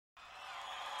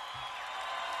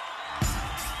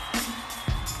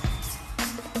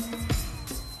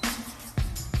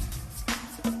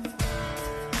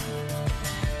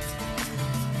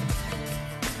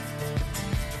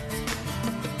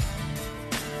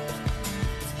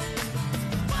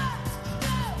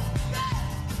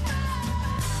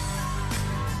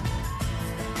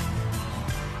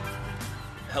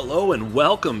Hello and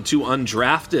welcome to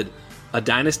Undrafted, a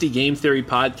Dynasty Game Theory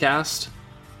podcast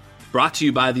brought to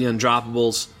you by the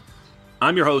Undroppables.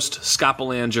 I'm your host, Scott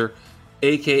Belanger,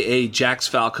 a.k.a. Jax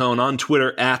Falcone, on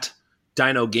Twitter at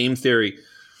Dino Game Theory.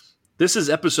 This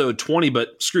is episode 20,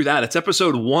 but screw that. It's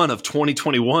episode 1 of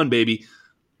 2021, baby.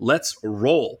 Let's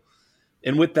roll.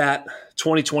 And with that,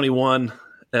 2021,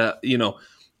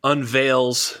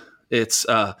 unveils. It's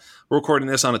we're recording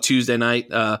this on a Tuesday night.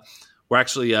 We're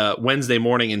actually Wednesday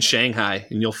morning in Shanghai,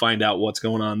 and you'll find out what's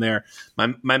going on there.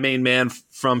 My main man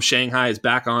from Shanghai is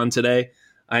back on today.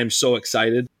 I am so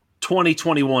excited.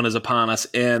 2021 is upon us,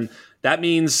 and that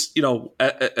means,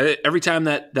 every time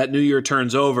that new year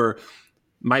turns over,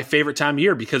 my favorite time of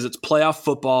year, because it's playoff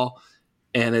football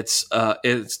and it's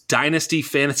dynasty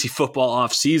fantasy football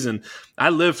off season.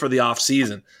 I live for the off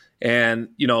season, and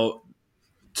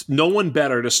no one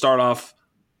better to start off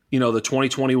the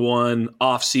 2021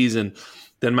 off season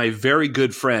than my very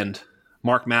good friend,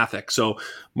 Mark Mathick. So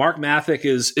Mark Mathick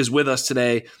is with us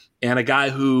today, and a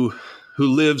guy who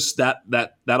lives that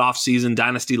off season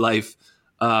dynasty life,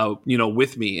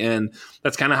 with me. And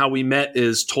that's kind of how we met,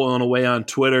 is toiling away on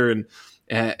Twitter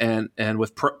and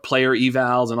with player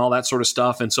evals and all that sort of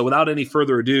stuff. And so without any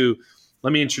further ado,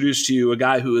 let me introduce to you a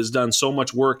guy who has done so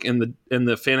much work in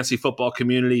the fantasy football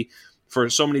community for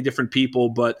so many different people,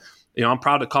 but I'm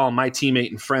proud to call him my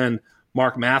teammate and friend,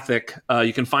 Mark Mathick.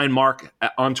 You can find Mark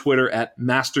on Twitter at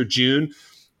Master June.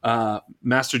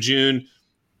 Master June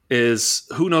is,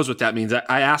 who knows what that means?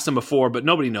 I asked him before, but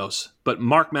nobody knows. But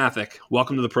Mark Mathick,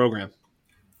 welcome to the program.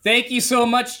 Thank you so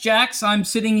much, Jax. I'm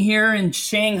sitting here in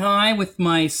Shanghai with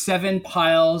my 7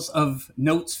 piles of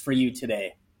notes for you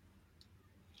today.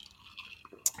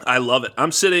 I love it.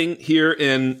 I'm sitting here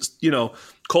in,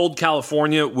 cold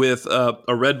California with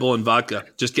a Red Bull and vodka,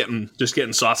 just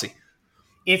getting saucy.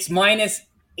 It's minus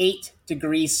 8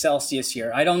 degrees Celsius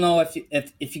here. I don't know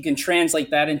if you can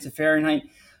translate that into Fahrenheit,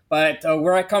 but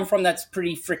where I come from, that's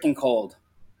pretty freaking cold.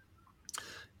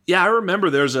 Yeah, I remember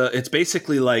it's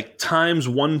basically like times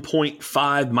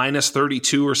 1.5 minus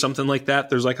 32 or something like that.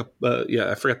 There's like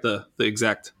I forget the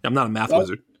exact. I'm not a math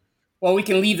wizard. Well, we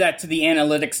can leave that to the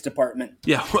analytics department.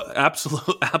 Yeah,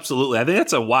 absolutely. I think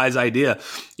that's a wise idea.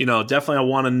 Definitely I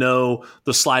want to know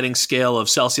the sliding scale of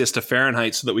Celsius to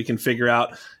Fahrenheit so that we can figure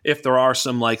out if there are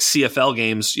some like CFL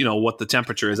games, what the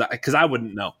temperature is, because I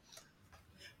wouldn't know.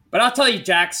 But I'll tell you,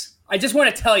 Jax, I just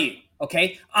want to tell you,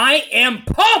 okay, I am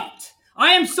pumped. I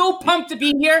am so pumped to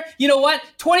be here. You know what?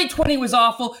 2020 was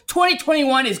awful.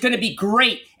 2021 is going to be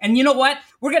great. And you know what?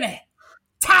 We're going to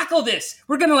tackle this.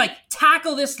 We're going to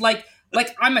tackle this like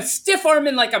I'm a stiff arm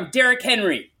and like I'm Derrick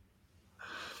Henry.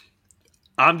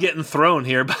 I'm getting thrown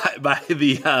here by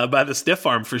the stiff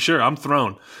arm for sure. I'm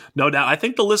thrown, no doubt. I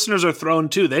think the listeners are thrown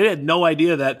too. They had no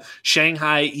idea that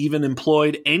Shanghai even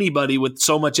employed anybody with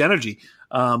so much energy.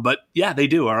 But yeah, they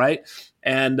do. All right.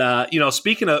 And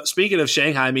speaking of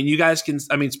Shanghai, you guys can.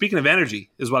 Speaking of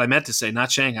energy is what I meant to say,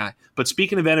 not Shanghai. But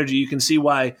speaking of energy, you can see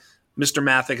why Mr.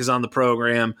 Mathick is on the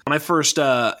program. When I first,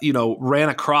 ran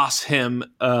across him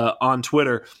on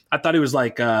Twitter, I thought he was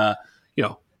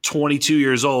 22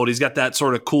 years old. He's got that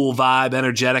sort of cool vibe,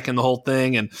 energetic, and the whole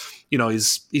thing, and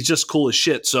he's just cool as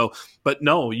shit. So, but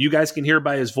no, you guys can hear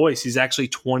by his voice, he's actually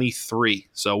 23.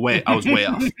 So I was way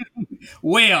off.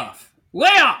 Way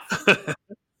off.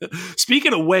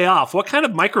 Speaking of way off, what kind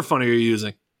of microphone are you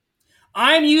using?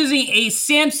 I'm using a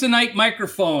Samsonite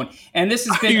microphone, and this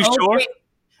has been. Are you sure?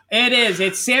 It is.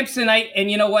 It's Samsonite,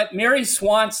 and you know what? Mary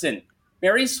Swanson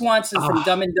from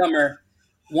Dumb and Dumber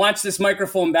wants this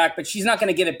microphone back, but she's not going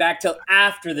to get it back till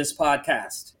after this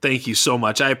podcast. Thank you so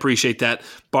much. I appreciate that.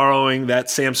 Borrowing that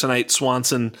Samsonite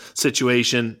Swanson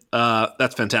situation.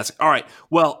 That's fantastic. All right.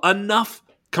 Well, enough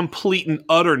complete and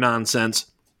utter nonsense.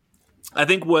 I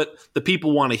think what the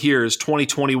people want to hear is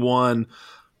 2021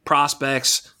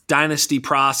 prospects, dynasty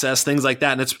process, things like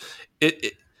that. And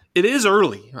it is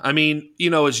early.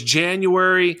 It's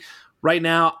January right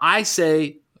now. I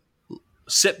say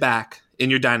sit back in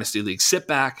your dynasty league. Sit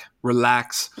back,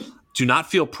 relax. Do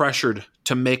not feel pressured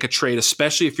to make a trade,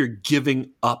 especially if you're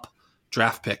giving up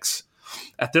draft picks.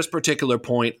 At this particular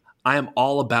point, I am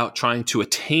all about trying to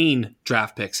attain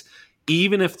draft picks,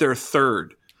 even if they're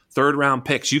third round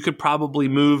picks. You could probably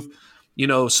move,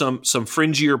 some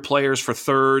fringier players for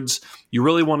thirds. You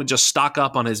really want to just stock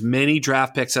up on as many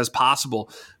draft picks as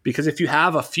possible, because if you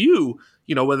have a few,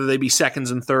 whether they be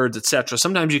seconds and thirds, etc.,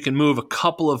 sometimes you can move a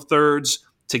couple of thirds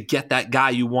to get that guy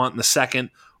you want in the second,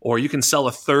 or you can sell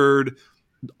a third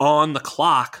on the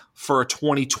clock for a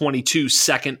 2022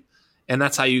 second, and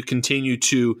that's how you continue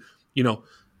to,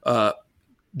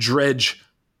 dredge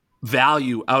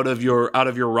value out of your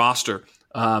roster.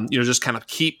 just kind of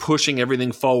keep pushing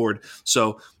everything forward.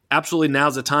 So absolutely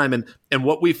now's the time. And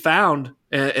what we found,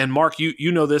 and Mark,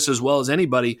 you know this as well as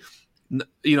anybody,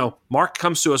 Mark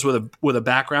comes to us with a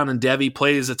background in Devy,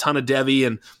 plays a ton of Devy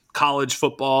and college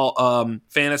football,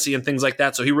 fantasy and things like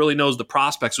that. So he really knows the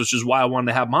prospects, which is why I wanted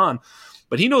to have him on.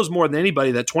 But he knows more than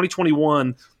anybody that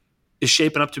 2021 is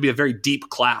shaping up to be a very deep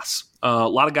class. A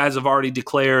lot of guys have already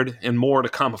declared, and more to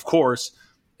come, of course.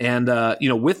 And,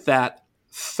 with that,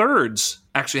 thirds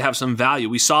actually have some value.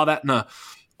 We saw that in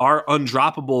our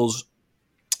Undroppables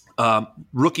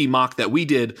rookie mock that we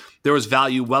did. There was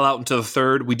value well out into the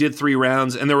third. We did 3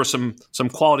 rounds, and there were some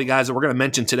quality guys that we're going to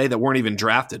mention today that weren't even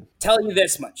drafted. Tell you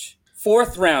this much.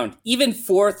 4th round, even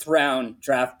 4th round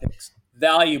draft picks,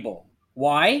 valuable.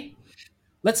 Why?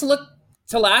 Let's look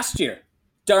to last year.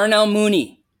 Darnell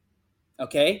Mooney,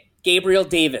 okay? Gabriel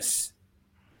Davis,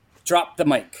 drop the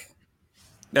mic.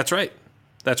 That's right.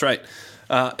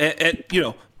 And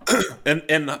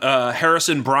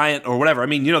Harrison Bryant or whatever. I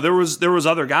mean, there was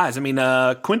other guys. I mean,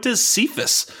 Quintez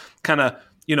Cephas kind of,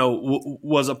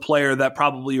 was a player that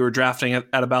probably you were drafting at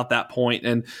about that point.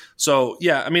 And so,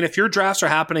 yeah, I mean, if your drafts are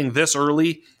happening this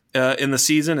early in the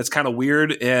season, it's kind of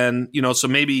weird. And, so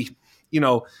maybe,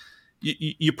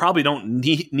 you probably don't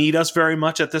need us very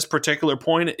much at this particular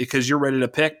point because you're ready to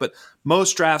pick. But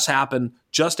most drafts happen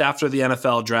just after the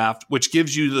NFL draft, which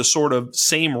gives you the sort of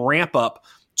same ramp up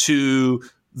to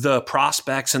the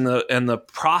prospects and the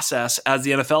process as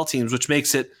the NFL teams, which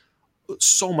makes it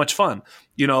so much fun,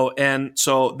 and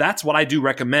so that's what I do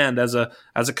recommend as a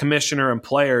commissioner and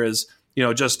player is,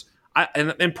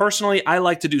 and personally, I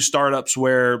like to do startups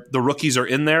where the rookies are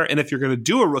in there. And if you're going to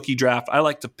do a rookie draft, I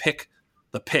like to pick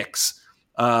the picks,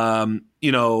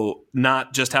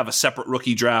 not just have a separate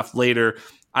rookie draft later.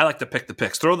 I like to pick the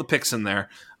picks, throw the picks in there.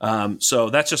 So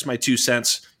that's just my 2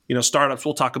 cents. Startups,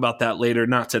 we'll talk about that later,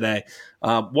 not today.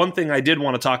 One thing I did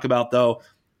want to talk about, though,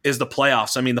 is the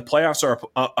playoffs. I mean, the playoffs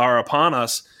are upon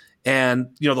us, and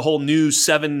the whole new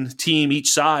 7-team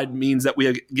each side means that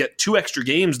we get 2 extra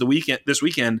games this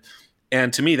weekend,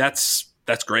 and to me, that's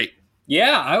great.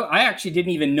 Yeah, I actually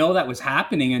didn't even know that was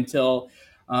happening until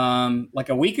like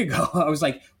a week ago. I was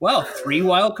like, well, 3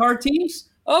 wild card teams?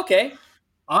 Okay,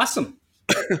 awesome.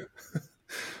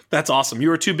 That's awesome. You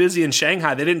were too busy in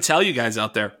Shanghai. They didn't tell you guys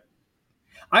out there.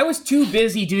 I was too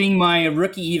busy doing my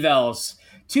rookie evals,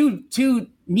 too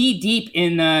knee deep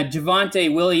in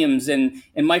Javonte Williams and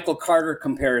Michael Carter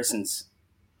comparisons.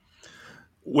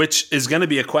 Which is going to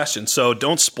be a question, so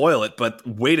don't spoil it, but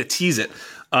way to tease it.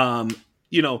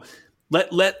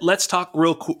 Let's talk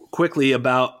real quickly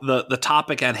about the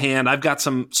topic at hand. I've got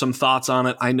some thoughts on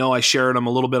it. I know I shared them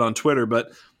a little bit on Twitter,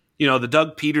 but the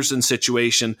Doug Peterson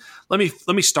situation. Let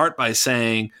me start by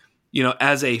saying,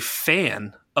 as a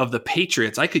fan of the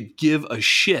Patriots, I could give a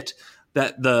shit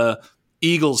that the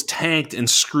Eagles tanked and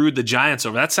screwed the Giants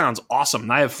over. That sounds awesome.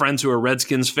 And I have friends who are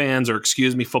Redskins fans or,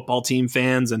 football team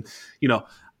fans. And,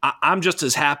 I'm just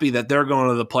as happy that they're going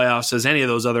to the playoffs as any of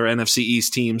those other NFC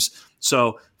East teams.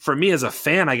 So for me as a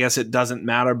fan, I guess it doesn't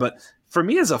matter. But for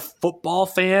me as a football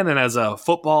fan and as a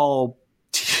football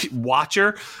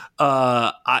watcher,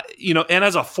 and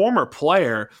as a former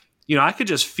player, I could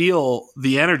just feel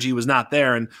the energy was not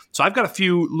there. And so I've got a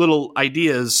few little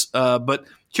ideas, but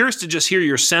curious to just hear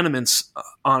your sentiments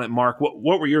on it, Mark. What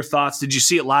were your thoughts? Did you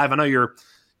see it live? I know you're,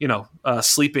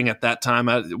 sleeping at that time.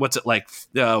 What's it like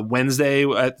Wednesday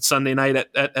at Sunday night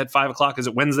at 5 o'clock? Is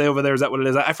it Wednesday over there? Is that what it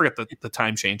is? I forget the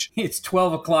time change. It's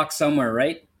 12 o'clock somewhere,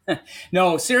 right?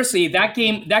 No, seriously, that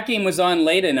game was on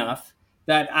late enough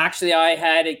that actually I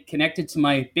had it connected to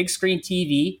my big screen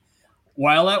TV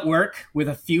while at work with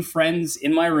a few friends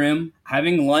in my room,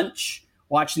 having lunch,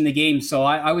 watching the game. So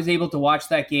I was able to watch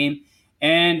that game.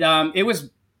 And it was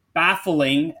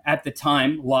baffling at the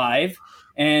time live.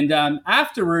 And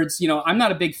afterwards, I'm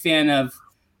not a big fan of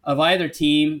either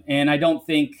team. And I don't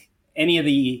think any of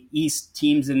the East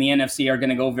teams in the NFC are going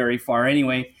to go very far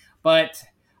anyway. But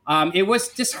it was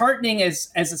disheartening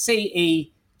as say,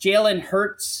 a Jalen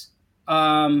Hurts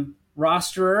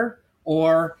rosterer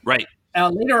or right.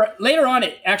 Later on,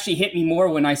 it actually hit me more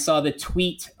when I saw the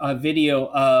tweet video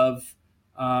of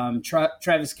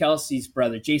Travis Kelce's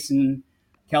brother, Jason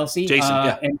Kelce.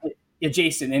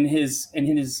 Jason and his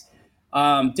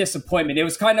disappointment. It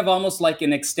was kind of almost like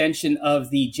an extension of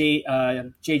the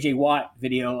JJ Watt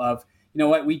video of,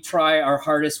 we try our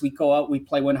hardest, we go out, we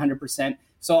play 100%.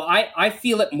 So I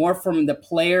feel it more from the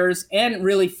players and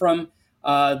really from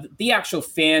the actual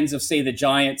fans of, say, the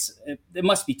Giants. It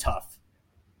must be tough.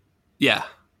 Yeah,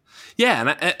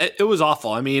 Yeah, and it was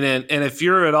awful. I mean, and if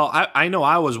you're at all, I know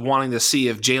I was wanting to see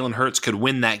if Jalen Hurts could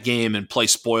win that game and play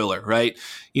spoiler, right?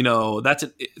 That's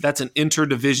an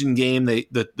interdivision game.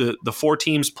 The four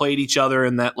teams played each other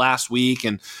in that last week,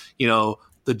 and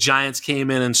the Giants came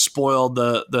in and spoiled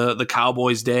the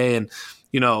Cowboys' day, and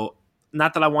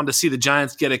not that I wanted to see the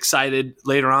Giants get excited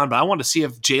later on, but I wanted to see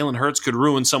if Jalen Hurts could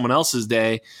ruin someone else's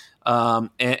day. And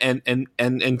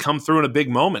come through in a big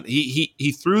moment.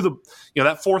 He threw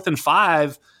that 4th and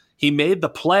 5. He made the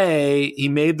play. He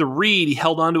made the read. He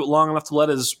held on to it long enough to let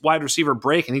his wide receiver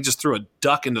break, and he just threw a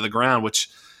duck into the ground, which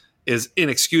is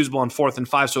inexcusable on 4th and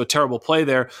 5. So a terrible play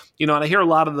there. And I hear a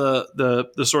lot of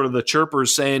the sort of the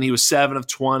chirpers saying he was 7 of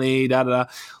 20. Da da da.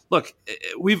 Look,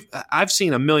 I've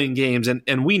seen a million games,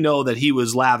 and we know that he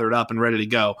was lathered up and ready to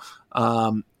go.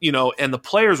 And the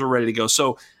players were ready to go.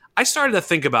 So I started to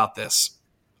think about this.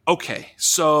 Okay,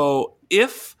 so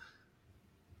if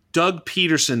Doug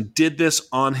Peterson did this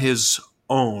on his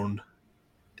own,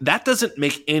 that doesn't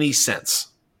make any sense,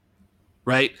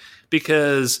 right?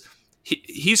 Because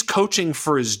he's coaching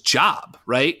for his job,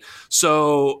 right?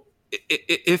 So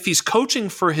if he's coaching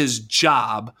for his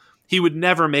job, he would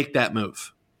never make that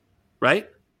move, right?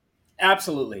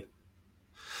 Absolutely.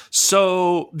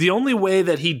 So the only way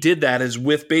that he did that is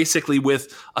with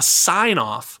a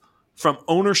sign-off from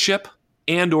ownership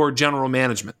and or general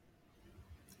management.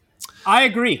 I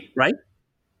agree.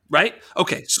 Right?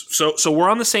 Okay, so we're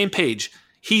on the same page.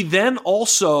 He then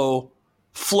also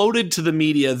floated to the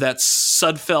media that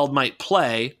Sudfeld might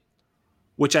play,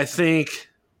 which I think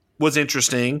was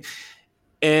interesting.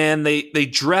 And they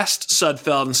dressed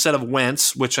Sudfeld instead of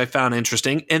Wentz, which I found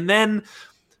interesting. And then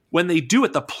when they do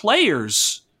it, the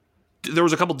players, there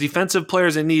was a couple defensive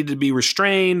players that needed to be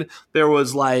restrained. There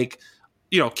was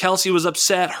Kelsey was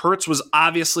upset. Hurts was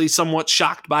obviously somewhat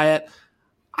shocked by it.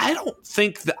 I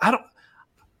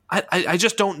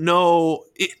just don't know.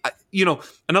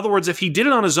 In other words, if he did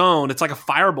it on his own, it's like a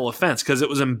fireable offense because it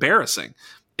was embarrassing.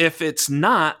 If it's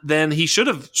not, then he should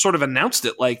have sort of announced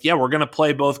it like, yeah, we're going to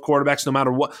play both quarterbacks no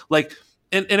matter what.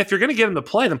 And if you're going to get him to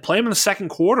play, then play him in the second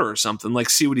quarter or something,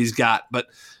 see what he's got. But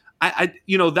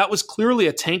that was clearly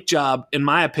a tank job, in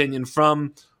my opinion,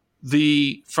 from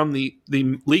the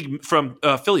league, from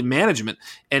Philly management,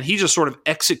 and he just sort of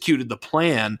executed the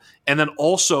plan, and then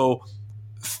also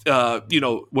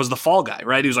was the fall guy,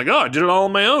 right? He was like, oh, I did it all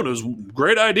on my own. It was a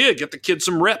great idea. Get the kid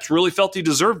some reps. Really felt he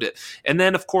deserved it. And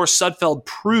then, of course, Sudfeld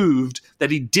proved that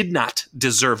he did not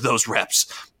deserve those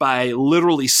reps by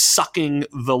literally sucking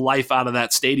the life out of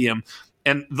that stadium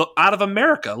and out of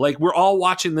America. We're all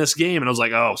watching this game, and I was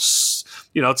like, oh, it's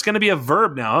going to be a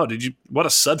verb now. Oh, what a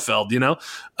Sudfeld,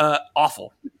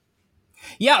 awful.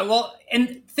 Yeah, well,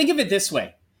 and think of it this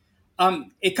way.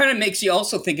 It kind of makes you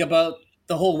also think about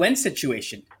the whole Wentz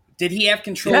situation. Did he have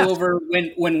control over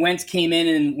when Wentz came in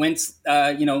and Wentz,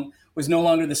 was no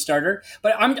longer the starter?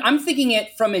 But I'm thinking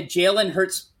it from a Jalen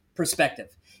Hurts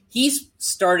perspective. He's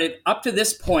started up to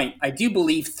this point, I do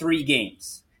believe, 3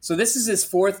 games. So this is his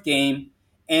 4th game,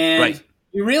 and right.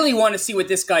 You really want to see what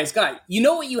this guy's got. You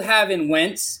know what you have in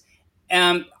Wentz.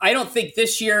 I don't think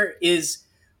this year is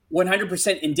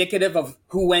 100% indicative of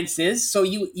who Wentz is. So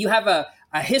you have a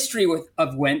history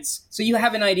of Wentz, so you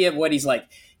have an idea of what he's like.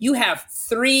 You have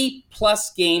 3+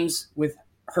 games with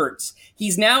Hurts.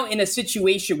 He's now in a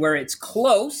situation where it's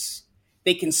close.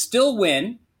 They can still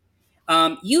win.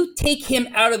 You take him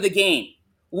out of the game.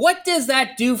 What does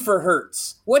that do for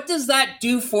Hurts? What does that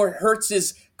do for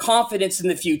Hurts's confidence in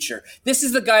the future? This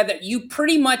is the guy that you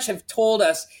pretty much have told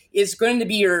us is going to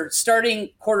be your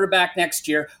starting quarterback next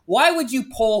year. Why would you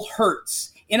pull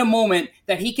Hurts in a moment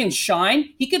that he can shine?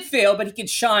 He could fail, but he could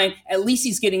shine. At least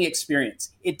he's getting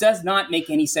experience. It does not make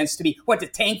any sense to me. To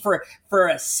tank for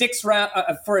a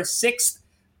 6th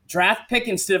draft pick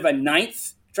instead of a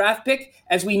 9th draft pick?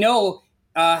 As we know,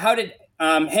 how did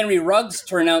Henry Ruggs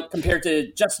turn out compared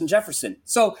to Justin Jefferson?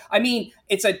 So, I mean,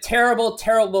 it's a terrible,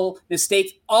 terrible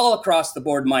mistake all across the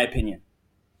board, in my opinion.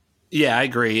 Yeah, I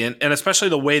agree. And especially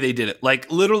the way they did it.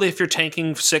 Literally, if you're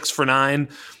tanking 6 for 9,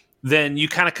 then you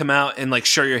kind of come out and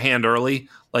show your hand early.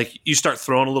 You start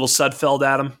throwing a little Sudfeld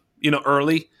at him,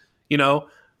 early,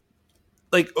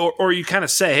 or you kind of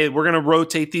say, hey, we're going to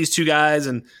rotate these 2 guys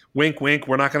and wink, wink,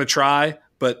 we're not going to try.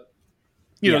 But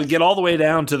to get all the way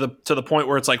down to the point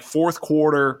where it's 4th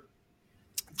quarter,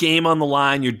 game on the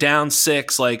line, you're down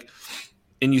 6,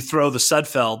 and you throw the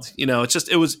Sudfeld.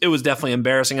 It was definitely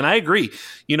embarrassing. And I agree.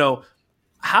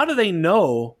 How do they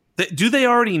know? Do they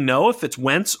already know if it's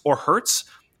Wentz or Hurts?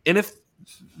 And if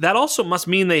that also must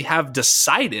mean they have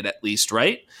decided at least,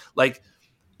 right?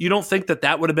 you don't think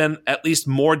that would have been at least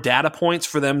more data points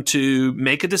for them to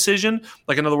make a decision?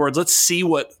 Like, in other words, let's see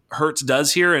what Hurts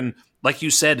does here. And like you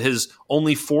said, his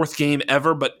only 4th game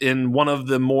ever, but in one of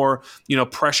the more,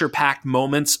 pressure-packed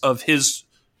moments of his,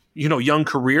 young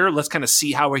career. Let's kind of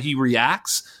see how he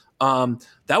reacts. That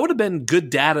would have been good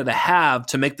data to have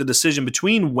to make the decision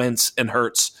between Wentz and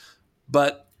Hurts.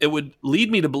 But it would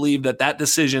lead me to believe that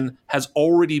decision has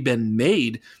already been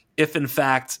made if, in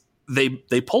fact,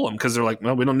 they pull him, because they're like,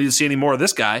 well, we don't need to see any more of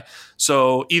this guy.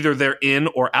 So either they're in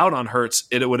or out on Hurts,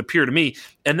 it would appear to me.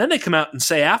 And then they come out and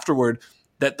say afterward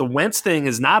that the Wentz thing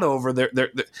is not over.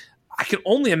 I can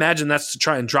only imagine that's to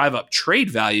try and drive up trade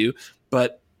value,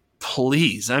 but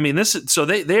please, I mean,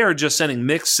 they are just sending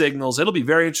mixed signals. It'll be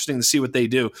very interesting to see what they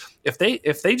do. If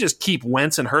they just keep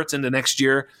Wentz and Hurts into next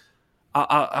year,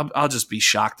 I'll just be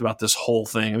shocked about this whole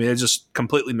thing. I mean, it's just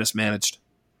completely mismanaged.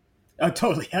 Oh,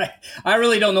 totally. I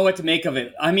really don't know what to make of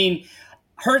it. I mean,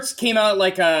 Hurts came out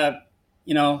like a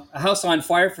house on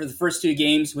fire for the first 2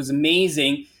 games, was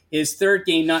amazing. His 3rd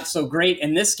game, not so great,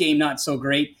 and this game, not so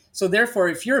great. So therefore,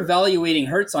 if you're evaluating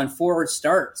Hurts on 4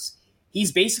 starts,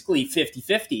 he's basically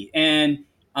 50-50. And,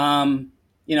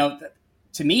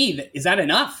 to me, is that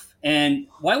enough? And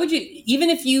why would you,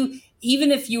 even if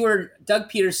you were Doug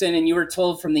Peterson and you were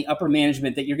told from the upper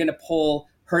management that you're going to pull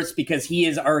Hurts because he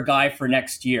is our guy for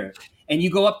next year, and you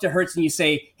go up to Hurts and you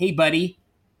say, hey, buddy,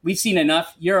 we've seen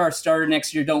enough. You're our starter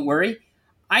next year. Don't worry.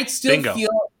 I'd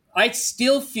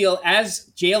still feel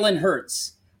as Jalen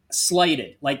Hurts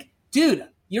slighted. Like, dude,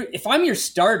 if I'm your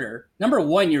starter, number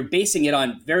one, you're basing it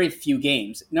on very few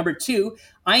games. Number 2,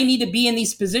 I need to be in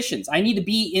these positions. I need to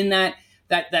be in that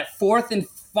 4th and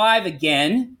 5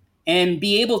 again and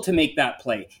be able to make that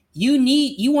play.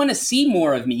 You want to see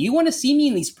more of me. You want to see me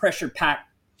in these pressure-packed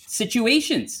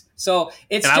situations. So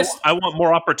I want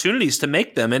more opportunities to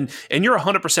make them. And you're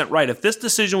 100% right. If this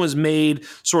decision was made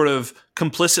sort of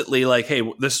complicitly, like, hey,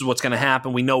 this is what's going to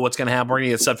happen, we know what's going to happen, we're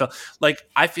going to get Sudfeld. Like,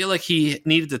 I feel like he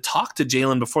needed to talk to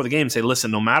Jalen before the game and say,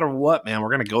 listen, no matter what, man, we're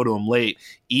going to go to him late.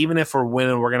 Even if we're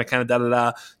winning, we're going to kind of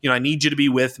da-da-da. I need you to be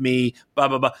with me, blah,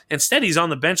 blah, blah. Instead, he's on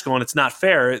the bench going, it's not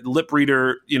fair. Lip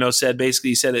reader, said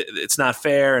it's not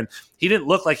fair. And he didn't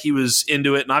look like he was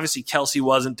into it. And obviously Kelsey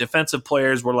wasn't. Defensive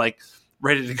players were like,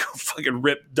 ready to go fucking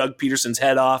rip Doug Peterson's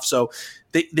head off. So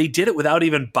they did it without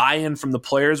even buy-in from the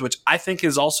players, which I think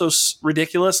is also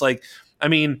ridiculous. Like, I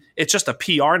mean, it's just a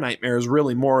PR nightmare is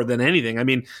really more than anything. I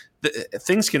mean,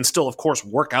 things can still, of course,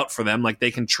 work out for them. Like, they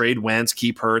can trade Wentz,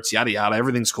 keep Hurts, yada, yada.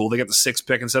 Everything's cool. They get the 6th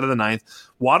pick instead of the 9th.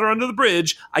 Water under the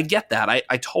bridge. I get that.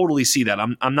 I totally see that.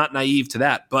 I'm not naive to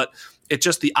that. But it's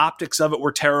just the optics of it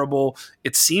were terrible.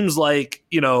 It seems like,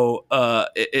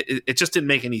 it just didn't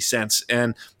make any sense.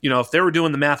 And, if they were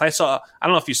doing the math, I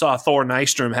don't know if you saw, Thor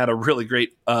Nystrom had a really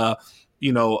great,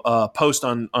 post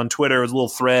on Twitter. It was a little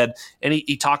thread. And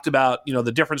he talked about,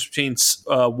 the difference between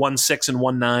 1-6 and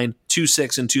 1-9,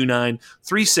 2-6 and 2-9,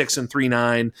 3-6 and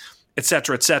 3-9, et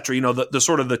cetera, et cetera. The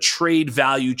sort of the trade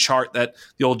value chart, that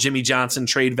the old Jimmy Johnson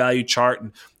trade value chart.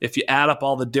 And if you add up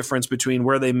all the difference between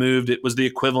where they moved, it was the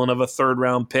equivalent of a 3rd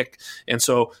round pick. And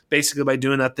so basically by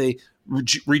doing that, they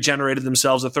regenerated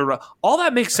themselves a 3rd round. All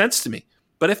that makes sense to me.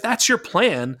 But if that's your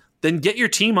plan, then get your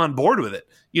team on board with it.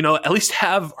 At least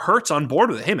have Hurts on board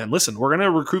with it. Hey, man, listen, we're going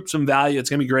to recoup some value. It's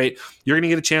going to be great. You're going to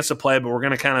get a chance to play, but we're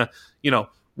going to kind of,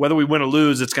 whether we win or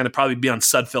lose, it's going to probably be on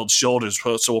Sudfeld's shoulders,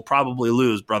 so we'll probably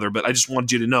lose, brother. But I just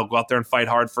wanted you to know, go out there and fight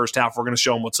hard first half. We're going to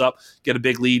show them what's up, get a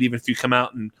big lead, even if you come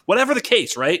out and whatever the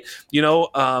case, right?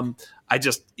 I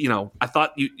just, I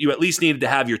thought you at least needed to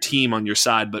have your team on your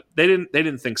side, but they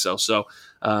didn't think so. So,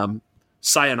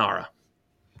 sayonara.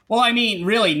 Well, I mean,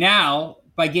 really now,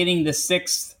 by getting the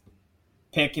 6th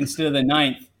pick instead of the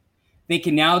 9th, they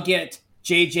can now get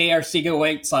J.J.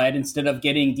 Arcega-Whiteside instead of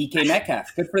getting DK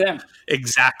Metcalf. Good for them.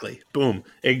 Exactly. Boom.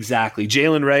 Exactly.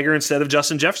 Jalen Reagor instead of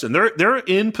Justin Jefferson. They're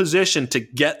in position to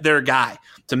get their guy,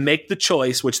 to make the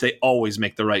choice, which they always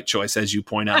make the right choice, as you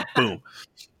point out. Boom.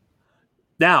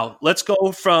 Now, let's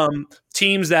go from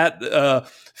teams that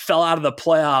fell out of the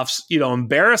playoffs,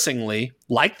 embarrassingly,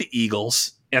 like the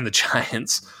Eagles and the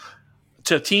Giants,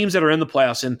 to teams that are in the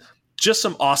playoffs and just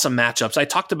some awesome matchups. I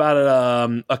talked about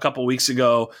it a couple weeks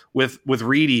ago with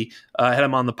Reedy. I had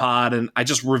him on the pod, and I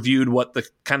just reviewed what the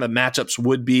kind of matchups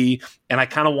would be, and I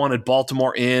kind of wanted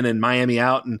Baltimore in and Miami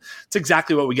out, and it's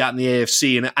exactly what we got in the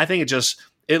AFC, and I think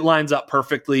it lines up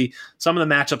perfectly. Some of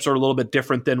the matchups are a little bit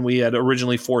different than we had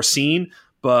originally foreseen,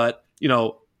 but,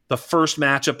 the first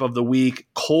matchup of the week,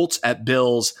 Colts at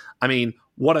Bills, I mean,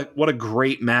 what a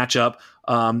great matchup.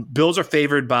 Bills are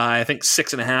favored by, I think,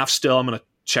 6.5 still. I'm going to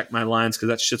check my lines because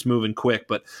that shit's moving quick.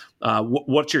 But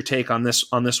what's your take on this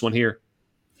one here?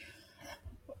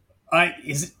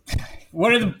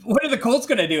 What are the Colts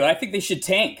going to do? I think they should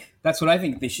tank. That's what I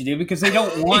think they should do because they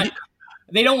don't want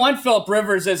Phillip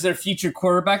Rivers as their future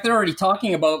quarterback. They're already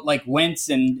talking about like Wentz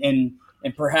and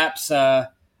perhaps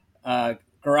Garoppolo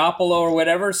or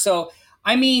whatever. So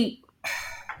I mean,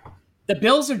 the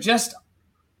Bills are just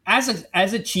as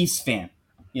a Chiefs fan,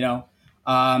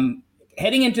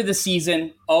 heading into the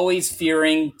season, always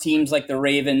fearing teams like the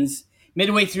Ravens.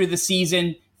 Midway through the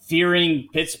season, fearing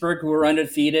Pittsburgh, who are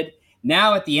undefeated.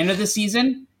 Now, at the end of the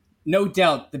season, no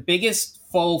doubt, the biggest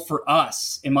foe for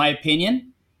us, in my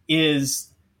opinion,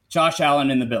 is Josh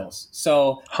Allen and the Bills.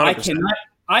 So 100%.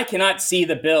 I cannot see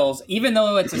the Bills, even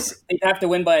though they have to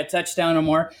win by a touchdown or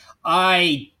more.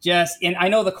 And I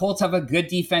know the Colts have a good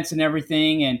defense and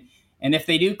everything, and if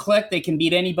they do click, they can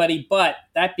beat anybody. But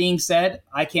that being said,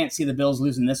 I can't see the Bills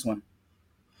losing this one.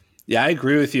 Yeah, I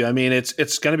agree with you. I mean,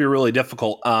 it's going to be really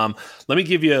difficult. Let me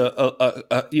give you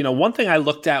one thing I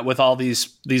looked at with all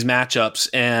these matchups,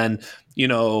 and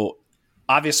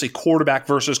obviously quarterback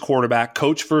versus quarterback,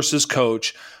 coach versus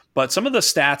coach. But some of the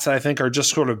stats that I think are just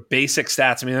sort of basic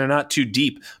stats. I mean, they're not too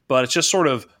deep, but it's just sort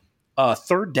of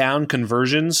third down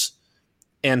conversions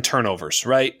and turnovers,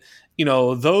 right?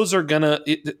 Those are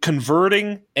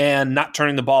converting and not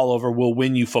turning the ball over will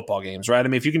win you football games, right? I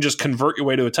mean, if you can just convert your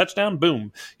way to a touchdown,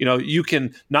 boom, you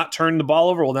can not turn the ball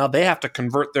over. Well, now they have to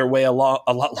convert their way a lot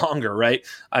longer, right?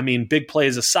 I mean, big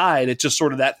plays aside, it's just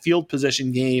sort of that field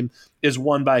position game is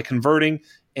won by converting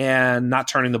and not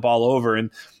turning the ball over.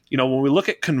 And, when we look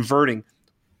at converting,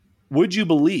 would you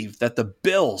believe that the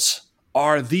Bills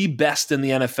are the best in the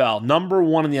NFL, number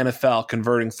one in the NFL,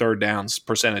 converting third downs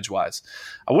percentage-wise?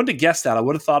 I wouldn't have guessed that. I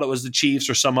would have thought it was the Chiefs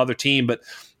or some other team. But,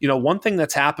 one thing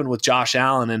that's happened with Josh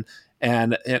Allen,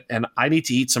 and I need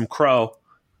to eat some crow.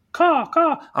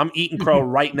 I'm eating crow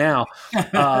right now.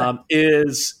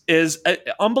 Is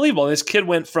unbelievable. This kid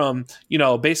went from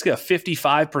basically a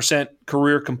 55%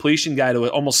 career completion guy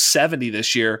to almost 70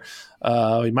 this year.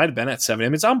 He might have been at 70. I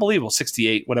mean, it's unbelievable.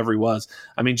 68, whatever he was.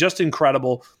 I mean, just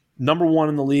incredible. Number one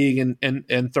in the league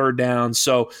and third down.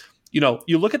 So you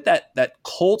look at that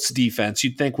Colts defense,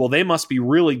 you'd think, well, they must be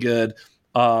really good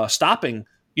stopping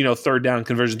third down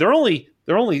conversions. They're only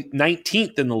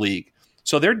 19th in the league.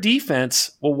 So their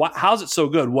defense, well, how's it so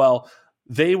good? Well,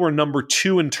 they were number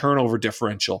 2 in turnover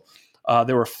differential.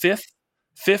 They were fifth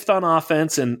on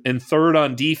offense and third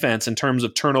on defense in terms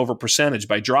of turnover percentage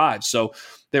by drives. So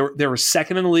they were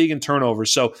second in the league in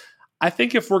turnovers. So I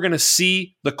think if we're going to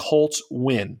see the Colts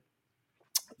win,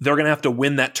 they're going to have to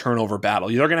win that turnover battle.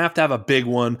 They're going to have a big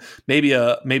one, maybe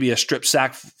a strip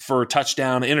sack for a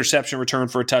touchdown, an interception return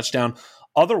for a touchdown.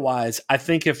 Otherwise, I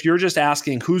think if you're just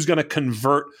asking who's going to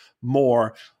convert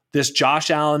more, this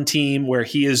Josh Allen team where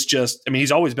he is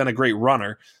he's always been a great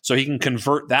runner, so he can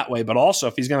convert that way. But also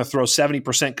if he's going to throw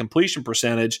 70% completion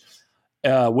percentage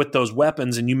with those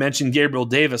weapons, and you mentioned Gabriel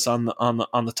Davis on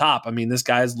the top. I mean, this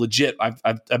guy is legit.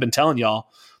 I've been telling y'all,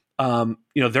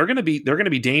 they're going to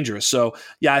be dangerous. So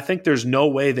yeah, I think there's no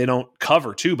way they don't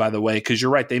cover too, by the way, because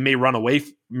you're right. They may run away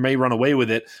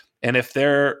with it. And if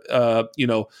they're,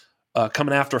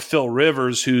 coming after Phil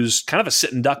Rivers, who's kind of a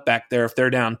sitting duck back there, if they're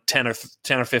down 10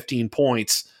 or 15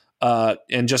 points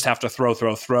and just have to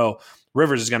throw,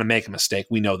 Rivers is going to make a mistake.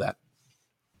 We know that.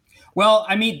 Well,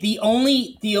 I mean, the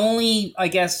only I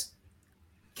guess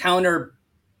counter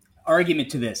argument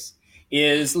to this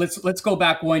is let's go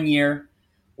back 1 year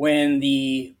when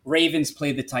the Ravens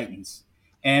played the Titans,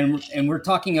 and we're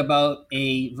talking about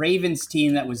a Ravens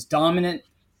team that was dominant,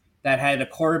 that had a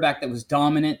quarterback that was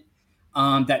dominant,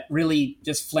 that really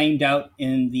just flamed out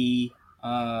in the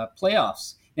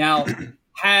playoffs. Now,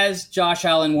 has Josh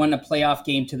Allen won a playoff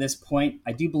game to this point?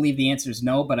 I do believe the answer is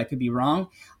no, but I could be wrong.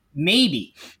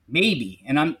 Maybe.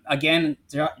 And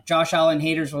Josh Allen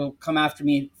haters will come after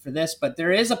me for this, but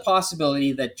there is a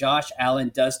possibility that Josh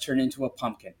Allen does turn into a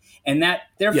pumpkin. And that,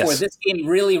 therefore, yes, this game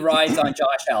really rides on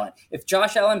Josh Allen. If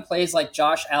Josh Allen plays like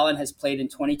Josh Allen has played in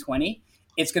 2020,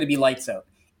 it's going to be lights out.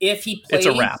 If he plays,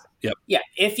 it's a wrap. Yep. Yeah.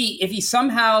 If he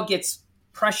somehow gets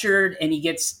pressured and he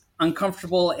gets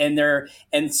uncomfortable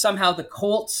and somehow the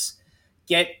Colts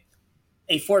get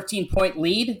a 14-point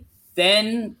lead,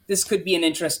 then this could be an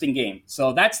interesting game.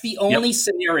 So that's the only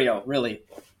scenario, really,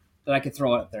 that I could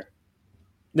throw out there.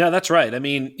 No, that's right. I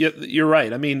mean, you're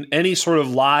right. I mean, any sort of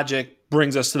logic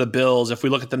brings us to the Bills. If we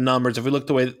look at the numbers, if we look at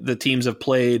the way the teams have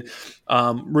played,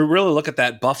 we really look at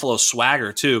that Buffalo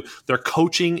swagger, too. Their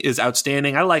coaching is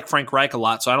outstanding. I like Frank Reich a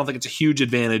lot, so I don't think it's a huge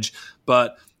advantage.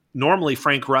 But normally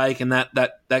Frank Reich and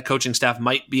that coaching staff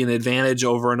might be an advantage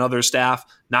over another staff.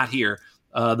 Not here.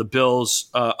 The Bills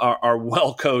are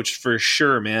well coached for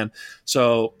sure, man.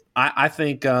 So I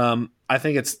think I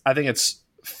think it's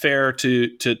fair to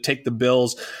take the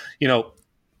Bills.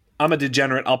 I'm a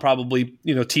degenerate. I'll probably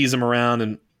tease them around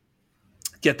and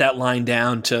get that line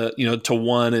down to to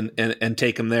 1 and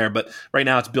take them there. But right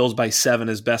now it's Bills by 7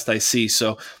 as best I see.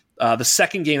 So the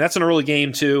second game, that's an early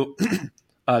game too.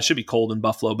 It should be cold in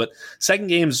Buffalo, but second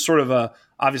game is sort of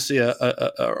obviously a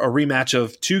rematch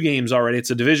of 2 games already.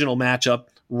 It's a divisional matchup.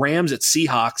 Rams at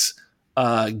Seahawks.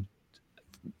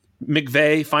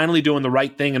 McVay finally doing the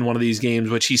right thing in one of these games,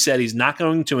 which he said he's not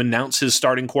going to announce his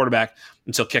starting quarterback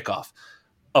until kickoff.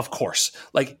 Of course.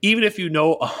 Like, even if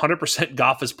 100%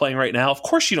 Goff is playing right now, of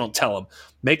course you don't tell him.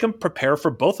 Make him prepare for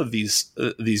both of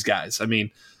these guys. I mean,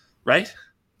 right?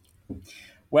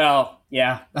 Well,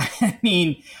 yeah. I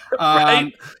mean,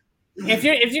 right?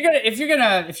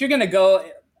 if you're gonna go,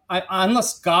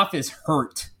 unless Goff is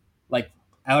hurt, like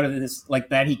out of this, like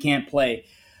that he can't play.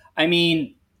 I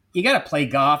mean, you got to play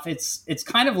Goff. It's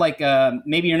kind of like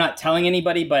maybe you're not telling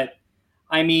anybody, but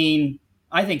I mean,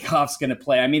 I think Goff's going to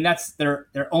play. I mean, that's their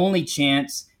only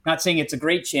chance. Not saying it's a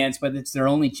great chance, but it's their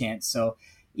only chance. So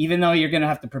even though you're going to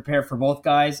have to prepare for both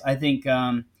guys, I think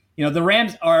the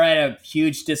Rams are at a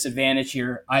huge disadvantage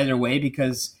here either way,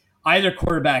 because either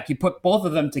quarterback, you put both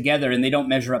of them together and they don't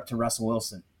measure up to Russell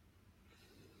Wilson.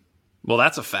 Well,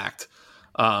 that's a fact.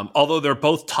 Although they're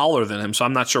both taller than him, so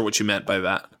I'm not sure what you meant by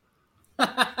that.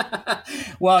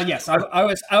 Well, yes,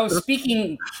 I was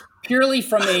speaking purely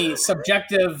from a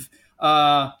subjective,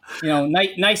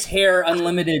 nice hair,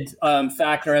 unlimited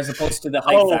factor as opposed to the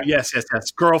height factor. Yes,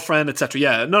 girlfriend, etc.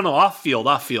 Yeah, no, off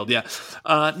field, yeah.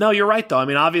 No, you're right though. I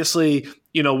mean, obviously,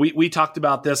 we talked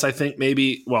about this. I think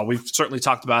we've certainly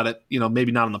talked about it.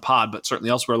 Maybe not on the pod, but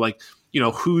certainly elsewhere. Like,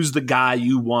 who's the guy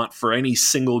you want for any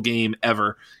single game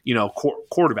ever?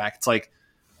 Quarterback. It's like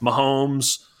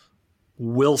Mahomes,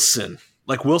 Wilson.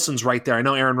 Like, Wilson's right there. I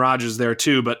know Aaron Rodgers is there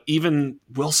too, but even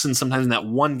Wilson sometimes in that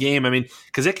one game, I mean,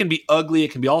 because it can be ugly.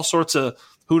 It can be all sorts of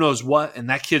who knows what, and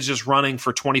that kid's just running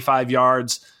for 25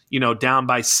 yards, down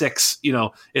by 6.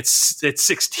 It's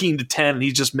 16-10, and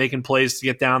he's just making plays to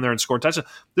get down there and score touchdowns.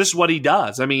 This is what he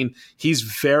does. I mean, he's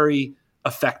very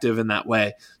effective in that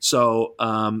way. So,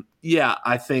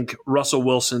 I think Russell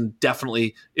Wilson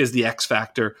definitely is the X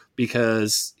factor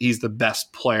because he's the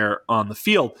best player on the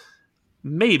field.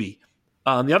 Maybe.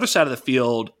 On the other side of the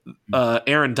field,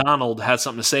 Aaron Donald has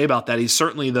something to say about that. He's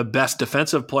certainly the best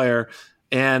defensive player,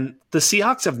 and the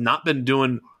Seahawks have not been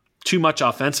doing too much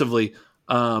offensively.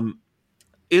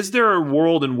 Is there a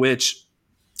world in which,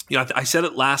 I said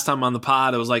it last time on the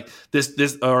pod, it was like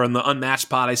this or in the Unmatched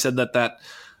pod, I said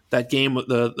that game,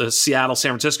 the Seattle-San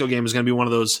Francisco game, is going to be one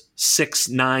of those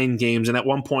 6-9 games, and at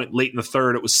one point late in the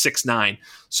third, it was 6-9.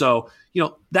 So,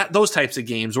 those types of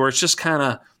games where it's just kind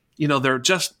of, they're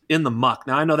just in the muck.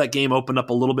 Now, I know that game opened up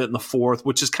a little bit in the fourth,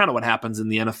 which is kind of what happens in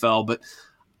the NFL, but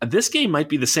this game might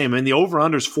be the same. I mean, the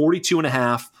over-under is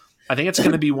 42.5. I think it's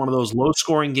going to be one of those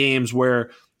low-scoring games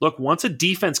where, look, once a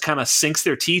defense kind of sinks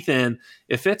their teeth in,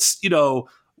 if it's,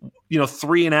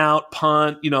 3 and out,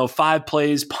 punt, 5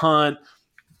 plays, punt,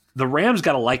 the Rams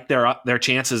got to like their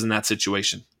chances in that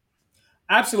situation.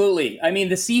 Absolutely. I mean,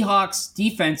 the Seahawks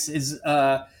defense is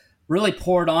really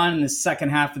poured on in the second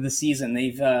half of the season.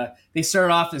 They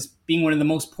started off as being one of the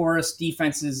most porous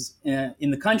defenses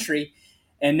in the country,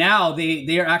 and now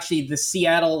they are actually the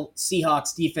Seattle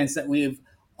Seahawks defense that we've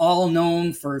all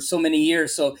known for so many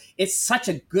years. So it's such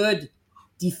a good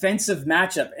defensive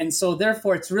matchup, and so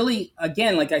therefore it's really,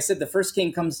 again, like I said, the first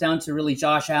game comes down to really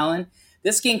Josh Allen.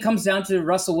 This game comes down to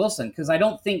Russell Wilson, because I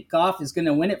don't think Goff is going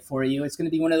to win it for you. It's going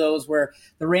to be one of those where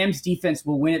the Rams defense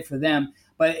will win it for them.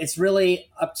 But it's really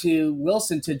up to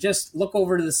Wilson to just look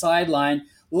over to the sideline,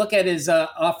 look at his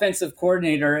offensive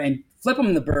coordinator and flip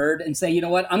him the bird and say, you know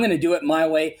what, I'm going to do it my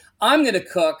way. I'm going to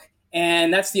cook,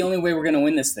 and that's the only way we're going to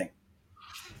win this thing.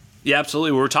 Yeah,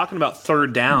 absolutely. We were talking about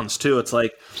third downs, too. It's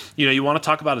like, you want to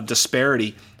talk about a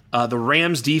disparity. The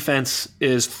Rams defense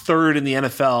is third in the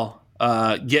NFL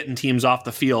getting teams off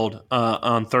the field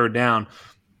on third down.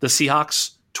 The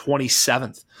Seahawks,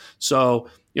 27th. So,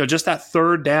 just that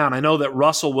third down. I know that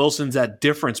Russell Wilson's that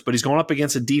difference, but he's going up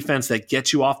against a defense that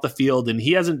gets you off the field, and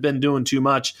he hasn't been doing too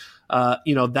much.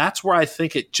 That's where I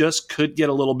think it just could get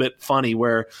a little bit funny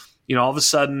where, all of a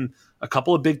sudden a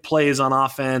couple of big plays on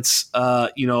offense,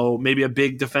 maybe a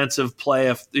big defensive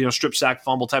play, strip sack,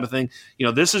 fumble type of thing.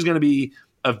 This is going to be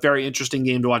a very interesting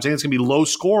game to watch. I think it's going to be low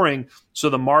scoring, so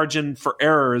the margin for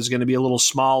error is going to be a little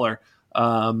smaller.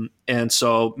 And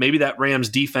so maybe that Rams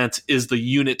defense is the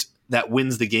unit that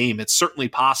wins the game. It's certainly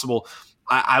possible.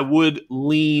 I would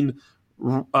lean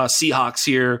Seahawks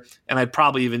here, and I'd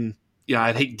probably even,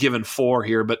 I'd hate giving 4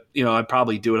 here, but I'd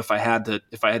probably do it if I had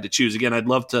to choose. Again, I'd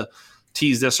love to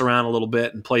tease this around a little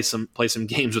bit and play some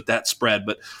games with that spread.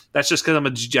 But that's just because I'm a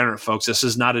degenerate, folks. This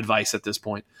is not advice at this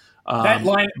point. That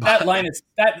line is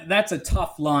that's a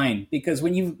tough line, because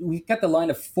when we've got the line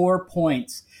of 4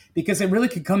 points, because it really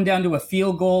could come down to a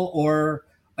field goal or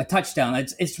a touchdown.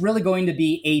 It's really going to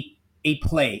be a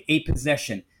play, a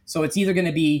possession. So it's either going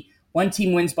to be one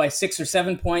team wins by 6 or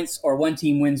 7 points, or one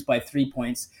team wins by 3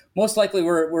 points. Most likely,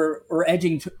 we're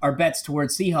edging our bets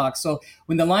towards Seahawks. So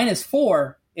when the line is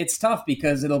 4, it's tough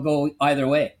because it'll go either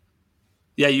way.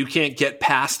 Yeah, you can't get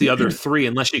past the other 3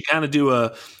 unless you kind of do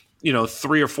a 3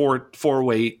 or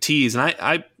 4-way tease. And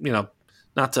I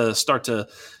not to start to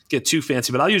get too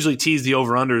fancy, but I'll usually tease the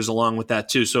over-unders along with that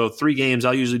too. So 3 games,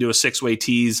 I'll usually do a 6-way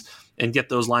tease and get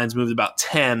those lines moved about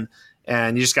 10.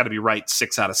 And you just got to be right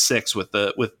 6 out of 6 with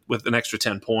an extra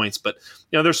 10 points. But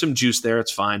there's some juice there.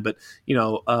 It's fine. But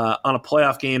on a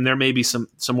playoff game, there may be some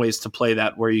ways to play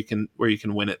that where you can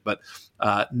win it. But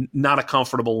not a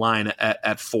comfortable line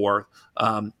at 4.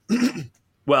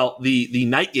 Well, the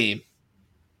night game,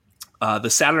 the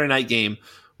Saturday night game,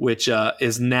 which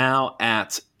is now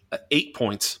at 8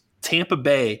 points. Tampa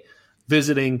Bay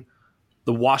visiting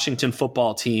the Washington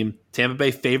football team. Tampa Bay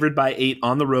favored by 8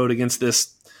 on the road against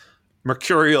this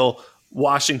mercurial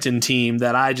Washington team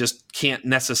that I just can't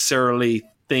necessarily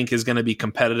think is going to be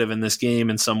competitive in this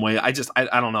game in some way. I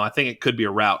don't know. I think it could be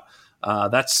a rout.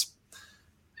 That's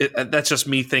just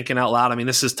me thinking out loud. I mean,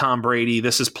 this is Tom Brady.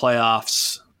 This is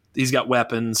playoffs. He's got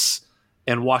weapons.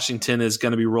 And Washington is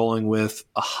going to be rolling with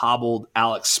a hobbled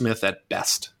Alex Smith at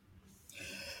best.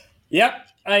 Yep.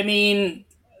 I mean,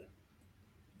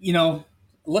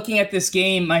 looking at this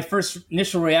game, my first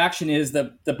initial reaction is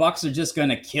the Bucs are just going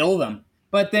to kill them.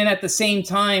 But then at the same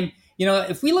time,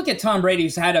 if we look at Tom Brady,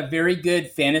 who's had a very good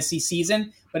fantasy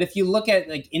season, but if you look at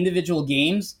like individual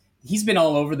games, he's been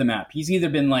all over the map. He's either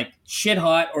been like shit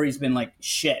hot or he's been like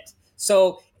shit.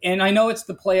 So, and I know it's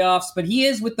the playoffs, but he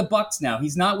is with the Bucs now.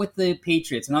 He's not with the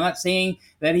Patriots. And I'm not saying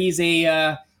that he's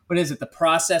the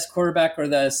process quarterback or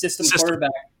the system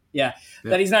quarterback. Yeah,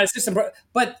 that he's not a system.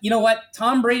 But you know what?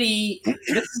 Tom Brady,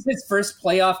 this is his first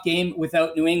playoff game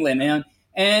without New England, man.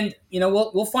 And,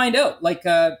 we'll find out. Like,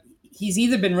 he's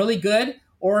either been really good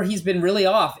or he's been really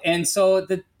off. And so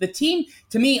the team,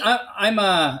 to me,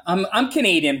 I'm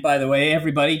Canadian, by the way,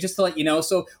 everybody, just to let you know.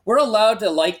 So we're allowed to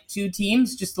like 2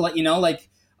 teams, just to let you know. Like,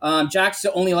 Jax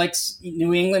only likes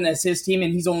New England as his team,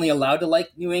 and he's only allowed to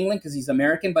like New England because he's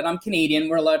American. But I'm Canadian.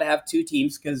 We're allowed to have 2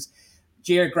 teams because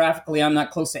geographically I'm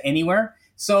not close to anywhere.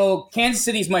 So Kansas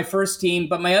City's my first team,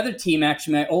 but my other team,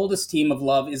 actually my oldest team of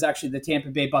love, is actually the Tampa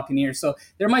Bay Buccaneers. So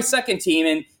they're my second team,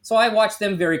 and so I watch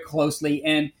them very closely.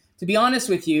 And to be honest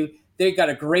with you, they've got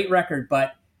a great record,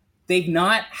 but they've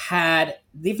not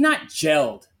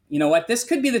gelled. You know what? This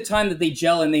could be the time that they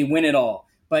gel and they win it all.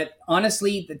 But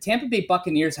honestly, the Tampa Bay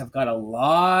Buccaneers have got a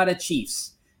lot of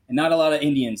Chiefs and not a lot of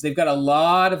Indians. They've got a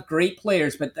lot of great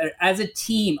players, but as a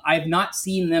team, I've not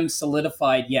seen them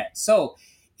solidified yet. So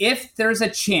if there's a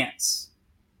chance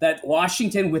that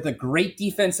Washington, with a great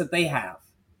defense that they have,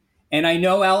 and I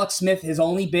know Alex Smith has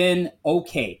only been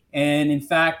okay, and in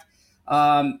fact,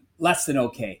 less than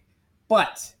okay,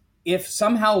 but if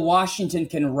somehow Washington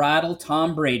can rattle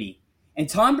Tom Brady, and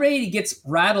Tom Brady gets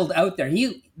rattled out there,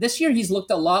 this year he's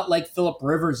looked a lot like Phillip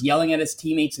Rivers, yelling at his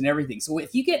teammates and everything. So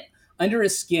if you get under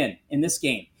his skin in this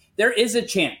game, there is a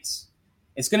chance.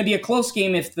 It's going to be a close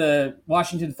game if the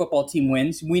Washington football team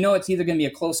wins. We know it's either going to be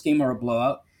a close game or a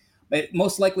blowout, but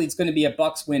most likely it's going to be a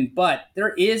Bucs win. But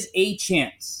there is a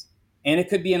chance, and it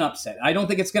could be an upset. I don't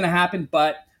think it's going to happen,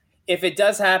 but if it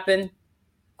does happen,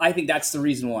 I think that's the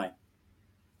reason why.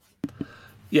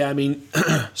 Yeah, I mean,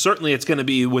 certainly it's going to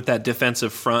be with that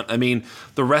defensive front. I mean,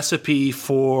 the recipe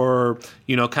for,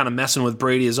 kind of messing with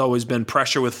Brady has always been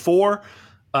pressure with 4.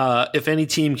 If any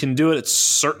team can do it, it's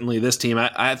certainly this team.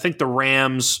 I think the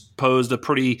Rams posed a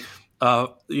pretty,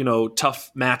 tough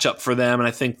matchup for them, and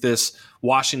I think this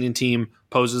Washington team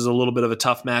poses a little bit of a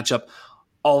tough matchup,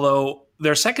 although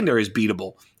their secondary is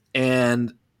beatable.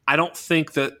 And I don't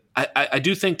think that – I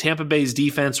do think Tampa Bay's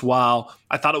defense, while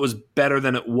I thought it was better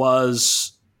than it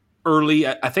was early,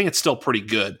 I think it's still pretty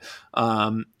good.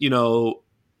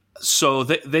 So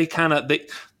they kind of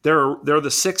 – They're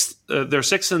the sixth. They're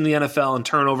sixth in the NFL in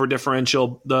turnover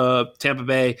differential. The Tampa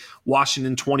Bay,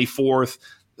 Washington 24th.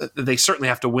 They certainly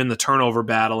have to win the turnover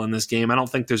battle in this game. I don't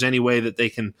think there's any way that they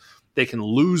can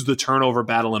lose the turnover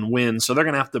battle and win. So they're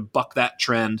going to have to buck that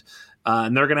trend,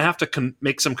 and they're going to have to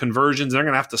make some conversions. They're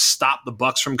going to have to stop the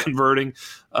Bucs from converting.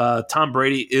 Tom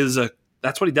Brady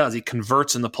that's what he does. He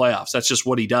converts in the playoffs. That's just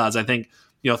what he does. I think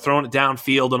throwing it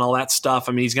downfield and all that stuff.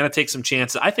 I mean, he's going to take some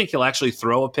chances. I think he'll actually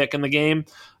throw a pick in the game.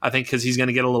 I think because he's going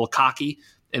to get a little cocky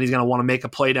and he's going to want to make a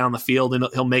play down the field and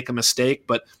he'll make a mistake,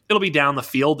 but it'll be down the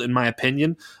field in my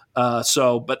opinion.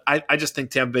 But I just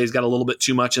think Tampa Bay's got a little bit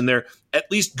too much in there,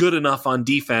 at least good enough on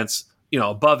defense,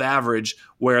 above average,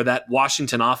 where that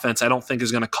Washington offense I don't think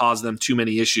is going to cause them too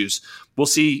many issues. We'll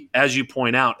see, as you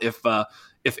point out,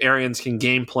 if Arians can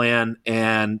game plan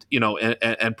and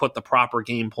put the proper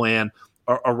game plan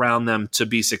around them to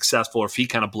be successful, or if he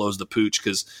kind of blows the pooch,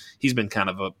 because he's been kind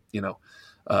of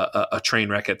a train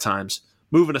wreck at times.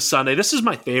 Moving to Sunday, this is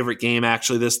my favorite game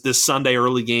actually. This Sunday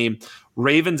early game,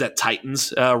 Ravens at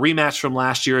Titans, rematch from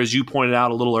last year, as you pointed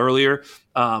out a little earlier.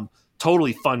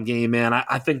 Totally fun game, man.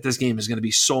 I think this game is going to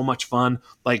be so much fun.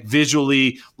 Like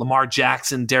visually, Lamar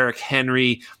Jackson, Derrick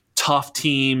Henry, tough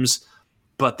teams,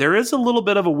 but there is a little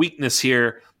bit of a weakness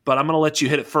here. But I'm going to let you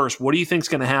hit it first. What do you think is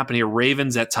going to happen here?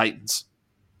 Ravens at Titans.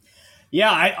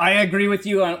 Yeah, I agree with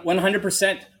you on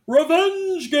 100%.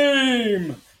 Revenge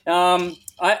game.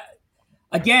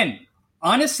 Again,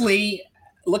 honestly,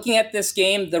 looking at this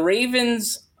game, the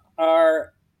Ravens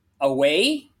are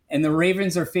away, and the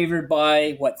Ravens are favored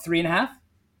by, 3.5?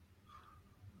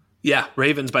 Yeah,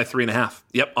 Ravens by 3.5.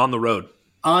 Yep, on the road.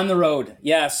 On the road,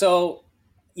 yeah. So,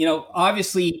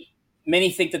 obviously, many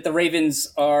think that the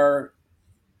Ravens are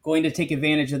going to take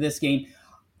advantage of this game.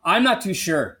 I'm not too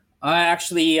sure. I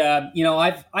actually,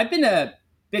 I've been a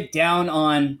bit down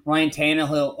on Ryan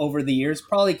Tannehill over the years,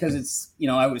 probably because it's,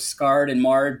 I was scarred and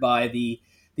marred by the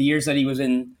years that he was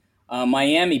in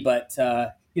Miami. But,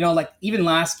 even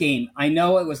last game, I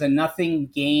know it was a nothing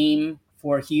game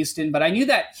for Houston, but I knew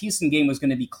that Houston game was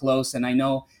going to be close. And I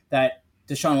know that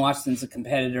Deshaun Watson's a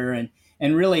competitor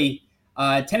and really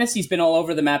Tennessee's been all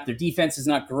over the map. Their defense is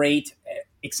not great,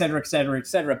 et cetera, et cetera, et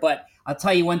cetera. But I'll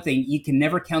tell you one thing, you can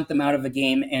never count them out of a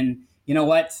game. And you know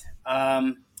what?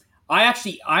 I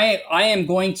am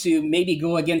going to maybe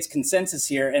go against consensus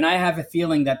here, and I have a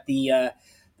feeling that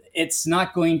it's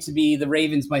not going to be the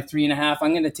Ravens by 3.5.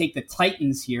 I'm going to take the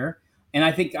Titans here, and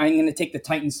I think I'm going to take the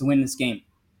Titans to win this game.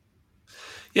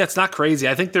 Yeah, it's not crazy.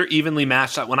 I think they're evenly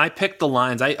matched. When I pick the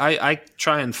lines, I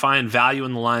try and find value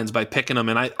in the lines by picking them,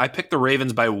 and I picked the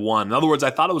Ravens by 1. In other words,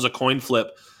 I thought it was a coin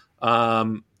flip,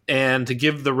 and to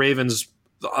give the Ravens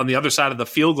on the other side of the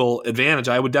field goal advantage,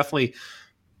 I would definitely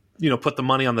put the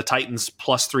money on the Titans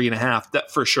plus 3.5, that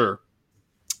for sure,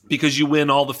 because you win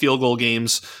all the field goal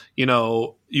games, you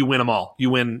win them all,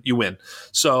 you win.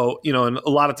 So, and a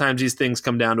lot of times these things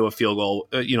come down to a field goal,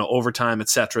 overtime, et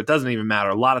cetera. It doesn't even matter.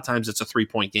 A lot of times it's a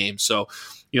 3-point game. So,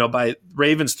 by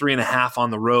Ravens 3.5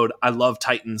 on the road, I love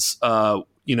Titans, and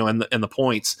the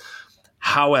points.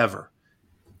 However,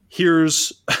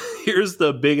 here's one of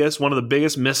the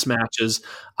biggest mismatches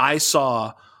I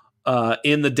saw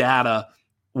in the data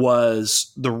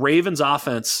was the Ravens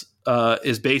offense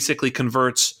is basically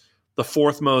converts the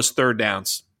 4th most third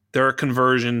downs. They're a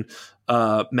conversion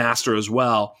master as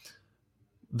well.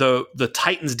 The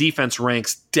Titans defense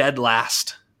ranks dead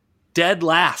last in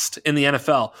the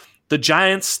NFL. The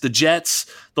Giants, the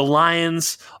Jets, the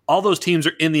Lions, all those teams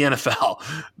are in the NFL.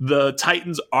 The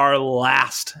Titans are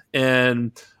last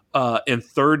in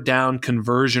third down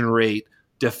conversion rate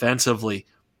defensively.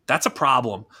 That's a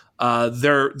problem.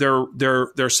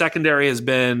 Their secondary has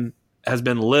been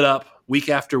lit up week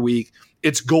after week.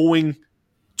 It's going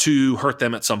to hurt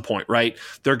them at some point, right?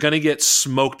 They're going to get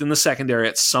smoked in the secondary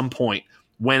at some point.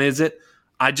 When is it?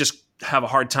 I just have a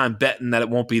hard time betting that it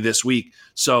won't be this week.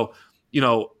 So,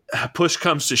 push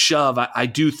comes to shove, I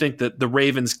do think that the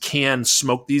Ravens can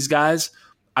smoke these guys.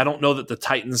 I don't know that the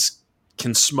Titans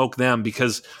can smoke them,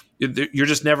 because you're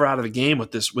just never out of the game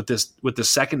with this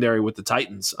secondary with the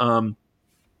Titans.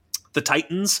 The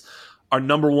Titans are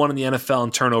number 1 in the NFL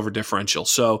in turnover differential.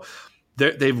 So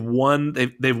they've won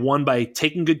by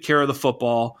taking good care of the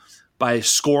football, by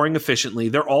scoring efficiently.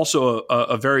 They're also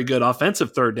a very good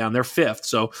offensive third down. They're 5th.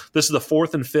 So this is the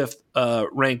 4th and 5th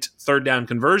ranked third down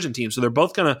conversion team. So they're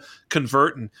both going to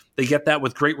convert, and they get that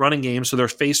with great running games. So they're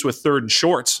faced with third and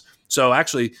shorts. So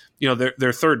actually,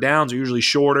 their third downs are usually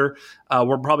shorter.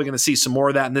 We're probably going to see some more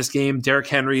of that in this game. Derrick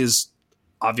Henry is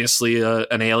obviously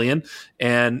an alien,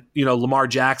 and Lamar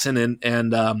Jackson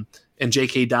and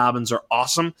J.K. Dobbins are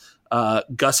awesome.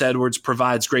 Gus Edwards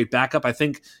provides great backup. I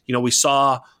think we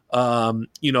saw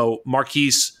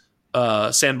Marquise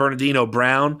San Bernardino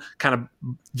Brown kind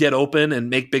of get open and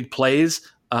make big plays.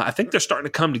 I think they're starting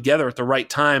to come together at the right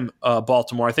time.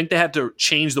 Baltimore. I think they had to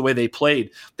change the way they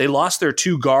played. They lost their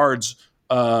 2 guards.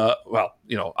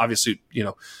 Obviously,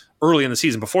 early in the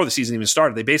season, before the season even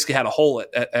started, they basically had a hole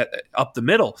at up the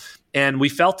middle. and we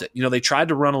felt it. They tried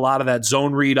to run a lot of that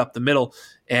zone read up the middle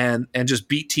and just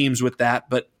beat teams with that,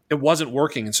 but it wasn't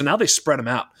working. And so now they spread them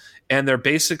out, and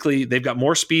they've got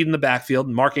more speed in the backfield.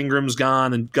 Mark Ingram's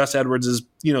gone, and Gus Edwards is,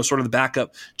 sort of the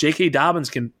backup. J.K. Dobbins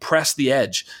can press the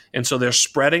edge, and so they're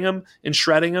spreading them and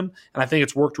shredding them, and I think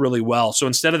it's worked really well. So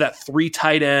instead of that 3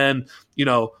 tight end,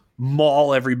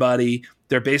 maul everybody,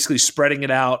 they're basically spreading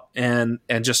it out and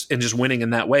just winning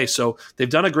in that way. So they've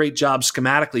done a great job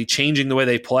schematically changing the way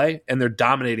they play, and they're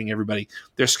dominating everybody.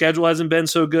 Their schedule hasn't been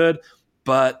so good,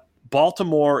 but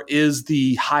Baltimore is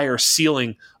the higher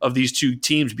ceiling of these two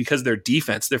teams because their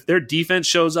defense. If their defense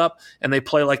shows up and they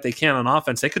play like they can on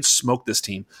offense, they could smoke this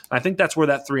team. I think that's where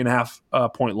that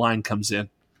 3.5 point line comes in.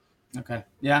 Okay.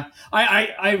 Yeah.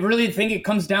 I really think it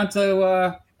comes down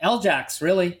to L-Jax,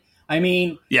 really. I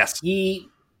mean, yes, we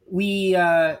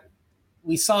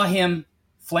saw him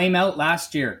flame out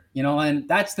last year, and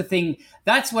that's the thing.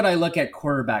 That's what I look at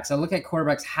quarterbacks. I look at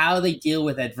quarterbacks, how they deal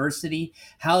with adversity,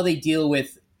 how they deal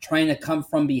with trying to come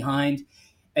from behind.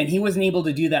 And he wasn't able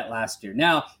to do that last year.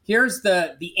 Now, here's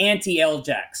the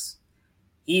anti-L-Jax.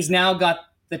 He's now got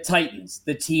the Titans,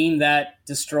 the team that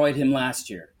destroyed him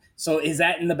last year. So is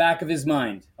that in the back of his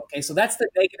mind? Okay, so that's the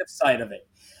negative side of it.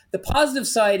 The positive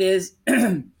side is,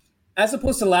 as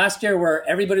opposed to last year where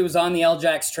everybody was on the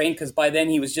L-Jax train because by then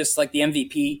he was just like the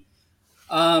MVP,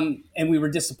 and we were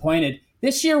disappointed.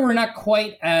 This year, we're not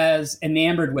quite as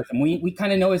enamored with him. We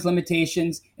kind of know his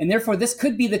limitations, and therefore this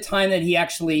could be the time that he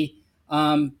actually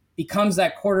becomes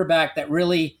that quarterback that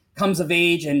really comes of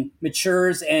age and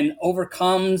matures and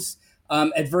overcomes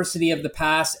adversity of the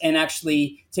past and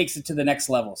actually takes it to the next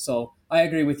level. So I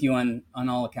agree with you on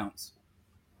all accounts.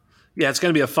 Yeah, it's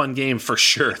going to be a fun game for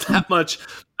sure. That much.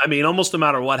 I mean, almost no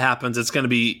matter what happens, it's going to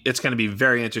be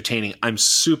very entertaining. I'm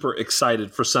super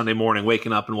excited for Sunday morning,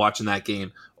 waking up and watching that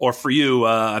game. Or for you,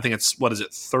 I think it's,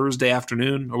 Thursday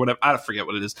afternoon or whatever. I forget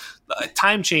what it is.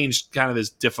 Time change kind of is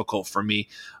difficult for me.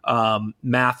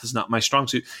 Math is not my strong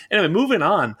suit. Anyway, moving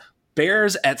on.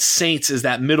 Bears at Saints is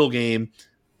that middle game.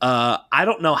 I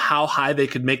don't know how high they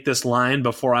could make this line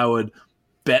before I would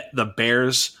bet the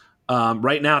Bears.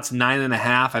 Right now it's 9.5.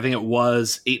 I think it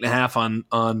was 8.5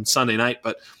 on Sunday night,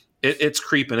 but it's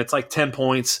creeping. It's like 10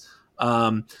 points.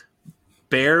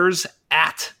 Bears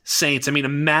at Saints. I mean,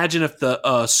 imagine if the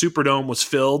Superdome was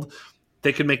filled.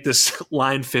 They could make this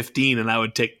line 15, and I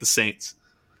would take the Saints.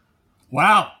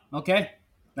 Wow. Okay.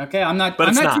 I'm not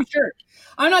too sure.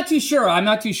 I'm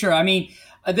not too sure. I mean,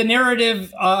 the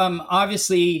narrative,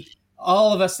 obviously,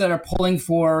 all of us that are pulling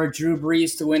for Drew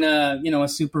Brees to win a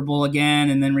Super Bowl again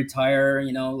and then retire,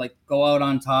 go out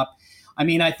on top. I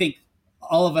mean, I think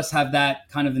all of us have that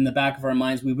kind of in the back of our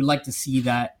minds. We would like to see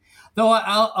that. Though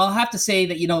I'll have to say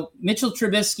that, Mitchell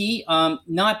Trubisky,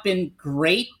 not been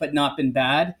great, but not been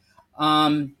bad.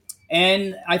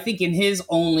 And I think in his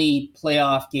only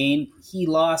playoff game, he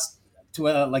lost to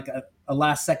a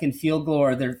last-second field goal,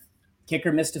 or their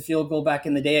kicker missed a field goal back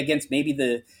in the day against maybe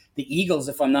the Eagles,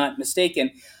 if I'm not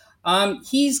mistaken.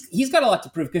 He's got a lot to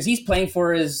prove because he's playing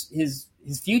for his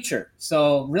future.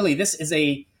 So really, this is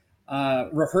a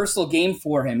rehearsal game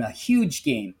for him, a huge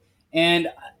game. And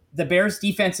the Bears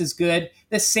defense is good.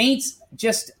 The Saints,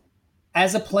 just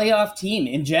as a playoff team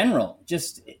in general,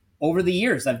 just over the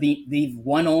years, they've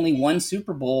won only one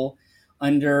Super Bowl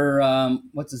under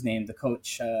what's his name, the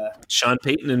coach, Sean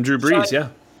Payton and Drew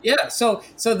Brees. Yeah, so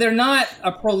they're not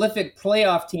a prolific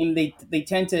playoff team. They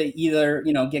tend to either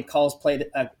get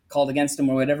called against them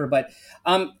or whatever. But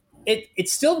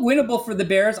it's still winnable for the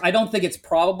Bears. I don't think it's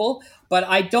probable, but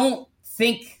I don't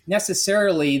think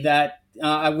necessarily that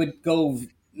I would go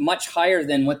much higher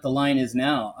than what the line is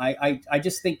now. I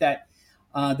just think that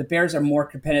the Bears are more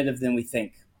competitive than we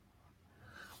think.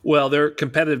 Well, they're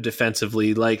competitive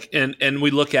defensively, and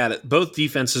we look at it. Both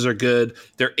defenses are good.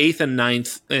 They're 8th and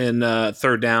 9th in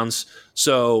third downs,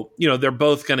 so they're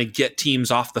both going to get teams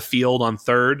off the field on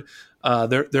third.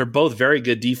 They're both very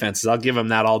good defenses. I'll give them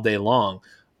that all day long.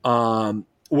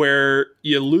 Where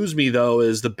you lose me though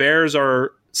is the Bears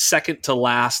are second to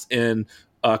last in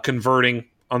converting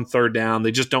on third down.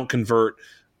 They just don't convert,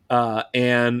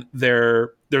 and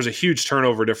there's a huge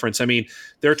turnover difference. I mean,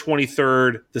 they're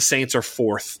 23rd. The Saints are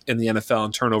 4th in the NFL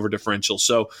in turnover differential.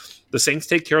 So the Saints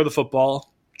take care of the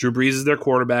football. Drew Brees is their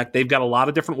quarterback. They've got a lot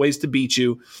of different ways to beat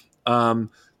you.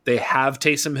 They have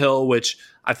Taysom Hill, which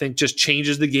I think just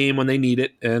changes the game when they need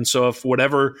it. And so if for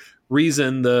whatever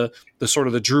reason the sort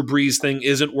of the Drew Brees thing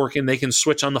isn't working, they can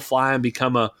switch on the fly and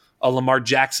become a Lamar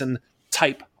Jackson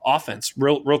type offense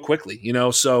real quickly.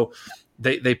 So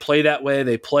they play that way.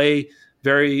 They play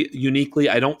very uniquely.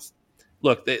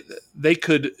 They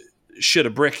could shit a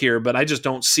brick here, but I just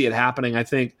don't see it happening. I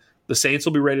think The Saints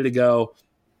will be ready to go.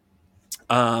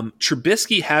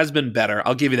 Trubisky has been better.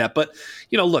 I'll give you that. But,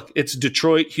 look, it's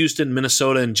Detroit, Houston,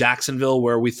 Minnesota, and Jacksonville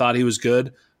where we thought he was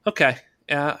good. Okay.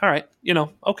 All right.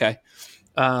 Okay.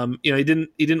 He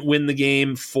didn't win the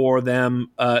game for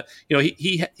them.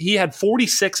 He had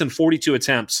 46 and 42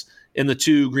 attempts in the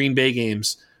 2 Green Bay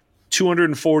games,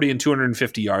 240 and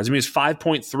 250 yards. I mean, it's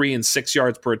 5.3 and 6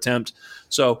 yards per attempt.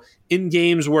 So in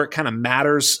games where it kind of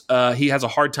matters, he has a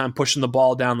hard time pushing the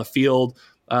ball down the field.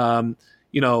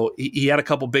 He had a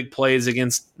couple big plays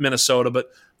against Minnesota,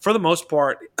 but for the most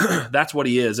part, that's what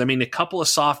he is. I mean, a couple of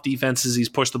soft defenses, he's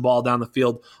pushed the ball down the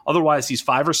field. Otherwise, he's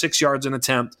 5 or 6 yards an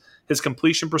attempt. His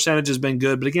completion percentage has been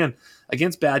good, but again,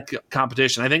 against bad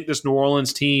competition, I think this New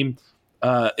Orleans team,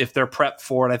 if they're prepped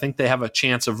for it, I think they have a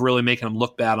chance of really making them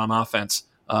look bad on offense.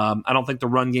 I don't think the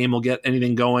run game will get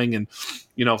anything going, and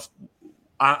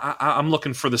I'm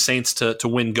looking for the Saints to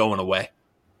win going away.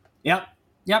 Yep,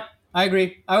 I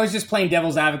agree. I was just playing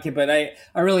devil's advocate, but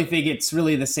I really think it's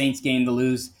really the Saints' game to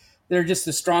lose. They're just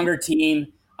a stronger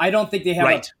team. I don't think they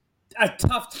have a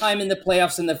tough time in the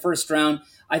playoffs in the first round.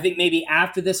 I think maybe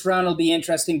after this round it'll be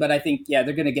interesting, but I think, they're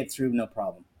going to get through no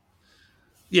problem.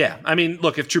 Yeah, I mean,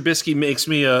 look, if Trubisky makes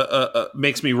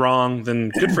me wrong, then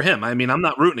good for him. I mean, I'm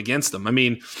not rooting against him. I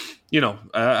mean,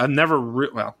 I've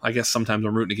never I guess sometimes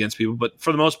I'm rooting against people, but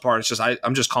for the most part, it's just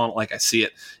I'm just calling it like I see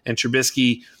it. And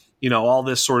Trubisky, all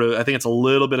this sort of, I think it's a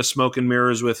little bit of smoke and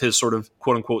mirrors with his sort of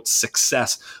quote unquote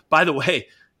success. By the way,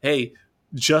 hey,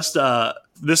 just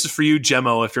this is for you,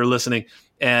 Gemmo, if you're listening.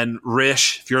 And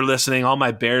Rish, if you're listening, all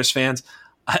my Bears fans,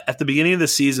 at the beginning of the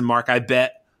season, Mark, I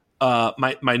bet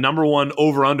my number one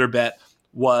over-under bet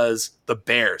was the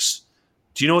Bears.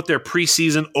 Do you know what their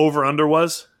preseason over-under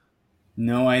was?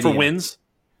 No idea. For wins?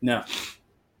 No.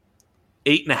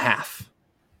 8.5.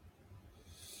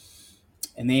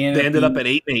 And they ended up at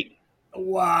 8-8.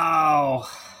 Wow.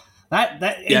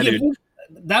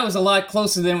 That was a lot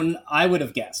closer than I would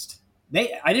have guessed.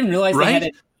 I didn't realize they had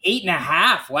it.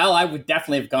 8.5. Well, I would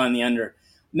definitely have gone the under.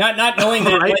 Not knowing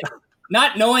that, right?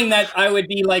 Not knowing that I would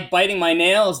be like biting my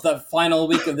nails the final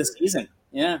week of the season.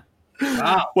 Yeah.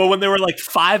 Wow. Well, when they were like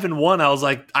 5-1, I was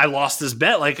like, I lost this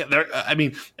bet.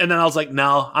 And then I was like,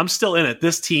 no, I'm still in it.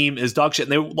 This team is dog shit.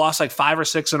 And they lost like 5 or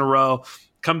 6 in a row,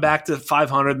 come back to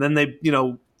 500. And then they,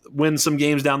 win some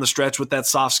games down the stretch with that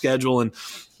soft schedule and,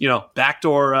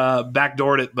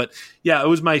 backdoored it. But yeah, it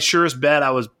was my surest bet. I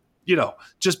was,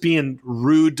 just being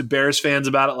rude to Bears fans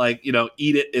about it, like,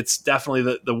 eat it. It's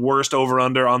definitely the worst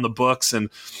over-under on the books. And,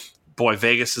 boy,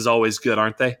 Vegas is always good,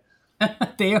 aren't they?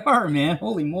 They are, man.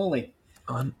 Holy moly.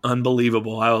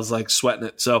 Unbelievable. I was, like, sweating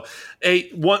it. So, hey,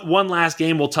 one last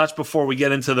game we'll touch before we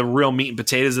get into the real meat and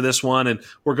potatoes of this one. And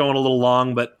we're going a little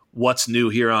long, but what's new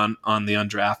here on the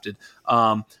Undrafted?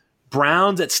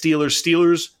 Browns at Steelers.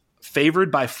 Steelers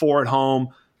favored by 4 at home.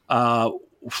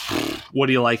 What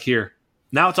do you like here?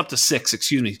 Now it's up to 6,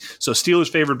 excuse me. So Steelers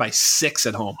favored by 6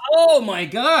 at home. Oh, my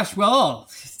gosh. Well,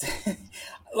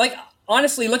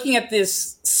 honestly, looking at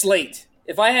this slate,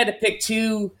 if I had to pick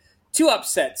two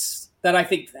upsets that I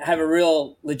think have a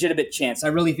real legitimate chance, I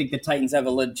really think the Titans have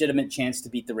a legitimate chance to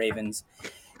beat the Ravens.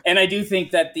 And I do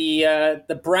think that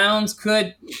the Browns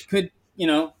could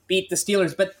beat the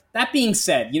Steelers. But that being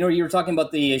said, you were talking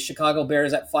about the Chicago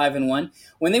Bears at 5-1.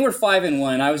 When they were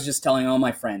 5-1, I was just telling all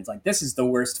my friends, like, this is the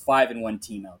worst 5-1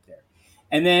 team out there.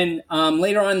 And then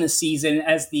later on in the season,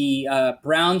 as the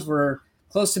Browns were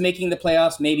close to making the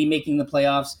playoffs, maybe making the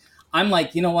playoffs, I'm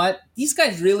like, you know what? These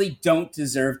guys really don't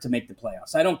deserve to make the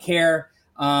playoffs. I don't care,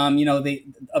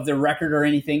 of their record or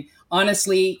anything.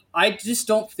 Honestly, I just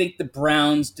don't think the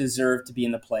Browns deserve to be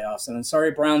in the playoffs. And I'm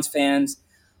sorry, Browns fans.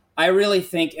 I really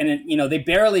think, and they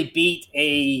barely beat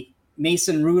a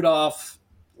Mason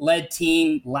Rudolph-led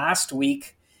team last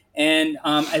week. And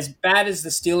as bad as the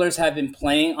Steelers have been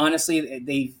playing, honestly,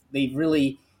 they've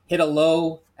really hit a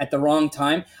low at the wrong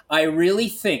time. I really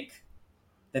think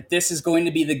that this is going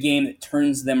to be the game that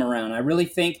turns them around. I really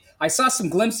think I saw some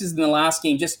glimpses in the last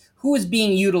game, just who is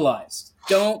being utilized.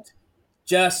 Don't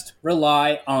just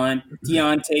rely on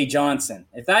Deontay Johnson.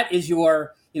 If that is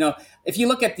your, if you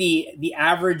look at the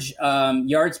average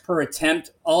yards per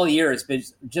attempt all year, it's been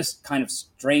just kind of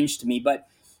strange to me. But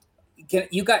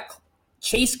you got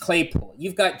Chase Claypool,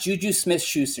 you've got Juju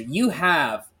Smith-Schuster. You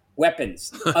have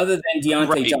weapons other than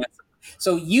Deontay Johnson.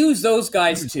 So use those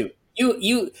guys too.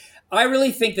 I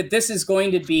really think that this is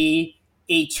going to be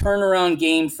a turnaround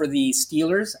game for the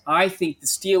Steelers. I think the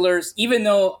Steelers, even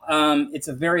though it's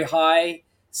a very high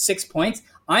 6 points,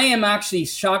 I am actually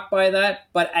shocked by that.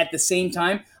 But at the same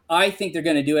time, I think they're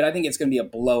going to do it. I think it's going to be a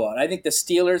blowout. I think the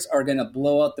Steelers are going to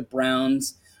blow out the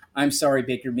Browns. I'm sorry,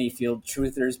 Baker Mayfield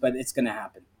truthers, but it's going to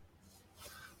happen.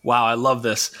 Wow, I love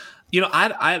this.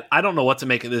 I don't know what to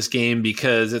make of this game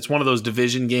because it's one of those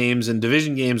division games, and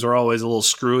division games are always a little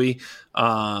screwy.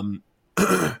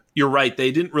 You're right.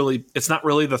 It's not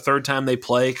really the third time they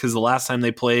play, because the last time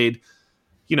they played,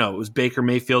 it was Baker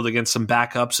Mayfield against some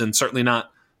backups, and certainly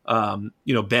not,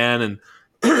 Ben and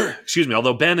excuse me.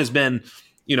 Although Ben has been,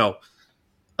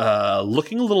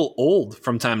 looking a little old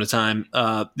from time to time.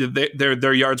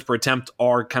 Their yards per attempt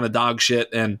are kind of dog shit,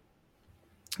 and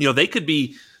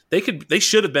they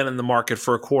should have been in the market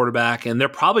for a quarterback, and they're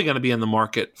probably going to be in the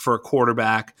market for a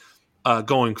quarterback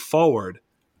going forward.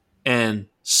 And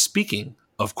speaking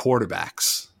of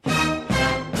quarterbacks,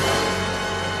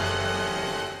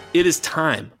 it is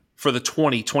time for the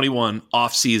 2021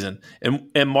 offseason.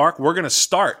 And Mark, we're going to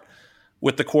start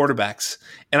with the quarterbacks.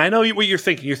 And I know what you're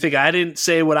thinking. You're thinking, I didn't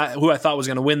say who I thought was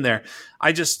going to win there.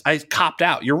 I copped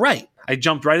out. You're right. I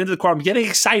jumped right into the car. I'm getting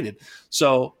excited.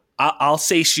 So I'll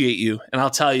satiate you, and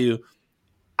I'll tell you,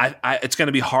 it's going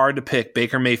to be hard to pick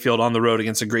Baker Mayfield on the road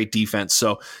against a great defense.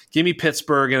 So give me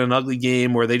Pittsburgh in an ugly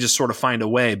game where they just sort of find a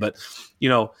way. But,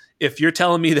 if you're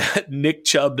telling me that Nick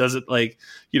Chubb doesn't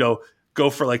go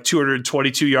for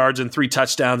 222 yards and 3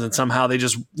 touchdowns, and somehow they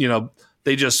just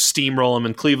steamroll them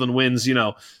and Cleveland wins,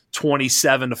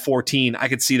 27-14, I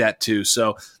could see that too.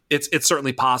 So it's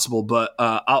certainly possible, but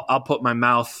I'll put my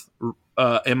mouth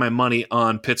and my money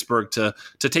on Pittsburgh to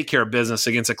take care of business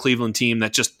against a Cleveland team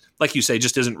that, just like you say,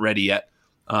 just isn't ready yet.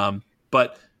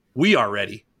 But we are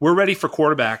ready. We're ready for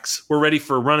quarterbacks. We're ready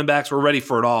for running backs. We're ready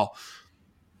for it all.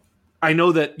 I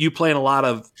know that you play in a lot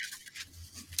of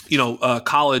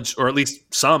college, or at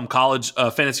least some college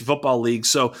fantasy football leagues.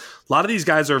 So a lot of these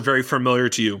guys are very familiar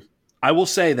to you. I will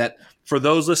say that for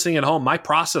those listening at home, my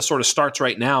process sort of starts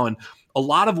right now. And a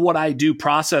lot of what I do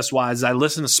process-wise, I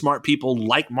listen to smart people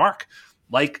like Mark,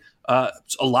 like a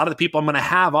lot of the people I'm going to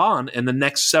have on in the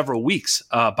next several weeks,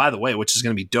 by the way, which is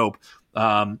going to be dope.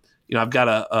 I've got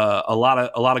a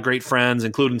lot of great friends,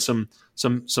 including some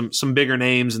bigger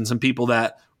names and some people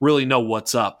that really know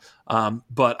what's up.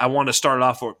 But I want to start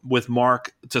off with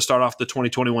Mark to start off the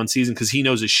 2021 season, because he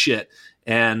knows his shit.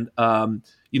 And,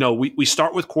 we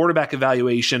start with quarterback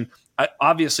evaluation.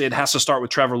 Obviously, it has to start with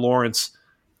Trevor Lawrence.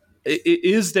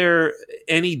 Is there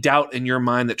any doubt in your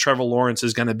mind that Trevor Lawrence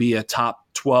is going to be a top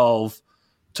 12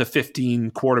 to 15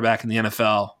 quarterback in the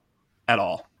NFL at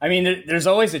all? I mean, there's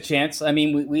always a chance. I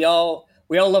mean, we all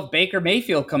love Baker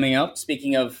Mayfield coming up,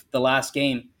 speaking of the last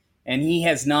game, and he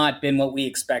has not been what we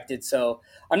expected. So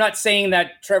I'm not saying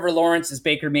that Trevor Lawrence is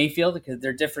Baker Mayfield, because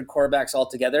they're different quarterbacks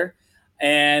altogether.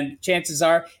 And chances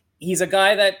are he's a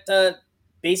guy that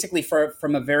basically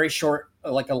from a very short,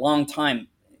 a long time,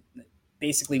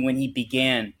 basically when he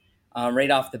began,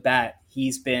 right off the bat,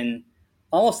 he's been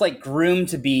almost groomed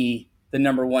to be the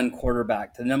number one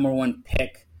quarterback, the number one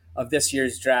pick of this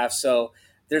year's draft. So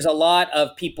there's a lot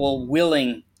of people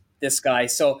willing this guy.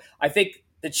 So I think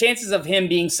the chances of him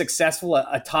being successful,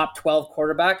 a top 12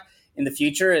 quarterback in the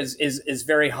future is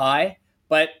very high.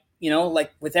 But,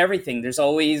 like with everything, there's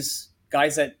always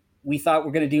guys that we thought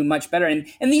were going to do much better. And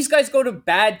these guys go to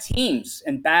bad teams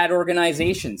and bad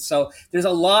organizations. So there's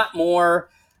a lot more.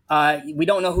 We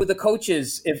don't know who the coach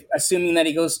is, assuming that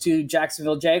he goes to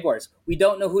Jacksonville Jaguars. We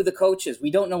don't know who the coach is.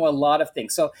 We don't know a lot of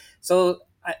things. So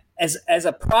as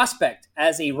a prospect,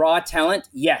 as a raw talent,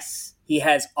 yes, he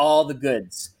has all the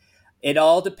goods. It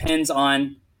all depends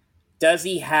on, does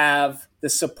he have the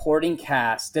supporting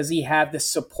cast? Does he have the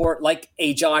support like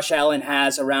a Josh Allen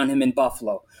has around him in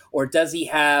Buffalo? Or does he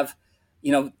have,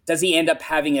 does he end up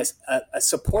having a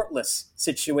supportless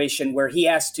situation where he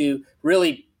has to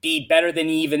really be better than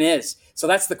he even is? So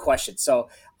that's the question. So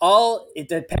it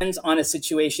depends on a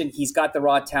situation. He's got the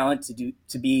raw talent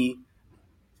to be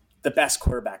the best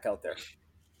quarterback out there.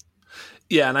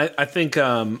 Yeah, and I think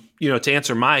to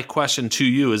answer my question to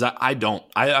you is I don't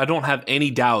have any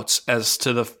doubts as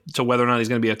to whether or not he's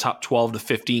going to be a top 12 to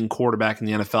 15 quarterback in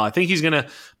the NFL. I think he's going to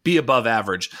be above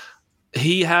average.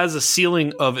 He has a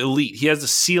ceiling of elite. He has a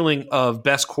ceiling of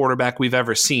best quarterback we've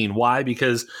ever seen. Why?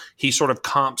 Because he sort of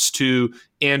comps to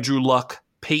Andrew Luck,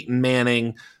 Peyton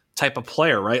Manning type of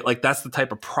player, right? That's the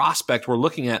type of prospect we're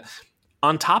looking at.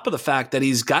 On top of the fact that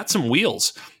he's got some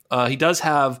wheels. He does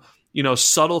have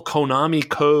subtle Konami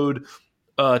code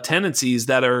tendencies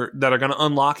that are going to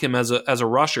unlock him as a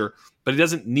rusher, but he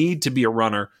doesn't need to be a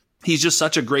runner. He's just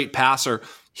such a great passer.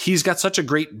 He's got such a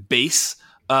great base.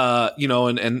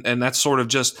 And that's sort of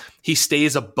just, he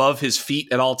stays above his feet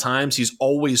at all times. He's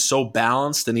always so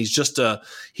balanced, and he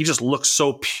just looks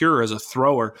so pure as a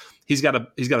thrower. He's got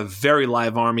a very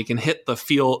live arm. He can hit the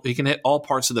field. He can hit all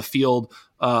parts of the field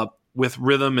with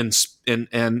rhythm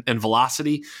and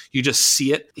velocity. You just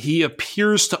see it. He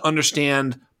appears to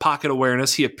understand pocket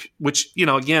awareness. Which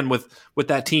again with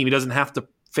that team, he doesn't have to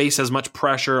face as much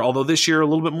pressure. Although this year a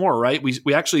little bit more, right?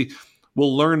 We actually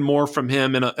will learn more from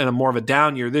him in a more of a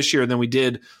down year this year than we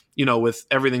did, with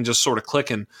everything just sort of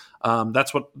clicking.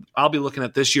 That's what I'll be looking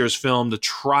at this year's film to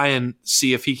try and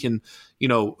see if he can,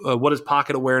 what his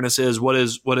pocket awareness is, what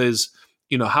is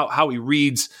how he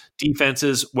reads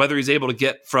defenses, whether he's able to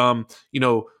get from,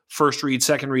 first read,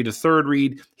 second read to third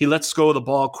read. He lets go of the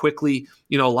ball quickly.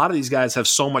 A lot of these guys have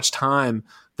so much time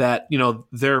that,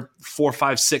 they're 4,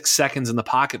 5, 6 seconds in the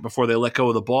pocket before they let go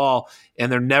of the ball,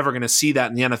 and they're never going to see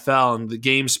that in the NFL, and the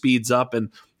game speeds up.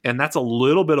 And that's a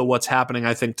little bit of what's happening,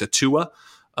 I think, to Tua,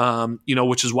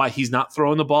 which is why he's not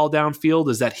throwing the ball downfield,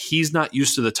 is that he's not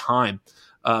used to the time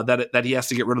that he has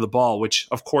to get rid of the ball, which,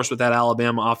 of course, with that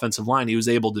Alabama offensive line, he was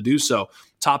able to do so.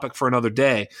 Topic for another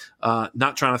day.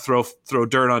 Not trying to throw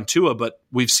dirt on Tua, but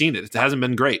we've seen it. It hasn't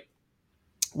been great.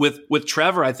 With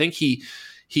Trevor, I think he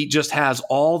just has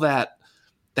all that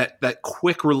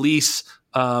quick release.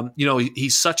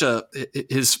 He's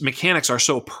his mechanics are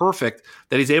so perfect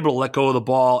that he's able to let go of the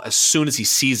ball as soon as he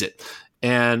sees it.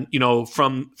 And,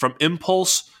 from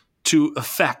impulse to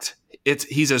effect,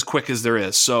 he's as quick as there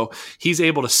is. So he's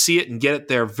able to see it and get it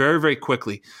there very, very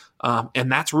quickly.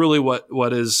 And that's really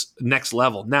what is next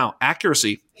level. Now,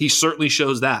 accuracy, he certainly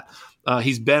shows that.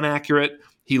 He's been accurate.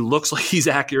 He looks like he's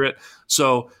accurate.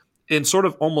 So in sort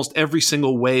of almost every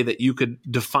single way that you could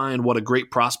define what a great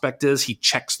prospect is, he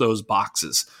checks those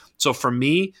boxes. So for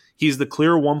me, he's the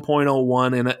clear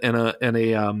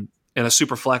 1.01 in a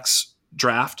super flex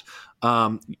draft.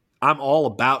 I'm all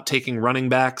about taking running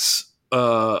backs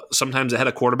sometimes ahead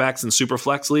of quarterbacks in super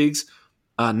flex leagues.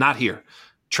 Not here.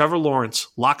 Trevor Lawrence,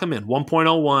 lock him in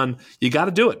 1.01. You got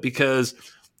to do it because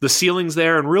the ceiling's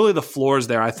there and really the floor's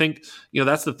there. I think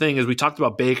that's the thing. Is we talked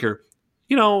about Baker.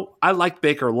 I liked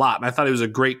Baker a lot, and I thought he was a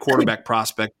great quarterback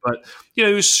prospect. But he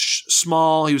was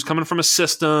small. He was coming from a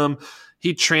system.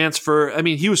 He transferred. I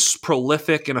mean, he was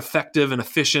prolific and effective and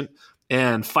efficient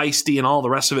and feisty and all the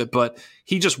rest of it. But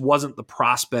he just wasn't the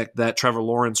prospect that Trevor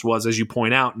Lawrence was, as you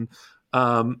point out.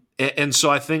 And so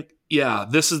I think,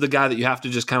 this is the guy that you have to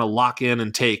just kind of lock in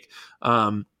and take.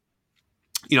 I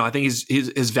think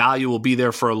his value will be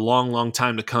there for a long, long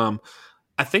time to come.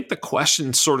 I think the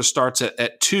question sort of starts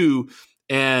at 2.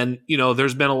 And,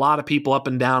 there's been a lot of people up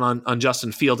and down on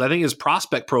Justin Fields. I think his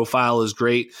prospect profile is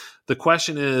great. The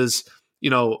question is,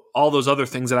 all those other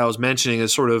things that I was mentioning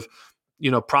is sort of,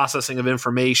 processing of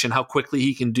information, how quickly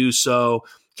he can do so.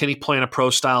 Can he play in a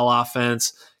pro-style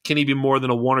offense? Can he be more than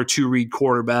a 1 or 2 read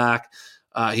quarterback?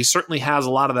 He certainly has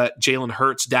a lot of that Jalen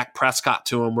Hurts, Dak Prescott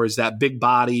to him, where he's that big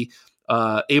body,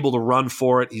 able to run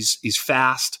for it. He's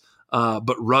fast,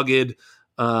 but rugged.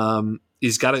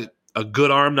 He's got a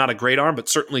good arm, not a great arm, but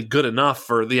certainly good enough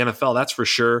for the NFL, that's for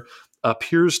sure.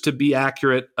 Appears to be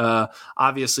accurate.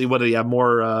 Obviously, what did he have,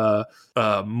 more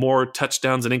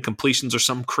touchdowns and incompletions or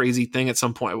some crazy thing at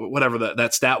some point, whatever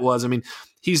that stat was. I mean,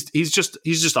 he's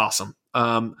just awesome.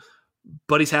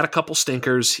 But he's had a couple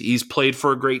stinkers. He's played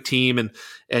for a great team, and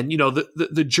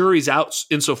the jury's out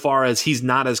insofar as he's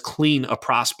not as clean a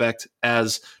prospect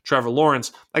as Trevor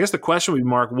Lawrence. I guess the question would be,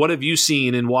 Mark, what have you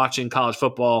seen in watching college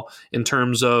football in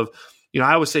terms of,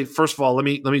 I would say, first of all, let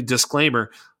me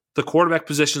disclaimer, the quarterback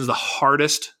position is the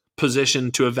hardest position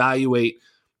to evaluate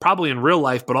probably in real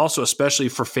life, but also especially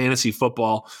for fantasy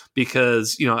football,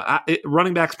 because,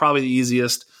 running back's probably the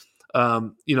easiest,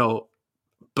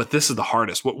 but this is the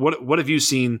hardest. What have you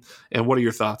seen, and what are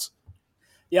your thoughts?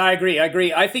 Yeah, I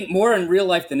agree. I think more in real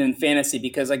life than in fantasy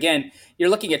because, again, you're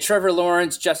looking at Trevor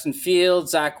Lawrence, Justin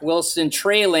Fields, Zach Wilson,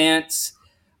 Trey Lance.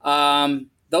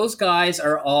 Those guys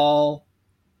are all,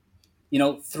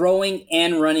 throwing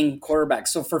and running quarterbacks.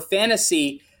 So for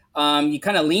fantasy, you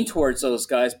kind of lean towards those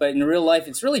guys. But in real life,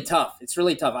 it's really tough.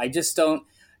 I just don't.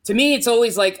 To me, it's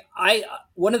always like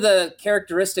one of the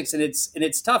characteristics, and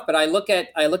it's tough. But I look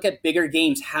at bigger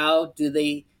games. How do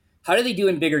they do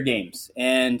in bigger games?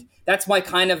 And that's my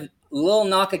kind of little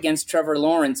knock against Trevor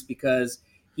Lawrence because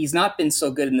he's not been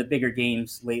so good in the bigger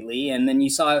games lately. And then you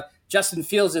saw Justin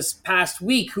Fields this past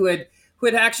week, who had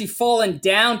actually fallen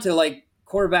down to like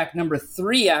quarterback number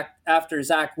 3 after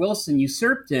Zach Wilson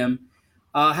usurped him.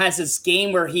 Has this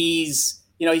game where he's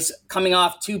coming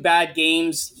off 2 bad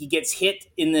games. He gets hit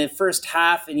in the first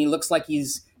half and he looks like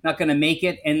he's not going to make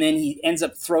it. And then he ends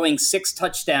up throwing 6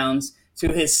 touchdowns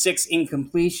to his 6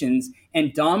 incompletions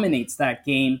and dominates that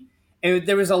game.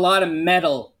 There was a lot of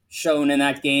mettle shown in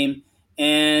that game.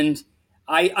 And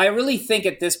I really think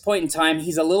at this point in time,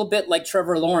 he's a little bit like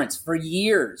Trevor Lawrence. For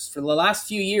the last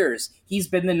few years, he's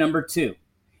been the number 2.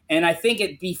 And I think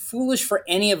it'd be foolish for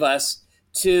any of us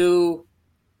to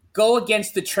go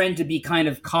against the trend, to be kind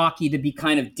of cocky, to be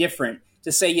kind of different,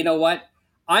 to say, you know what?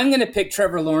 I'm going to pick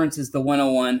Trevor Lawrence as the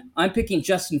 101. I'm picking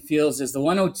Justin Fields as the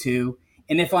 102.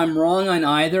 And if I'm wrong on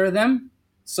either of them,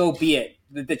 so be it.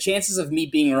 The chances of me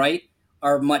being right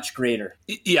are much greater.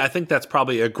 Yeah, I think that's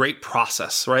probably a great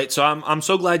process, right? So I'm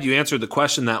so glad you answered the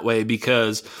question that way,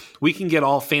 because we can get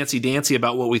all fancy dancy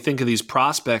about what we think of these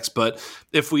prospects, but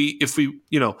if we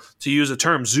to use a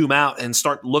term, zoom out and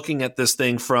start looking at this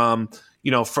thing from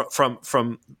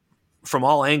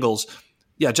all angles.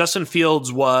 Yeah, Justin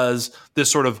Fields was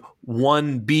this sort of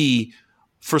 1B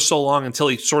for so long until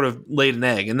he sort of laid an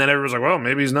egg. And then everyone's like, well,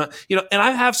 maybe he's not, and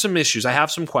I have some issues. I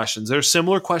have some questions. There's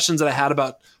similar questions that I had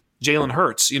about Jalen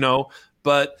Hurts,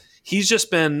 but he's just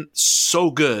been so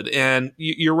good. And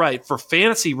you're right. For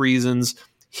fantasy reasons,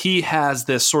 he has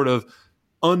this sort of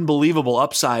unbelievable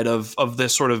upside of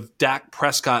this sort of Dak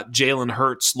Prescott, Jalen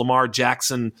Hurts, Lamar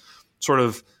Jackson sort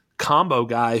of combo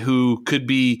guy who could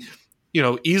be,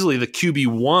 easily the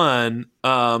QB1,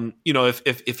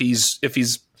 if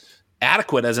he's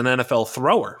adequate as an NFL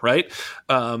thrower, right?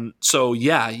 So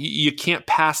yeah, you can't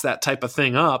pass that type of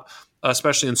thing up,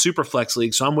 especially in Superflex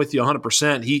league. So I'm with you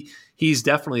 100%. He's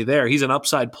definitely there. He's an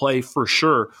upside play for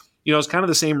sure. It's kind of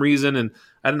the same reason, and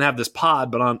I didn't have this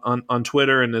pod, but on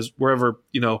Twitter and wherever,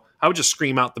 I would just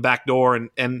scream out the back door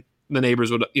and the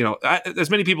neighbors would, as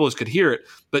many people as could hear it.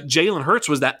 But Jalen Hurts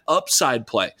was that upside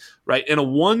play, right? In a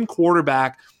 1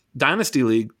 quarterback dynasty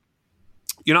league,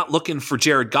 you're not looking for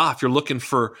Jared Goff. You're looking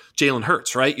for Jalen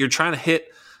Hurts, right? You're trying to hit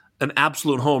an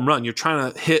absolute home run. You're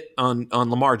trying to hit on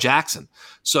Lamar Jackson.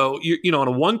 So, in a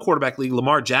 1 quarterback league,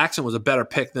 Lamar Jackson was a better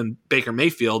pick than Baker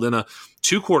Mayfield. In a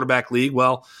 2 quarterback league,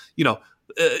 well,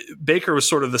 Baker was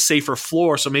sort of the safer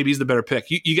floor, so maybe he's the better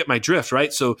pick. You get my drift,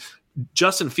 right? So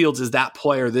Justin Fields is that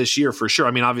player this year for sure.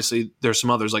 I mean, obviously there's some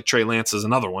others, like Trey Lance is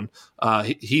another one.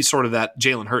 He's sort of that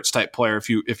Jalen Hurts type player,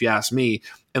 if you ask me.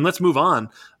 And let's move on.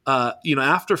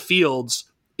 After Fields,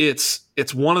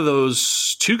 it's one of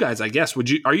those 2 guys, I guess.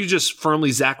 Are you just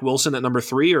firmly Zach Wilson at number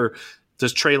 3, or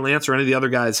does Trey Lance or any of the other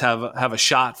guys have a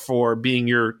shot for being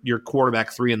your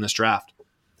quarterback 3 in this draft?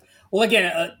 Well,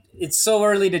 again, it's so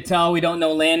early to tell. We don't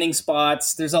know landing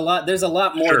spots. There's a lot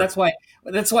more. Sure.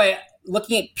 That's why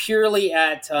looking purely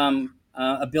at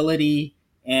ability,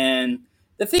 and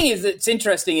the thing is that's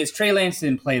interesting is Trey Lance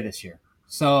didn't play this year,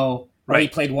 so right. He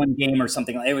played 1 game or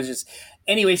something. It was just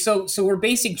anyway. So we're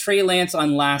basing Trey Lance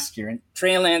on last year, and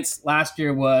Trey Lance last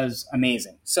year was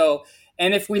amazing. So,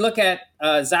 and if we look at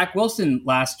Zach Wilson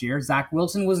last year, Zach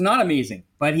Wilson was not amazing,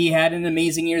 but he had an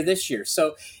amazing year this year.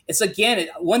 So it's again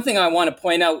one thing I want to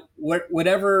point out.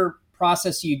 Whatever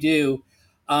process you do,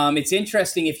 it's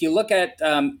interesting if you look at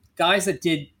guys that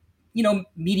did,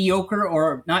 mediocre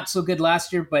or not so good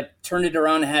last year, but turned it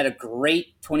around and had a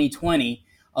great 2020.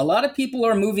 A lot of people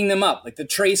are moving them up, like the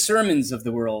Trey Sermons of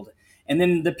the world. And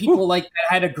then the people like that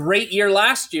had a great year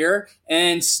last year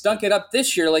and stunk it up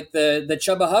this year, like the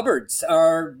Chuba Hubbards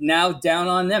are now down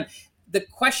on them. The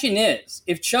question is,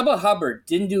 if Chuba Hubbard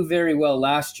didn't do very well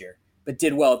last year, but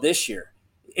did well this year,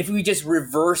 if we just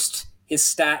reversed his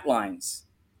stat lines,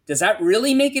 does that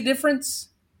really make a difference?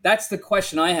 That's the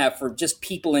question I have for just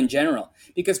people in general,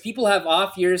 because people have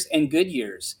off years and good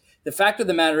years. The fact of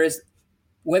the matter is,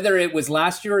 whether it was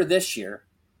last year or this year,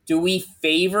 do we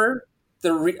favor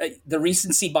the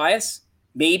recency bias?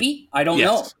 Maybe. I don't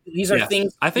know. These are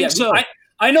things. I think so.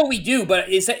 I know we do, but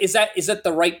is that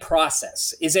the right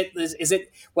process? Is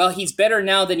it well, he's better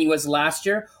now than he was last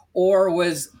year, or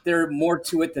was there more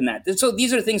to it than that? So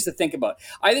these are things to think about.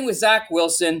 I think with Zach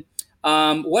Wilson,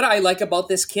 what I like about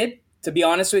this kid, to be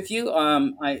honest with you,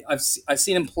 I've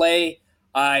seen him play.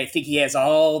 I think he has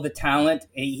all the talent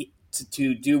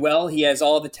to do well. He has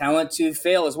all the talent to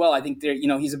fail as well. I think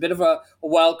he's a bit of a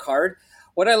wild card.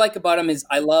 What I like about him is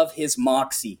I love his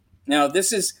moxie. Now,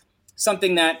 this is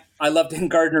something that I loved in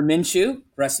Gardner Minshew,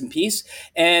 rest in peace,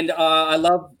 and I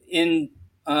love in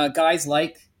guys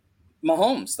like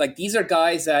Mahomes. Like, these are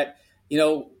guys that,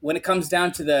 when it comes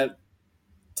down to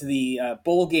the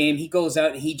bowl game, he goes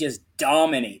out and he just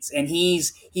dominates, and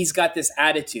he's got this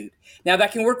attitude. Now,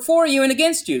 that can work for you and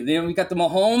against you. We got the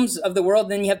Mahomes of the world,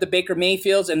 then you have the Baker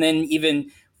Mayfields, and then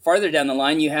even farther down the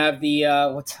line, you have the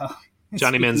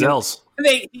Johnny Manziels.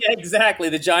 Exactly,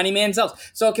 the Johnny Manziels.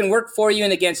 So it can work for you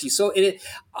and against you. So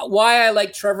why I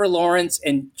like Trevor Lawrence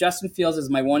and Justin Fields as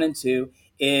my 1 and 2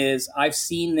 is I've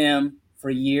seen them for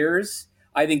years.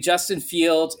 I think Justin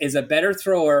Fields is a better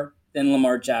thrower than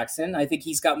Lamar Jackson. I think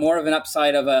he's got more of an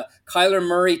upside of a Kyler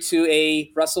Murray to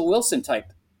a Russell Wilson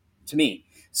type to me.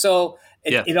 So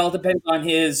it all depends on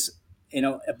his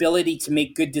ability to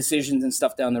make good decisions and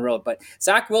stuff down the road. But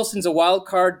Zach Wilson's a wild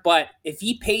card, but if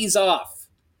he pays off,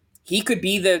 he could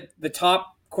be the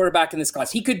top quarterback in this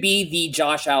class. He could be the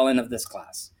Josh Allen of this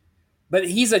class. But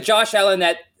he's a Josh Allen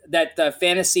that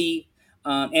fantasy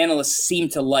analysts seem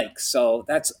to like. So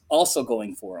that's also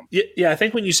going for him. Yeah, I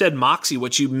think when you said moxie,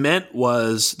 what you meant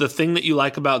was the thing that you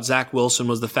like about Zach Wilson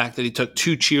was the fact that he took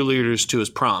 2 cheerleaders to his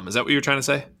prom. Is that what you were trying to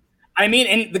say? I mean,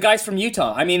 and the guy's from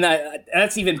Utah. I mean,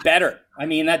 that's even better. I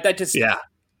mean, that just... Yeah.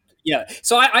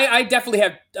 So I definitely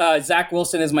have Zach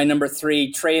Wilson as my number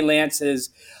 3. Trey Lance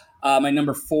is my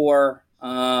number 4.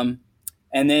 And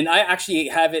then I actually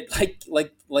have it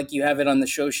like you have it on the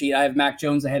show sheet. I have Mac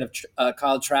Jones ahead of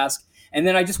Kyle Trask. And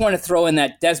then I just want to throw in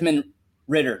that Desmond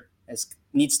Ridder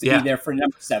needs to be there for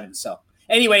number 7. So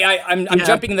anyway, I'm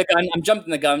jumping the gun. I'm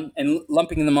jumping the gun and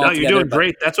lumping them all together. No, you're doing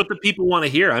great. That's what the people want to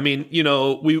hear. I mean,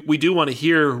 we do want to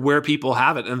hear where people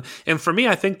have it. And for me,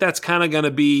 I think that's kind of going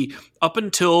to be up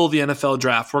until the NFL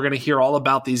draft. We're going to hear all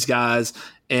about these guys.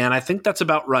 And I think that's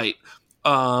about right.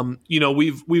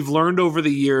 We've learned over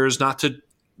the years not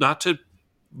to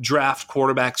draft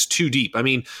quarterbacks too deep. I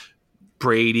mean,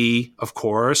 Brady, of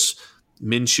course,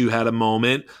 Minshew had a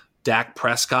moment, Dak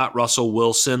Prescott, Russell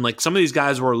Wilson, like some of these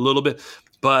guys were a little bit,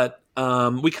 but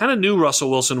we kind of knew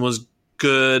Russell Wilson was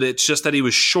good. It's just that he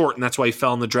was short, and that's why he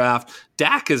fell in the draft.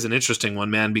 Dak is an interesting one,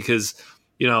 man, because,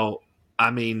 think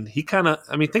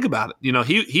about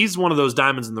it. He's one of those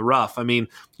diamonds in the rough. I mean,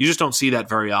 you just don't see that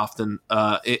very often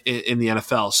in the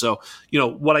NFL. So,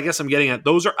 what I guess I'm getting at,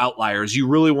 those are outliers. You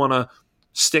really want to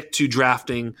stick to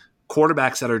drafting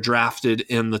quarterbacks that are drafted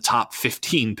in the top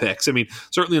 15 picks. I mean,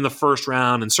 certainly in the first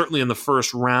round and certainly in the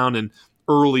first round and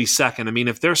early second. I mean,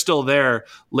 if they're still there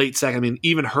late second, I mean,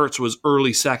 even Hurts was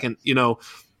early second,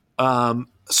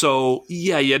 So,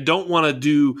 you don't want to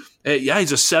do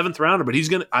he's a 7th rounder, but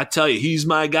I tell you, he's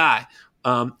my guy.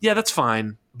 That's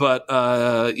fine. But,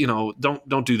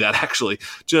 don't do that, actually.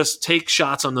 Just take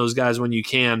shots on those guys when you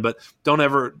can, but don't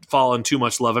ever fall in too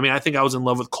much love. I mean, I think I was in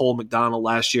love with Cole McDonald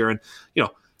last year, and,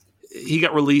 he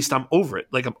got released. I'm over it.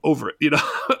 I'm over it.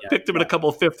 Picked him in a couple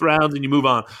of 5th rounds and you move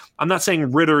on. I'm not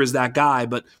saying Ridder is that guy,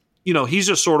 but, he's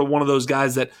just sort of one of those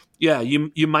guys that,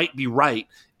 you might be right.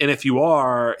 And if you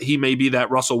are, he may be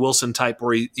that Russell Wilson type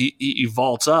where he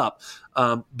vaults up.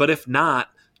 But if not,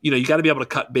 you got to be able to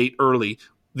cut bait early.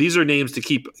 These are names to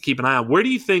keep an eye on. Where do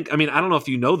you think, I mean, I don't know if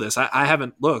you know this. I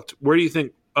haven't looked. Where do you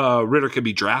think Ridder could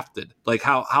be drafted? Like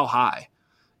how high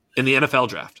in the NFL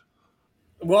draft?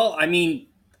 Well, I mean,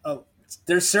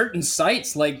 there's certain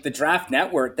sites like the Draft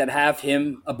Network that have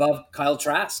him above Kyle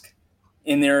Trask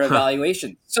in their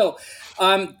evaluation. So,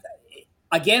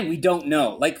 again, we don't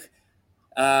know. Like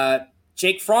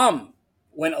Jake Fromm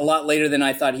went a lot later than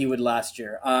I thought he would last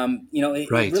year.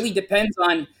 It really depends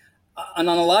on a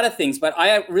lot of things. But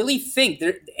I really think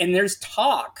there's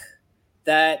talk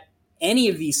that any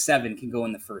of these 7 can go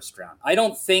in the first round. I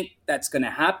don't think that's going to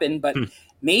happen, but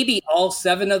maybe all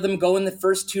 7 of them go in the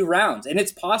first 2 rounds, and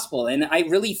it's possible. And I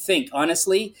really think,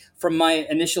 honestly, from my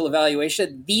initial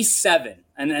evaluation, these 7,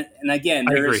 and again,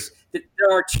 there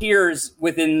are tiers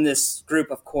within this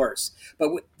group, of course, but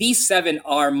these 7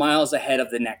 are miles ahead of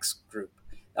the next group.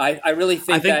 I really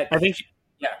think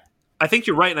I think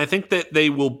you're right, and I think that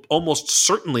they will almost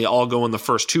certainly all go in the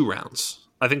first 2 rounds.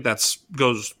 I think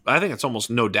it's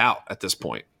almost no doubt at this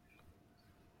point.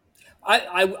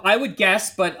 I would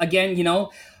guess, but again,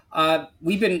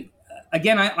 we've been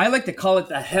I like to call it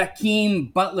the Hakeem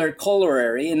Butler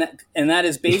corollary, and that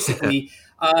is basically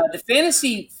the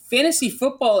fantasy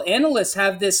football analysts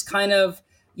have this kind of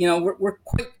we're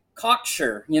quick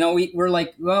cocksure. We're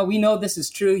like, well, we know this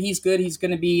is true. He's good. He's going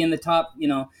to be in the top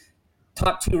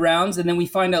 2 rounds, and then we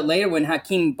find out later when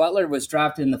Hakeem Butler was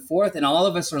drafted in the 4th, and all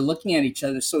of us are looking at each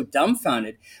other so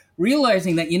dumbfounded,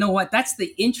 realizing that, that's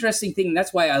the interesting thing.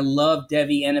 That's why I love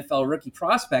Devy NFL rookie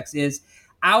prospects is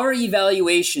our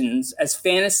evaluations as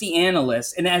fantasy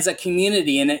analysts and as a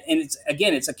community. And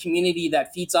it's a community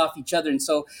that feeds off each other. And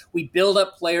so we build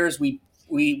up players, we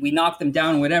knock them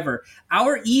down, whatever.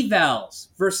 Our evals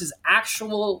versus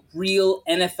actual real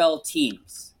NFL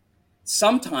teams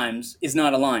sometimes is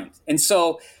not aligned. And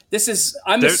so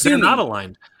I'm assuming they're not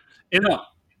aligned.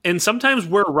 And sometimes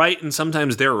we're right and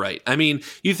sometimes they're right. I mean,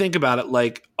 you think about it,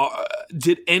 like,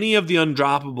 did any of the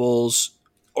undroppables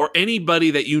or anybody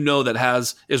that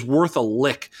that is worth a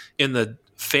lick in the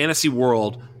fantasy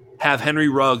world have Henry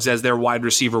Ruggs as their wide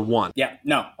receiver 1. Yeah,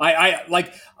 no.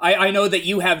 I know that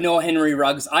you have no Henry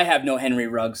Ruggs. I have no Henry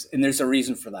Ruggs, and there's a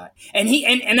reason for that. And he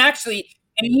and actually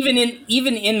even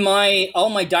in all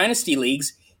my dynasty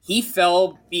leagues, he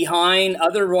fell behind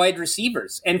other wide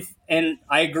receivers. And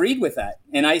I agreed with that.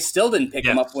 And I still didn't pick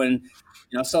him up when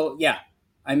so yeah.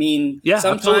 I mean, sometimes,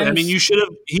 absolutely. I mean, he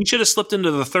should have slipped into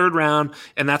the 3rd round,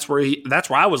 and that's where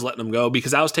I was letting him go,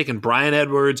 because I was taking Bryan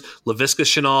Edwards, Laviska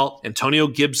Shenault, Antonio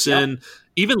Gibson,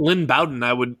 even Lynn Bowden.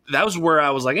 That was where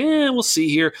I was like, we'll see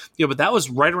here. But that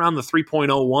was right around the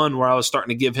 3.01 where I was starting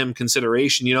to give him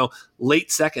consideration.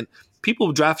 Late second.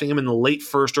 People drafting him in the late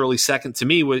 1st, early 2nd. To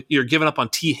me, you're giving up on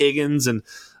T. Higgins and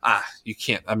you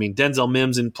can't. I mean, Denzel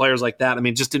Mims and players like that. I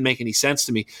mean, it just didn't make any sense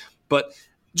to me. But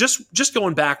just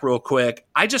going back real quick,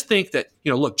 I just think that,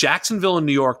 look, Jacksonville and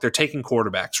New York, they're taking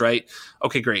quarterbacks, right?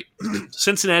 Okay, great.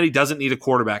 Cincinnati doesn't need a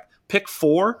quarterback. Pick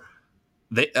 4,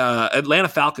 Atlanta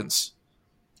Falcons.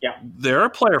 Yeah. They're a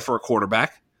player for a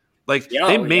quarterback.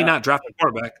 They may not draft a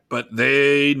quarterback, but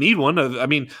they need one. I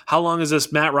mean, how long is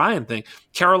this Matt Ryan thing?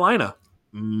 Carolina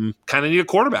kind of need a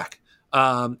quarterback.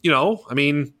 I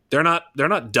mean, they're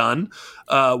not done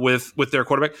with their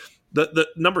quarterback. The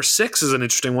number 6 is an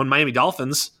interesting one, Miami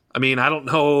Dolphins. I mean, I don't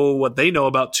know what they know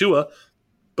about Tua,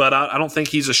 but I don't think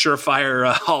he's a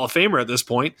surefire Hall of Famer at this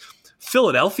point.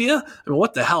 Philadelphia, I mean,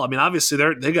 what the hell? I mean, obviously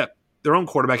they got their own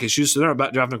quarterback issues, so they're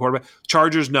about drafting a quarterback.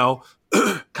 Chargers, no.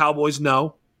 Cowboys,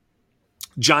 no.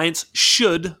 Giants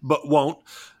should but won't.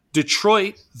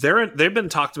 Detroit, they've been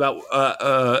talked about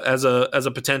as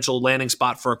a potential landing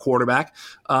spot for a quarterback.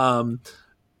 San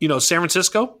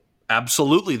Francisco,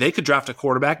 absolutely, they could draft a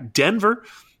quarterback. Denver,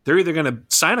 they're either going to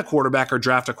sign a quarterback or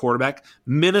draft a quarterback.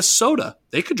 Minnesota,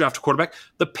 they could draft a quarterback.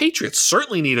 The Patriots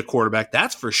certainly need a quarterback,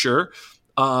 that's for sure.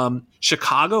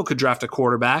 Chicago could draft a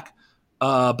quarterback.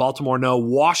 Baltimore, no.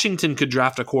 Washington could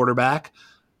draft a quarterback.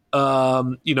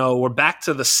 We're back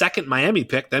to the 2nd Miami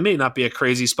pick. That may not be a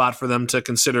crazy spot for them to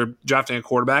consider drafting a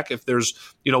quarterback if there's,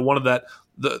 one of that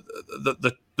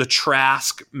the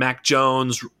Trask, Mac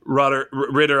Jones,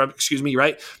 Ritter, excuse me,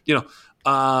 right?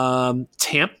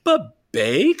 Tampa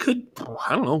Bay could,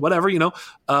 I don't know, whatever,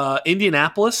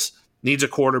 Indianapolis needs a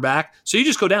quarterback. So you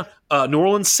just go down. New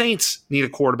Orleans Saints need a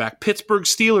quarterback. Pittsburgh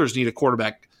Steelers need a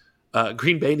quarterback.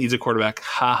 Green Bay needs a quarterback.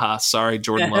 Haha, sorry,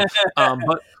 Jordan Love.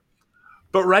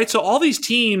 But right, so all these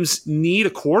teams need a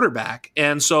quarterback,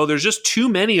 and so there's just too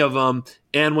many of them.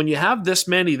 And when you have this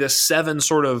 7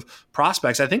 sort of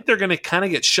prospects, I think they're going to kind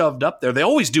of get shoved up there. They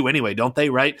always do anyway, don't they?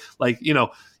 Right?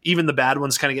 Even the bad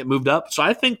ones kind of get moved up. So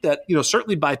I think that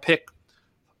certainly by pick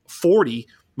 40,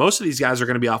 most of these guys are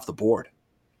going to be off the board.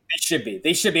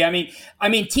 They should be. I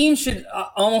mean, teams should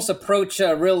almost approach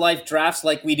real life drafts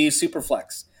like we do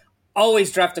Superflex.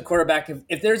 Always draft a quarterback.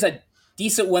 If there's a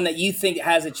decent one that you think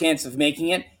has a chance of making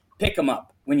it, pick them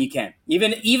up when you can.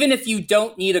 Even if you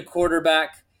don't need a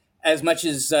quarterback as much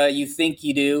as you think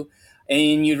you do,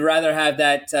 and you'd rather have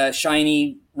that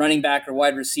shiny running back or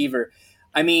wide receiver.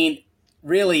 I mean,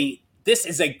 really, this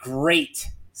is a great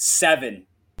 7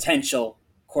 potential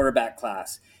quarterback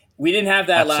class. We didn't have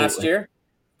that last year.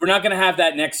 We're not going to have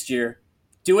that next year.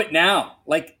 Do it now.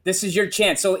 This is your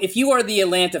chance. So if you are the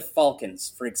Atlanta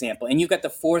Falcons, for example, and you've got the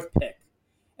 4th pick,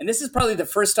 and this is probably the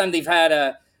first time they've had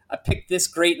a pick this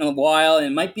great in a while, and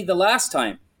it might be the last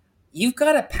time. You've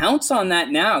got to pounce on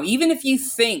that now. Even if you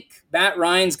think Matt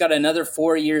Ryan's got another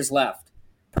 4 years left.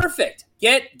 Perfect.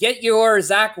 Get your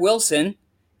Zach Wilson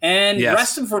and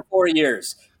rest him for 4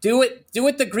 years. Do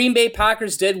what the Green Bay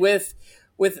Packers did with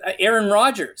Aaron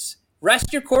Rodgers.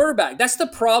 Rest your quarterback. That's the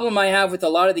problem I have with a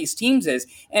lot of these teams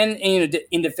and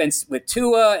in defense with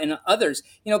Tua and others,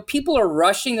 people are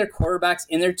rushing their quarterbacks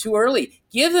in there too early.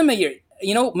 Give them a year.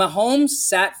 Mahomes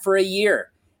sat for a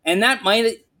year, and that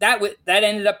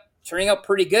ended up turning out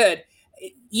pretty good.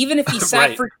 Even if he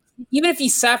sat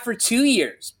for 2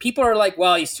 years, people are like,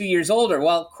 well, he's 2 years older.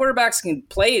 Well, quarterbacks can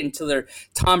play until they're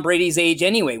Tom Brady's age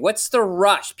anyway. What's the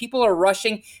rush? People are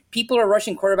rushing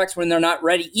quarterbacks when they're not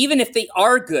ready, even if they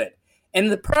are good. And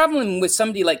the problem with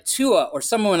somebody like Tua or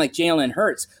someone like Jalen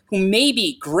Hurts, who may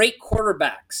be great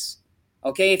quarterbacks,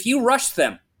 okay, if you rush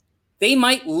them, they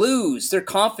might lose their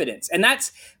confidence. And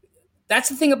that's the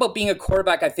thing about being a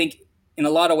quarterback, I think, in a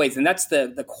lot of ways. And that's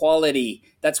the quality.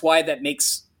 That's what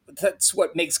makes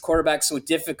quarterbacks so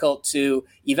difficult to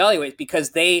evaluate,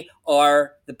 because they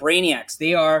are the brainiacs.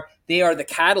 They are the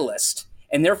catalyst.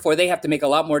 And therefore, they have to make a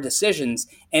lot more decisions.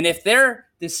 And if their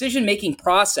decision-making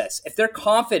process, if their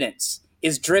confidence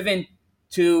is driven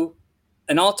to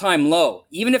an all-time low,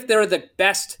 even if they're the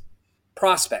best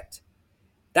prospect,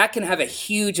 that can have a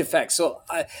huge effect. So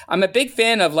I'm a big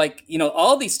fan of, like,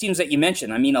 all these teams that you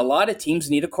mentioned. I mean, a lot of teams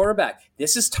need a quarterback.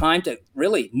 This is time to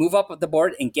really move up the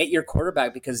board and get your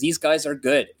quarterback, because these guys are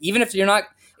good, even if you're not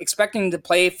expecting to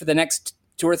play for the next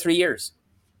 2 or 3 years.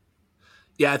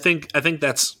 Yeah, I think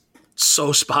that's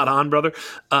so spot on, brother.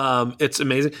 It's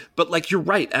amazing. But like, you're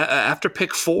right. After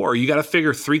pick 4, you got to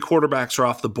figure 3 quarterbacks are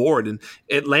off the board, and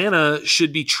Atlanta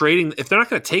should be trading. If they're not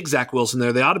going to take Zach Wilson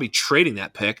there, they ought to be trading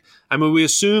that pick. I mean, we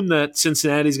assume that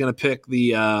Cincinnati's going to pick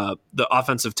the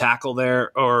offensive tackle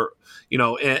there, or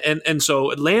and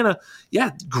so Atlanta,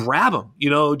 yeah, grab him.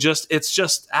 It's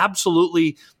just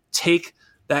absolutely take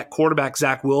that quarterback,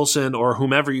 Zach Wilson, or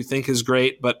whomever you think is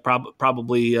great, but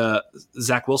probably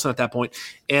Zach Wilson at that point,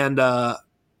 and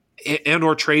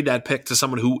or trade that pick to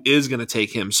someone who is going to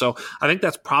take him. So I think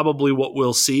that's probably what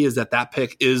we'll see, is that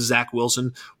pick is Zach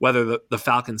Wilson, whether the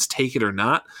Falcons take it or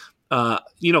not. And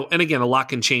again, a lot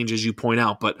can change, as you point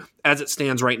out, but as it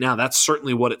stands right now, that's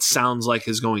certainly what it sounds like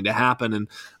is going to happen. And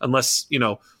unless,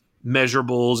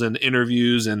 measurables and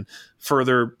interviews and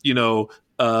further,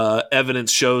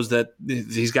 evidence shows that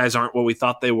these guys aren't what we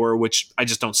thought they were, which I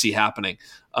just don't see happening.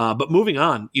 But moving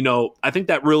on, I think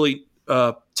that really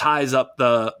ties up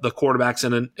the quarterbacks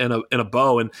in a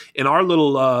bow. And in our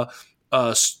little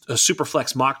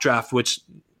Superflex mock draft, which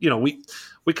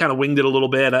we kind of winged it a little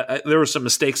bit. There were some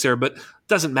mistakes there, but it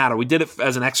doesn't matter. We did it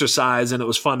as an exercise, and it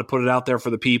was fun to put it out there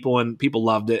for the people, and people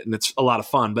loved it, and it's a lot of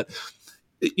fun. But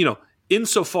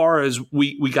insofar as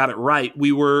we got it right,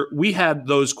 we had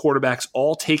those quarterbacks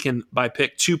all taken by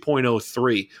pick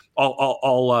 2.03,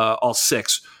 all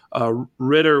 6.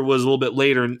 Ritter was a little bit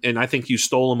later, and I think you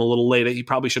stole him a little later. He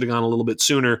probably should have gone a little bit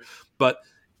sooner. But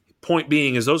point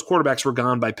being is those quarterbacks were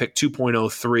gone by pick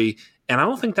 2.03, and I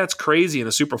don't think that's crazy in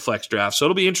a super flex draft. So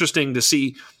it'll be interesting to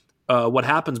see what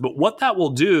happens. But what that will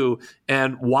do,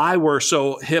 and why we're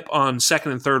so hip on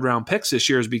second and third round picks this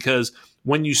year, is because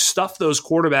when you stuff those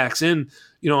quarterbacks in,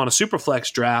 on a super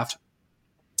flex draft,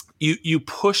 you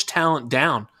push talent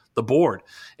down the board.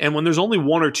 And when there's only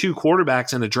 1 or 2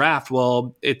 quarterbacks in a draft,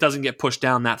 well, it doesn't get pushed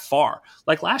down that far.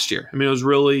 Like last year, I mean, it was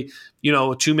really, a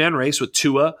 2-man race with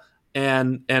Tua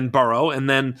and Burrow, and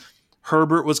then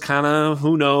Herbert was kind of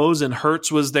who knows, and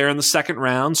Hurts was there in the second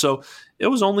round. So it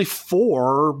was only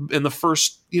 4 in the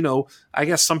first, I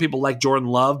guess some people like Jordan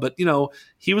Love, but,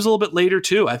 he was a little bit later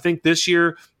too. I think this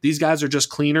year these guys are just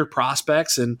cleaner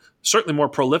prospects and certainly more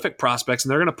prolific prospects,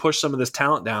 and they're going to push some of this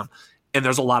talent down. And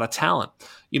there's a lot of talent.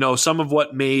 Some of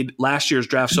what made last year's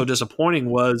draft so disappointing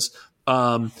was,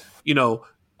 the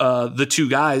 3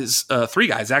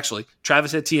 guys actually,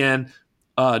 Travis Etienne,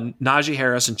 Najee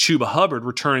Harris, and Chuba Hubbard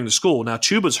returning to school. Now,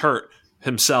 Chuba's hurt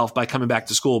himself by coming back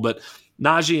to school, but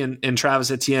Najee and Travis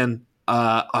Etienne,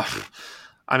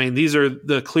 these are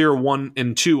the clear 1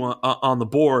 and 2 on the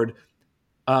board.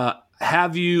 You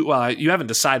haven't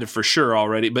decided for sure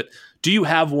already, but do you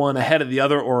have one ahead of the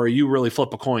other, or are you really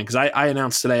flip a coin? Because I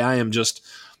announced today I am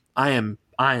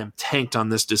tanked on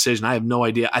this decision. I have no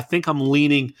idea. I think I'm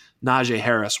leaning Najee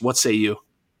Harris. What say you?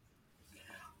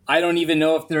 I don't even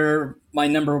know if they're my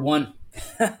number 1.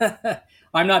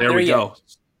 I'm not there yet. There we go.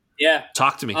 Yeah.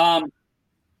 Talk to me.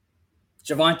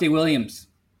 Javonte Williams.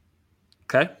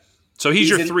 Okay. So he's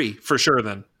your 3 for sure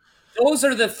then. Those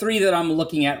are the 3 that I'm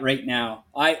looking at right now.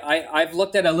 I've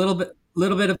looked at a little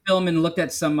bit of film and looked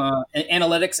at some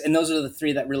analytics, and those are the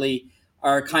 3 that really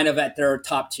are kind of at their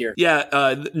top tier.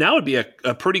 Yeah, now would be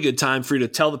a pretty good time for you to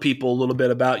tell the people a little bit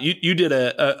about you. You did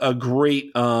a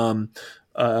great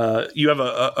you have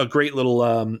a great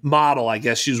little model, I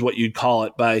guess is what you'd call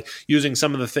it, by using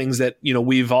some of the things that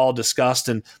we've all discussed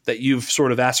and that you've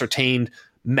sort of ascertained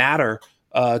matter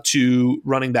to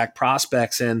running back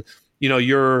prospects. And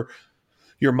your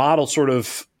model sort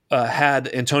of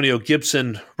had Antonio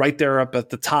Gibson right there up at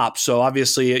the top. So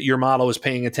obviously your model was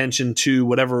paying attention to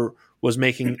whatever was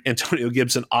making Antonio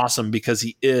Gibson awesome, because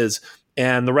he is.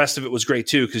 And the rest of it was great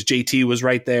too, because JT was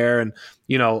right there, and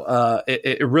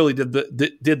it really did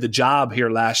the job here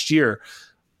last year.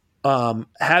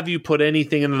 Have you put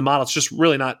anything into the model? It's just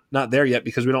really not there yet,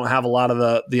 because we don't have a lot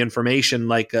of the information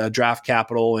like draft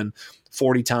capital and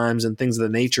 40 times and things of the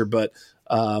nature. But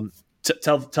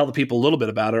tell the people a little bit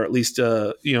about it, or at least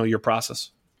your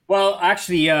process. Well,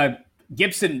 actually,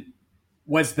 Gibson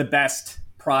was the best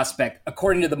prospect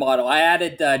according to the model. I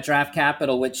added draft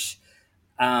capital, which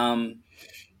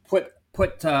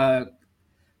put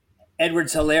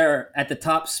Edwards-Helaire at the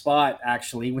top spot,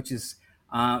 actually, which is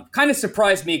kind of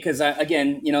surprised me, because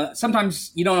again,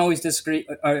 sometimes you don't always disagree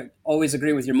or always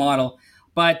agree with your model,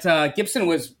 but Gibson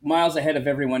was miles ahead of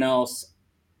everyone else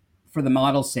for the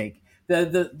model's sake.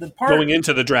 The part going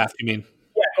into the draft, you mean?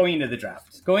 Yeah, going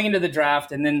into the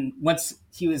draft. And then once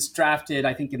he was drafted,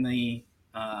 I think in the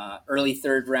early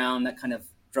third round, that kind of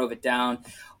drove it down.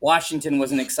 Washington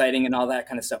wasn't exciting and all that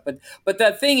kind of stuff. But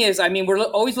the thing is, I mean, we're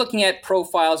always looking at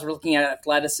profiles. We're looking at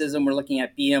athleticism. We're looking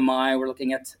at BMI. We're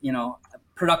looking at,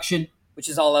 production, which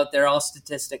is all out there, all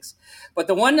statistics. But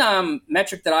the one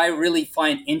metric that I really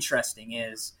find interesting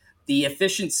is the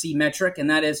efficiency metric. And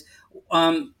that is,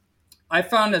 I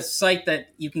found a site that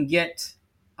you can get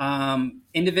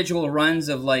individual runs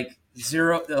of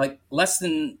less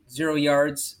than 0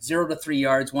 yards, 0 to 3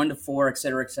 yards, 1 to 4, et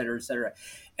cetera, et cetera, et cetera.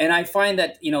 And I find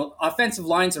that, offensive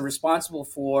lines are responsible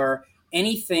for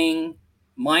anything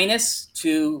minus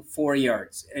to 4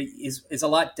 yards is a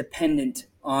lot dependent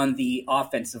on the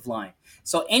offensive line.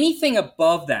 So anything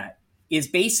above that is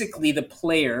basically the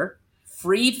player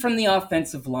freed from the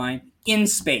offensive line in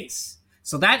space.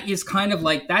 So that is kind of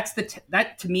like,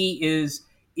 that to me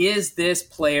is this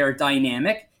player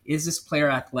dynamic? Is this player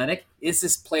athletic? Is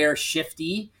this player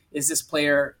shifty? Is this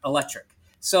player electric?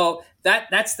 So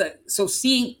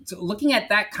looking at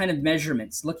that kind of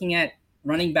measurements, looking at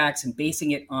running backs and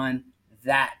basing it on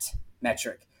that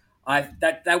metric,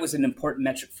 that was an important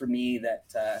metric for me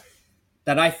that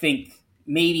I think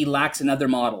maybe lacks in other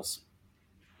models.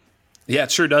 Yeah,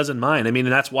 it sure does in mine. I mean,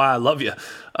 and that's why I love you,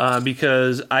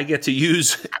 because I get to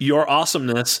use your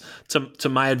awesomeness to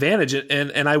my advantage,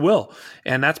 and I will.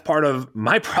 And that's part of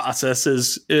my process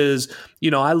is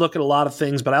I look at a lot of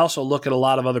things, but I also look at a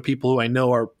lot of other people who I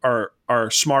know are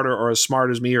smarter or as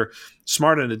smart as me or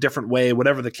smart in a different way,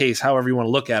 whatever the case, however you want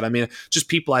to look at it. I mean, just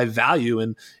people I value,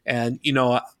 and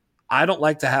I don't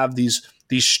like to have these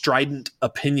strident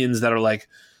opinions that are like,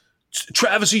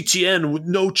 Travis Etienne with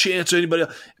no chance of anybody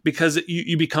else, because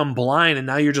you become blind and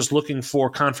now you're just looking for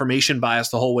confirmation bias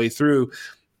the whole way through.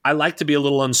 I like to be a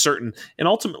little uncertain. And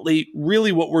ultimately,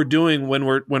 really what we're doing when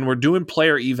we're doing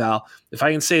player eval, if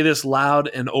I can say this loud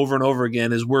and over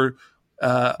again, is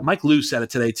Mike Lou said it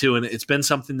today too, and it's been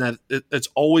something that it's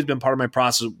always been part of my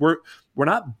process. We're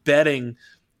not betting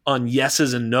on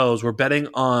yeses and nos. We're betting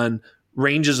on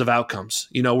ranges of outcomes.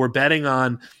 We're betting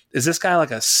on, is this guy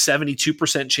like a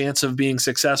 72% chance of being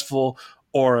successful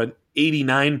or an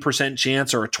 89%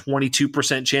 chance or a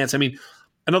 22% chance? I mean,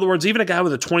 in other words, even a guy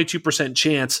with a 22%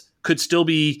 chance could still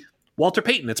be Walter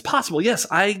Payton. It's possible. Yes,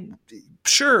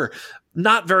 sure.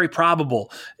 Not very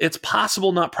probable. It's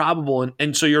possible, not probable.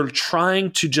 And so you're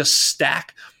trying to just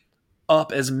stack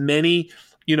up as many,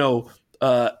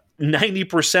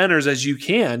 90%ers as you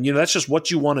can. That's just what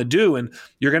you want to do. And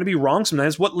you're going to be wrong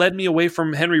sometimes. What led me away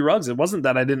from Henry Ruggs? It wasn't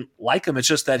that I didn't like him. It's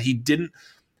just that he didn't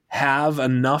have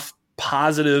enough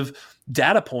positive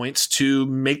data points to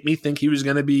make me think he was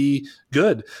going to be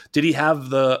good. Did he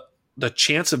have the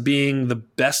chance of being the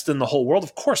best in the whole world?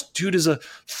 Of course. Dude is a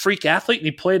freak athlete and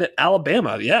he played at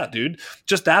Alabama. Yeah, dude.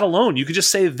 Just that alone. You could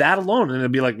just say that alone and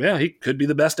it'd be like, yeah, he could be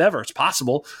the best ever. It's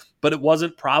possible, but it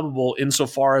wasn't probable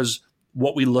insofar as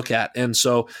what we look at. And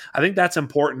so I think that's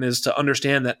important, is to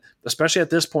understand that, especially at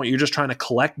this point, you're just trying to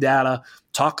collect data,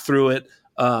 talk through it,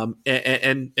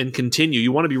 and continue.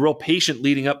 You want to be real patient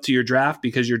leading up to your draft,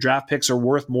 because your draft picks are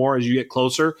worth more as you get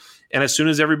closer. And as soon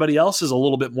as everybody else is a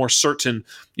little bit more certain,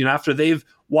 after they've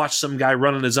watched some guy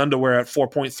run in his underwear at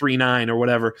 4.39 or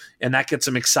whatever, and that gets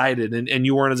them excited, and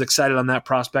you weren't as excited on that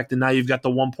prospect, and now you've got the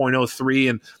 1.03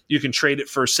 and you can trade it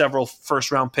for several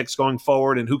first round picks going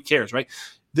forward, and who cares, right?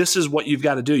 This is what you've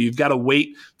got to do. You've got to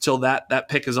wait till that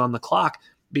pick is on the clock,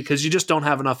 because you just don't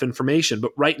have enough information.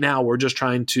 But right now we're just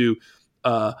trying to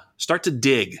start to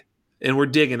dig, and we're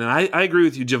digging. And I agree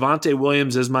with you. Javonte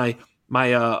Williams is my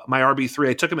RB3.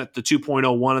 I took him at the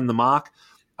 2.01 in the mock.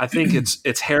 I think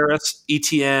it's Harris,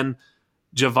 Etienne,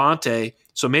 Javonte.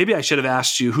 So maybe I should have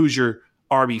asked you who's your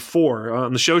RB4.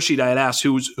 On the show sheet I had asked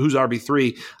who's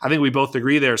RB3. I think we both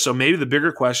agree there. So maybe the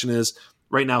bigger question is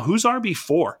right now, who's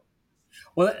RB4?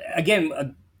 Well,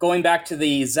 again, going back to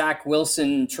the Zach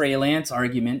Wilson, Trey Lance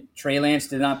argument, Trey Lance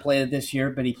did not play this year,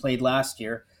 but he played last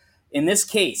year. In this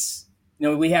case,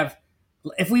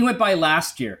 if we went by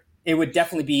last year, it would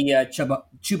definitely be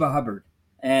Chuba Hubbard,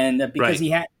 and because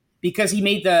right. he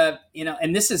made the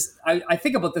and this is I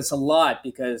think about this a lot,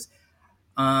 because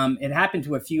it happened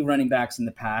to a few running backs in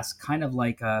the past, kind of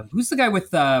like who's the guy with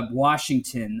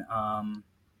Washington,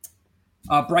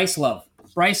 Bryce Love.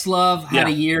 Bryce Love had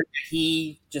a year that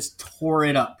he just tore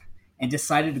it up and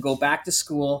decided to go back to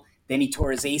school. Then he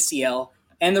tore his ACL,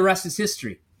 and the rest is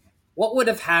history. What would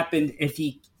have happened if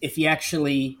he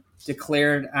actually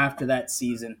declared after that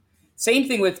season? Same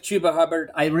thing with Chuba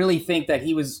Hubbard. I really think that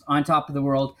he was on top of the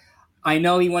world. I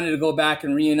know he wanted to go back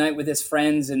and reunite with his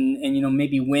friends and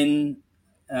maybe win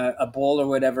a bowl or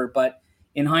whatever. But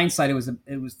in hindsight, it was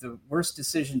the worst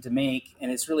decision to make,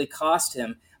 and it's really cost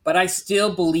him. But I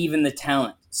still believe in the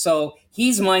talent. So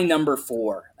he's my number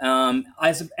 4.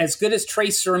 As good as Trey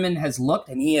Sermon has looked,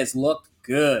 and he has looked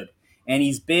good, and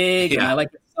he's big, and I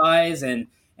like his size and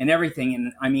everything.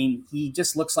 And I mean, he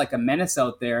just looks like a menace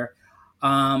out there.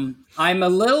 I'm a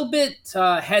little bit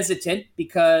hesitant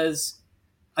because,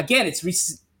 again, it's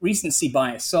recency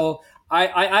bias. So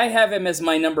I have him as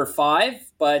my number 5,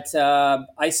 but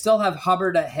I still have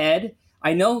Hubbard ahead.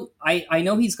 I know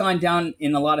he's gone down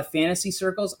in a lot of fantasy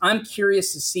circles. I'm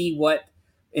curious to see what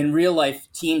in real life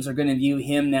teams are going to view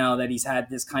him now that he's had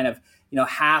this kind of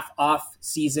half off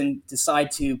season,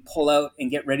 decide to pull out and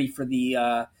get ready for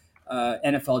the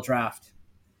NFL draft.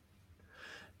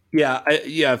 Yeah.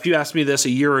 If you asked me this a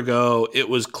year ago, it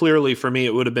was clearly for me,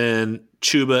 it would have been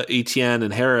Chuba, Etienne,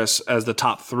 and Harris as the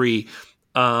top 3.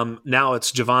 Now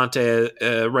it's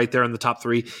Javonte right there in the top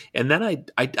 3. And then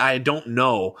I don't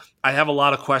know. I have a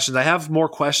lot of questions. I have more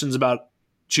questions about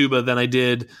Chuba than I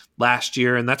did last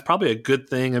year, and that's probably a good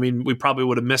thing. I mean, we probably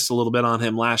would have missed a little bit on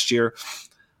him last year.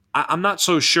 I'm not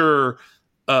so sure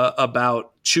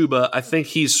about Chuba. I think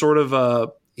he's sort of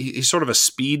a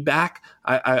speed back.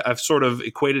 I've sort of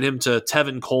equated him to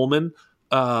Tevin Coleman,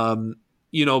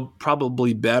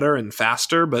 probably better and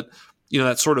faster, but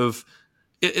that sort of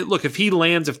look, if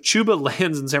Chuba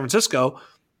lands in San Francisco,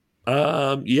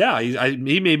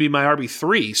 he may be my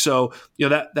RB3. So,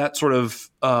 that sort of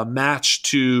match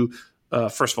to,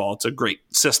 first of all, it's a great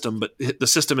system, but the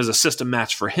system is a system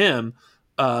match for him.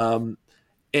 And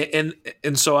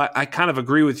so I kind of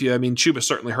agree with you. I mean, Chuba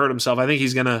certainly hurt himself. I think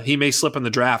he may slip in the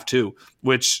draft too,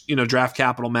 which, draft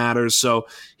capital matters. So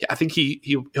I think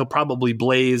he'll probably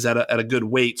blaze at a good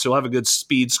weight. So he'll have a good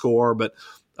speed score, but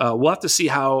we'll have to see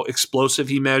how explosive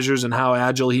he measures and how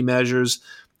agile he measures.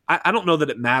 I don't know that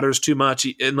it matters too much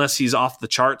unless he's off the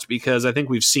charts, because I think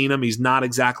we've seen him. He's not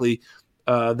exactly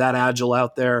that agile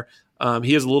out there.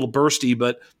 He is a little bursty,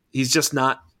 but he's just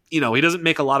not, he doesn't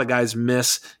make a lot of guys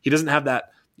miss. He doesn't have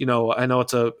that, I know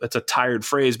it's a tired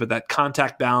phrase, but that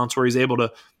contact balance where he's able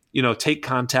to, take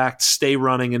contact, stay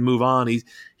running and move on.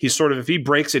 He's sort of, if he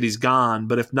breaks it, he's gone.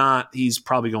 But if not, he's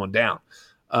probably going down.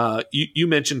 You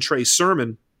mentioned Trey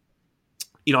Sermon.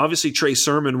 Obviously Trey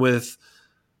Sermon with,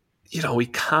 he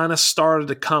kind of started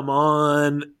to come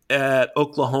on at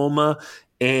Oklahoma,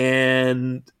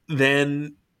 and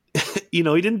then, he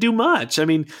didn't do much. I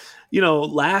mean,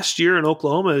 last year in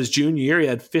Oklahoma, his junior year, he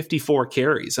had 54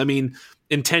 carries. I mean,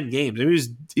 in 10 games, I mean,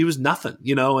 he was nothing,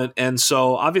 and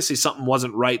so obviously something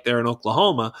wasn't right there in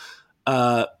Oklahoma.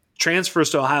 Transfers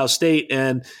to Ohio State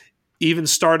and even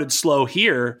started slow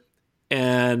here.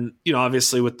 And,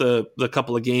 obviously with the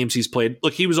couple of games he's played,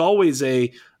 look, he was always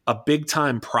a big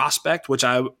time prospect, which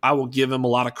I will give him a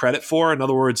lot of credit for. In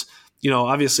other words,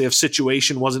 obviously if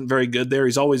situation wasn't very good there,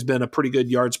 he's always been a pretty good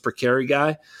yards per carry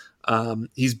guy.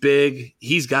 He's big.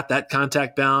 He's got that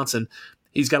contact balance, and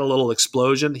he's got a little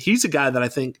explosion. He's a guy that I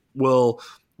think will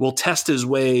test his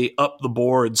way up the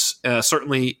boards.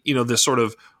 Certainly, this sort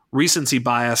of recency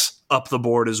bias up the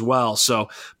board as well. So,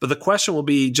 but the question will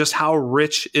be just how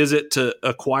rich is it to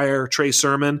acquire Trey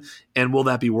Sermon, and will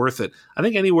that be worth it? I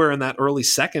think anywhere in that early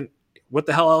second, what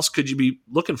the hell else could you be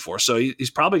looking for? So he's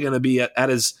probably going to be at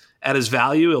his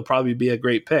value. He'll probably be a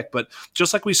great pick. But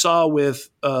just like we saw with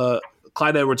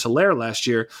Clyde Edwards-Helaire last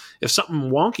year, if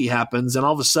something wonky happens and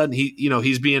all of a sudden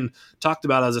he's being talked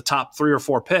about as a top 3 or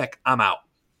 4 pick, I'm out.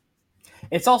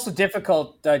 It's also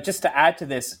difficult, just to add to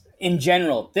this, in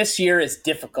general, this year is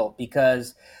difficult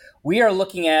because we are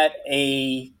looking at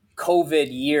a COVID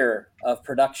year of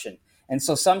production. And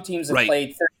so some teams have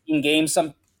played 13 games,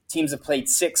 some teams have played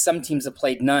 6, some teams have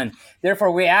played none.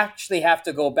 Therefore, we actually have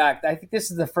to go back. I think this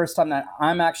is the first time that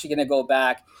I'm actually going to go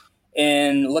back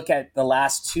and look at the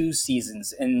last 2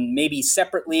 seasons and maybe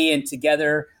separately and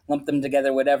together, lump them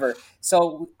together, whatever.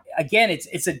 So again,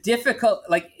 it's a difficult,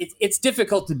 it's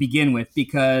difficult to begin with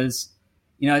because,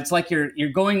 it's like you're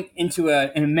going into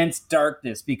an immense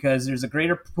darkness because there's a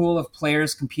greater pool of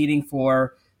players competing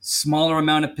for smaller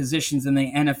amount of positions in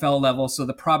the NFL level. So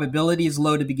the probability is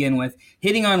low to begin with.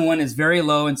 Hitting on one is very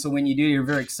low. And so when you do, you're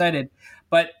very excited.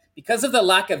 But because of the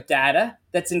lack of data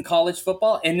that's in college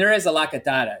football, and there is a lack of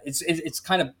data, it's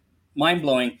kind of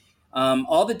mind-blowing.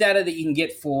 All the data that you can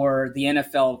get for the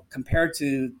NFL compared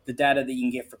to the data that you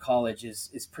can get for college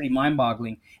is pretty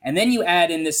mind-boggling. And then you add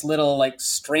in this little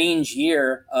strange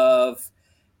year of,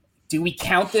 do we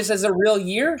count this as a real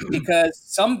year? Because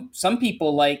some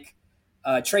people like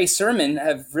Trey Sermon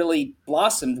have really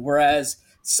blossomed, whereas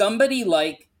somebody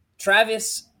like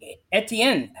Travis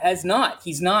Etienne has not.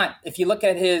 He's not, if you look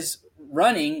at his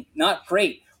running, not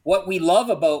great. What we love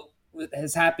about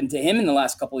has happened to him in the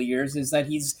last couple of years is that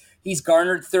he's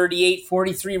garnered 38,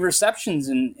 43 receptions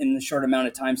in the short amount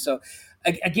of time. So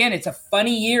again, it's a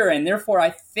funny year, and therefore I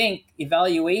think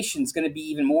evaluation is going to be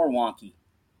even more wonky.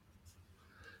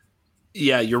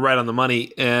 Yeah, you're right on the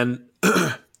money. And,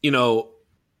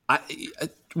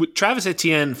 Travis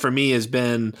Etienne for me has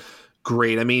been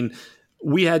great. I mean,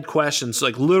 we had questions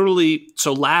like literally.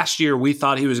 So last year we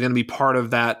thought he was going to be part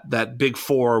of that big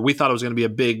four. We thought it was going to be a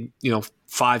big,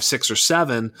 5, 6, or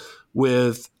 7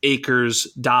 with Akers,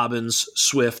 Dobbins,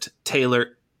 Swift,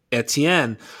 Taylor,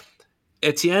 Etienne.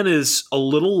 Etienne is a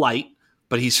little light,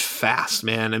 but he's fast,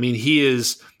 man. I mean, he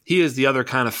is the other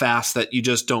kind of fast that you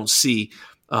just don't see.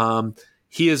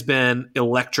 He has been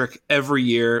electric every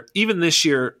year. Even this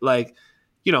year,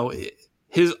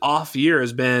 his off year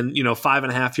has been,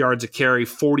 5.5 yards a carry,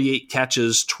 48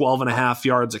 catches, 12.5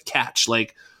 yards a catch.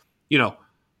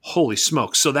 Holy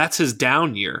smokes. So that's his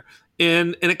down year.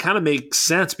 And it kind of makes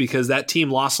sense because that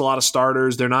team lost a lot of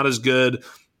starters. They're not as good.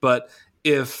 But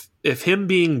if him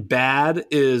being bad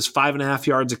is 5.5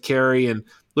 yards a carry and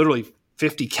literally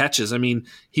 50 catches, I mean,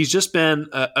 he's just been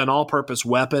an all-purpose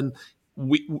weapon.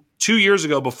 2 years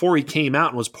ago, before he came out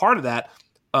and was part of that,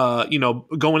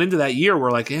 going into that year,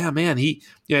 we're like, yeah, man, he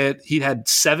had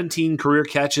 17 career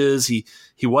catches. He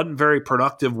wasn't very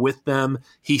productive with them.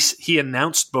 He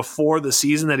announced before the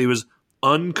season that he was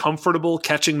uncomfortable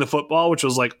catching the football, which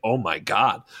was like, oh my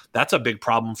God, that's a big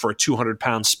problem for a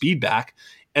 200-pound speed back.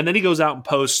 And then he goes out and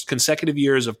posts consecutive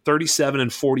years of 37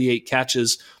 and 48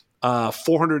 catches,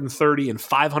 430 and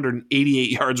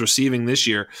 588 yards receiving this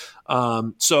year.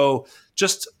 So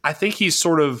just, I think he's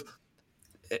sort of,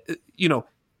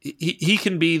 he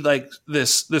can be like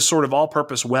this sort of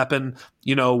all-purpose weapon,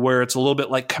 where it's a little bit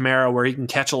like Kamara, where he can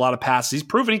catch a lot of passes. He's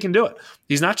proven he can do it.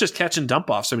 He's not just catching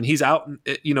dump-offs. I mean, he's out,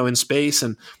 in space,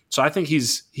 and so I think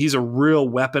he's a real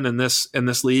weapon in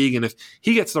this league. And if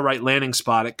he gets the right landing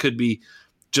spot, it could be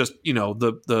just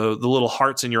the little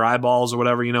hearts in your eyeballs or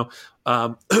whatever.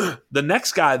 The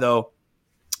next guy though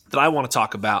that I want to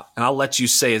talk about, and I'll let you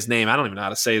say his name. I don't even know how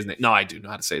to say his name. No, I do know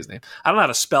how to say his name. I don't know how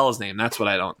to spell his name. That's what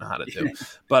I don't know how to do.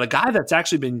 But a guy that's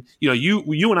actually been,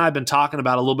 you and I have been talking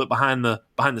about a little bit behind the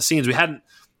scenes. I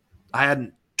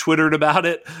hadn't Twittered about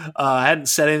it. I hadn't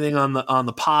said anything on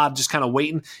the pod, just kind of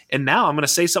waiting. And now I'm going to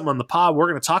say something on the pod. We're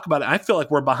going to talk about it. I feel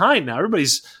like we're behind now.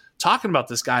 Everybody's talking about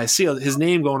this guy. I see his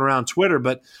name going around Twitter,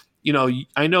 but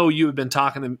I know you have been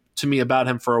talking to me about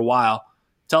him for a while.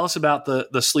 Tell us about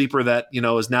the sleeper that,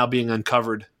 is now being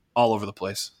uncovered all over the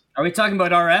place. Are we talking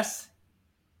about RS?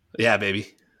 Yeah,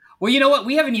 baby. Well, you know what?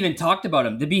 We haven't even talked about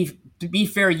him. To be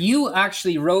fair, you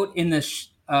actually wrote in the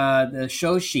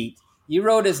show sheet, you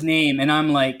wrote his name, and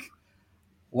I'm like,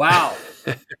 wow,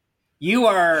 I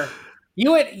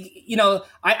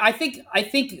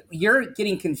think you're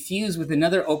getting confused with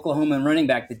another Oklahoman running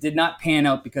back that did not pan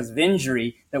out because of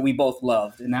injury that we both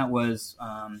loved, and that was,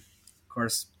 of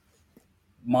course,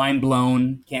 mind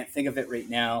blown. Can't think of it right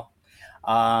now.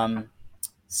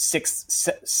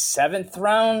 Seventh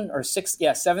round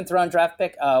draft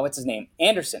pick. What's his name?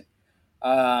 Anderson.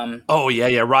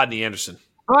 Rodney Anderson.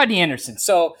 Rodney Anderson.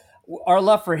 So our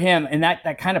love for him and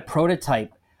that kind of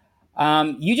prototype.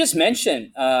 You just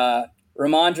mentioned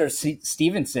Rhamondre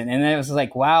Stevenson, and I was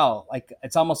like, wow, like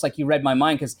it's almost like you read my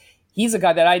mind because he's a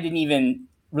guy that I didn't even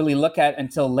really look at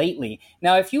until lately.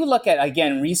 Now, if you look at,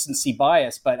 again, recency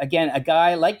bias, but again, a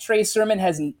guy like Trey Sermon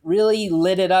hasn't really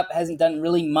lit it up, hasn't done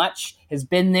really much, has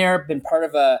been there, been part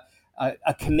of a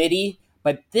committee.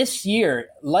 But this year,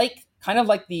 kind of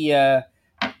like the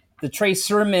Trey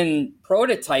Sermon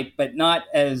prototype, but not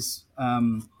as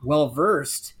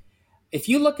well-versed, if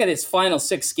you look at his final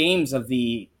 6 games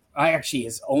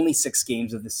his only 6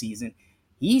 games of the season,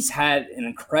 he's had an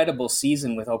incredible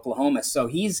season with Oklahoma. So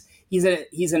he's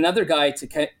another guy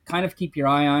to kind of keep your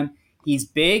eye on. He's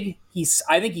big.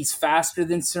 I think he's faster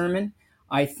than Sermon.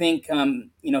 I think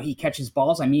he catches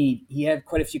balls. I mean, he had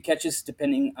quite a few catches,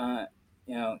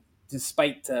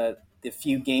 despite the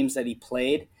few games that he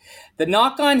played. The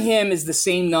knock on him is the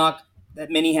same knock that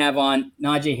many have on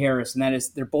Najee Harris, and that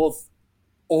is they're both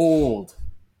old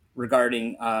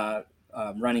regarding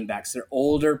running backs. They're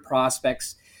older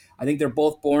prospects. I think they're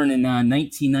both born in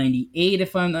 1998,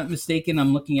 if I'm not mistaken.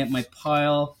 I'm looking at my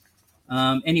pile.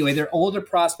 Anyway, they're older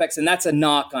prospects, and that's a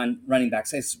knock on running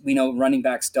backs. As we know, running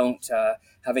backs don't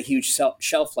have a huge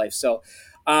shelf life. So,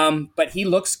 but he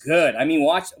looks good. I mean,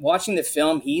 watching the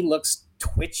film, he looks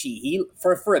twitchy.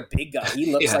 For a big guy,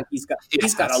 he looks like he's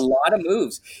got a lot of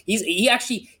moves. He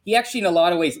actually in a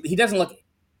lot of ways, he doesn't look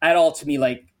at all to me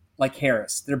like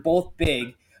Harris. They're both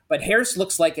big. But Harris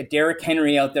looks like a Derrick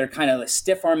Henry out there kind of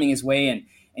stiff-arming his way and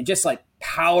just like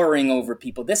towering over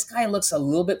people. This guy looks a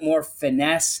little bit more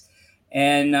finesse.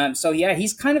 And so, yeah,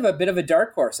 he's kind of a bit of a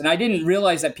dark horse. And I didn't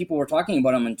realize that people were talking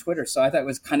about him on Twitter. So I thought it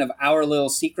was kind of our little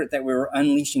secret that we were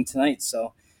unleashing tonight.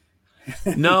 So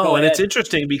no, and it's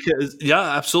interesting because,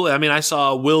 yeah, absolutely. I mean, I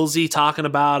saw Wilsey talking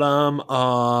about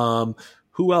him.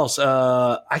 Who else?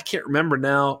 I can't remember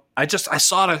now. I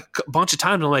saw it a bunch of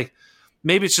times. And I'm like,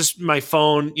 maybe it's just my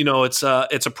phone.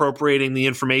 It's appropriating the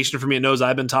information for me. It knows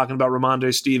I've been talking about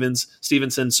Rhamondre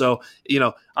Stevenson. So,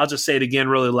 I'll just say it again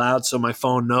really loud so my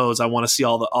phone knows I want to see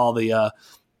all the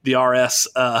RS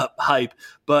hype.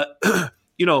 But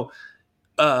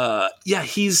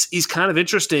he's kind of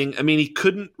interesting. I mean,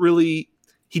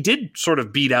 he did sort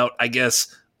of beat out, I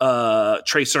guess,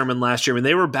 Trey Sermon last year. I mean,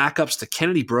 they were backups to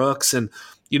Kennedy Brooks, and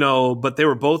but they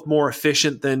were both more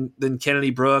efficient than Kennedy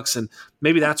Brooks, and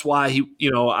maybe that's why he.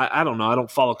 I don't know. I don't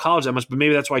follow college that much, but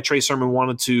maybe that's why Trey Sermon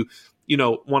wanted to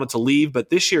leave. But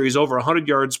this year he's over 100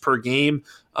 yards per game.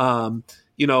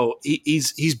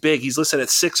 He's big. He's listed at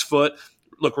 6 foot.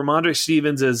 Look, Rhamondre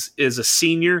Stevens is a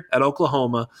senior at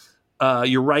Oklahoma.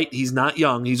 You're right. He's not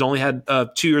young. He's only had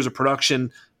 2 years of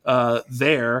production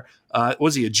there.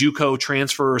 Was he a JUCO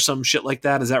transfer or some shit like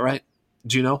that? Is that right?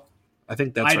 Do you know? I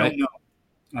think that's right.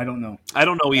 I don't know. I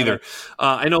don't know either.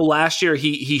 I know last year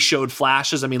he showed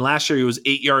flashes. I mean, last year he was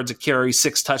 8 yards a carry,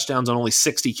 6 touchdowns on only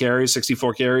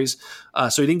 64 carries.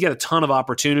 So he didn't get a ton of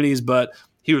opportunities, but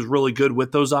he was really good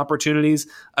with those opportunities.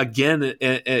 Again,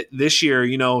 this year,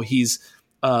 he's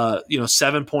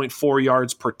 7.4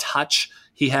 yards per touch.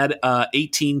 He had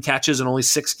 18 catches in only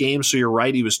 6 games, so you're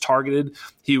right. He was targeted.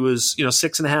 He was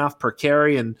 6.5 per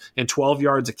carry and 12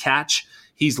 yards a catch.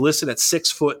 He's listed at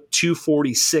 6 foot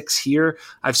 246 here.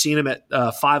 I've seen him at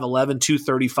 5'11",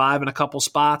 235 in a couple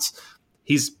spots.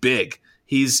 He's big.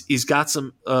 He's got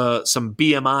some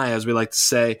BMI, as we like to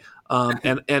say.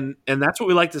 And that's what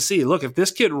we like to see. Look, if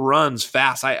this kid runs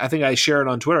fast, I think I shared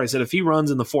on Twitter. I said if he runs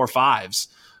in the 4.5s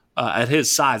at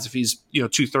his size, if he's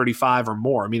 235 or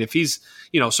more. I mean, if he's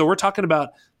so we're talking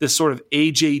about this sort of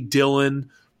A.J. Dillon,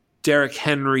 Derrick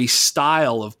Henry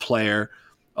style of player,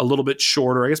 a little bit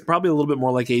shorter, I guess probably a little bit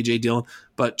more like A.J. Dillon,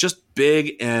 but just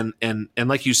big and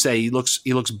like you say, he looks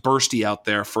bursty out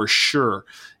there for sure.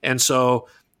 And so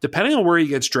depending on where he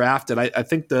gets drafted, I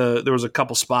think there was a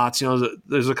couple spots.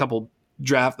 There's a couple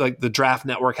draft, like the Draft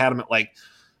Network had him at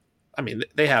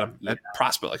they had him at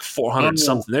prospect like 400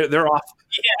 something. They're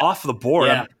off the board.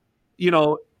 Yeah.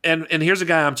 And here's a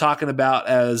guy I'm talking about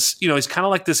as, he's kind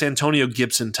of like this Antonio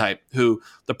Gibson type who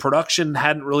the production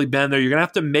hadn't really been there. You're going to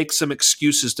have to make some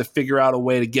excuses to figure out a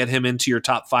way to get him into your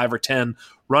top 5 or 10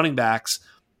 running backs,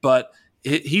 but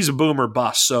he's a boom or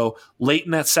bust. So late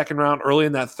in that second round, early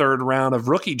in that third round of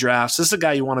rookie drafts, this is a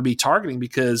guy you want to be targeting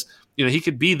because, he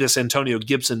could be this Antonio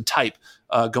Gibson type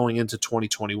going into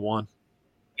 2021.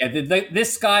 Yeah,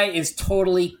 this guy is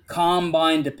totally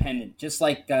combine dependent, just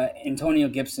like Antonio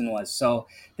Gibson was. So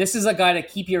this is a guy to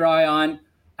keep your eye on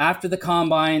after the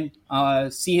combine,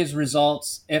 see his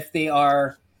results. If they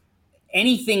are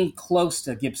anything close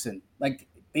to Gibson, like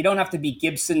they don't have to be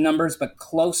Gibson numbers, but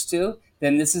close to,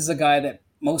 then this is a guy that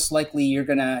most likely you're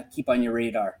going to keep on your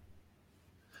radar.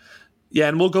 Yeah,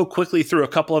 and we'll go quickly through a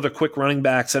couple other quick running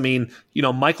backs. I mean,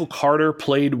 Michael Carter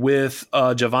played with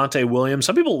Javonte Williams.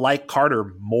 Some people like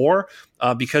Carter more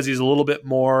because he's a little bit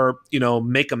more,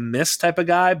 make a miss type of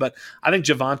guy. But I think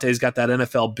Javonte's got that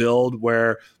NFL build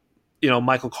where,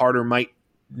 Michael Carter might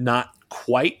not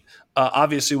quite.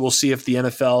 Obviously, we'll see if the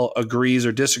NFL agrees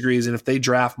or disagrees. And if they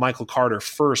draft Michael Carter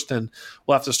first, then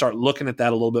we'll have to start looking at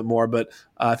that a little bit more. But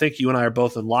I think you and I are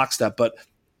both in lockstep. But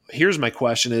here's my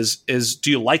question is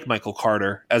do you like Michael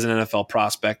Carter as an NFL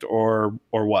prospect or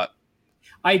what?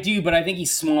 I do, but I think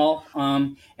he's small.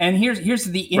 And here's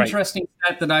the interesting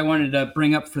stat that I wanted to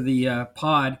bring up for the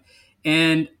pod.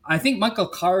 And I think Michael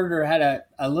Carter had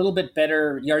a little bit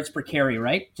better yards per carry,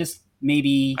 right? Just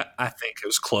maybe. I think it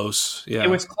was close. Yeah, it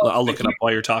was close. I'll look it up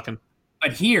while you're talking.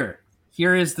 But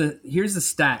here's the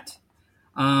stat.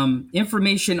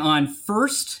 Information on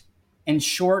first and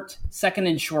short, second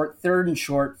and short, third and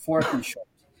short, fourth and short.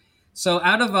 So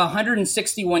out of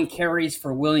 161 carries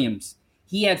for Williams,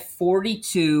 he had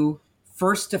 42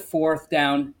 first to fourth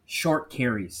down short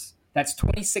carries. That's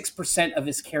 26% of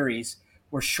his carries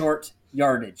were short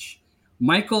yardage.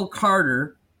 Michael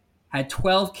Carter had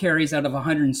 12 carries out of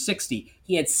 160.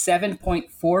 He had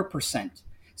 7.4%.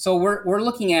 So we're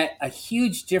looking at a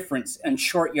huge difference in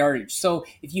short yardage. So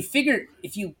if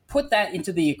you put that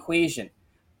into the equation,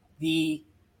 the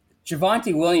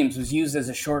Javonte Williams was used as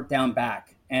a short down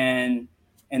back, and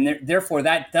therefore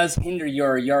that does hinder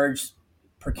your yards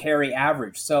per carry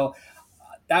average. So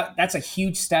that's a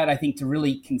huge stat, I think, to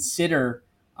really consider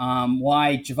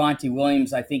why Javonte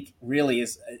Williams, I think, really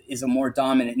is a more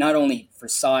dominant, not only for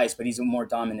size, but he's a more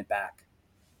dominant back.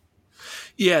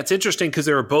 Yeah, it's interesting because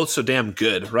they were both so damn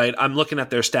good, right? I'm looking at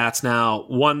their stats now.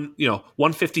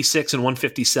 156 and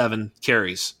 157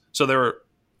 carries. So they were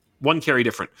one carry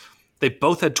different. They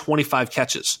both had 25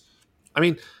 catches. I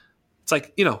mean, it's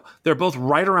like, they're both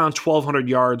right around 1,200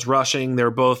 yards rushing.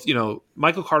 They're both,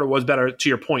 Michael Carter was better, to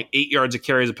your point, 8 yards a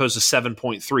carry as opposed to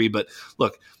 7.3. But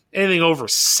look, anything over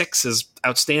 6 is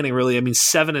outstanding, really. I mean,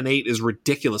 7 and 8 is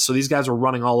ridiculous. So these guys were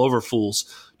running all over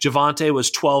fools. Javonte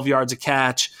was 12 yards a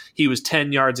catch. He was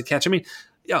 10 yards a catch. I mean,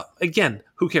 again,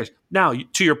 who cares? Now,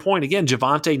 to your point, again,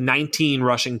 Javonte, 19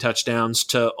 rushing touchdowns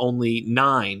to only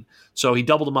 9. So he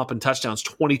doubled them up in touchdowns,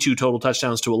 22 total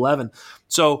touchdowns to 11.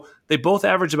 So they both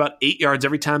averaged about 8 yards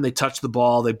every time they touched the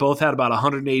ball. They both had about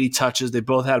 180 touches. They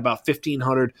both had about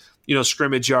 1,500,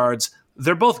 scrimmage yards.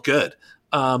 They're both good.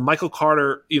 Michael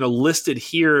Carter, listed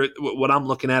here, what I'm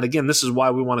looking at, again, this is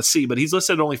why we want to see, but he's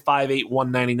listed at only 5'8",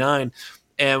 199.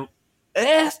 And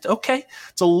okay,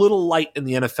 it's a little light in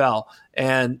the NFL.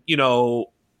 And,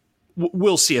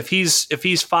 we'll see if he's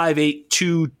 5'8",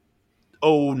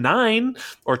 209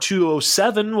 or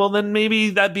 207, well, then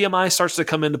maybe that BMI starts to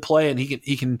come into play and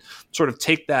he can sort of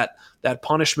take that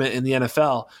punishment in the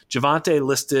NFL. Javonte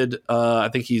listed, I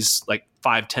think he's like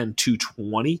 5'10",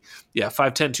 220. Yeah,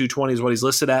 5'10", 220 is what he's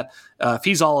listed at. If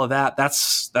he's all of that,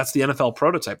 that's the NFL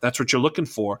prototype. That's what you're looking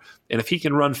for. And if he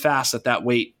can run fast at that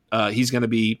weight, he's going to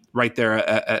be right there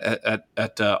at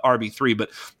RB3. But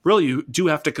really, you do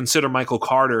have to consider Michael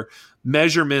Carter.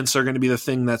 Measurements are going to be the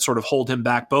thing that sort of hold him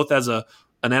back, both as an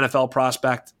NFL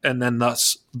prospect and then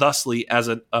thusly as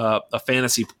a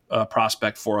fantasy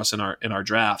prospect for us in our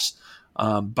drafts.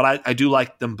 But I do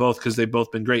like them both because they've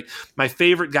both been great. My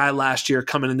favorite guy last year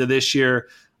coming into this year,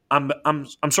 I'm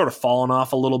sort of falling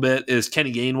off a little bit, is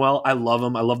Kenny Gainwell. I love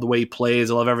him. I love the way he plays.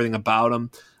 I love everything about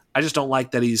him. I just don't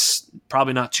like that he's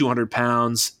probably not 200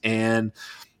 pounds and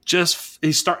just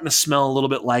he's starting to smell a little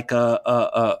bit like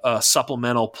a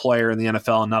supplemental player in the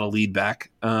NFL and not a lead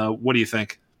back. What do you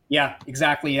think? Yeah,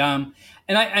 exactly. Again,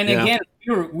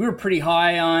 we were pretty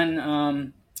high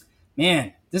on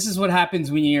man. This is what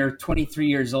happens when you're 23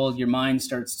 years old. Your mind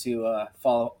starts to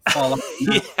fall off.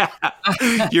 Yeah,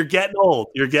 you're getting old.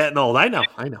 I know.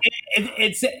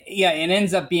 It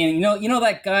ends up being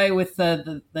that guy with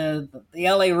the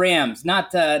LA Rams,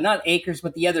 not Akers,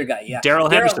 but the other guy. Yeah, Darrell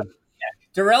Henderson.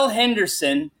 Darrell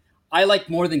Henderson, I like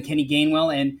more than Kenny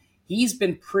Gainwell, and he's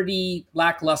been pretty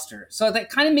lackluster. So that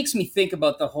kind of makes me think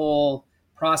about the whole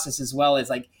process as well. As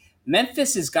like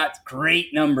Memphis has got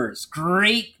great numbers,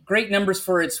 great numbers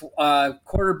for its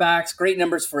quarterbacks, great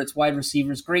numbers for its wide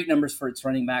receivers, great numbers for its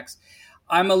running backs.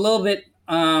 I'm a little bit,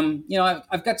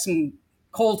 I've got some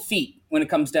cold feet when it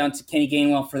comes down to Kenny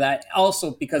Gainwell for that,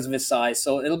 also because of his size.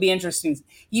 So it'll be interesting.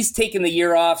 He's taken the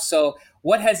year off. So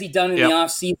what has he done in the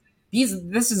offseason?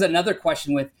 This is another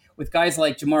question with guys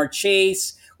like Jamar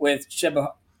Chase, with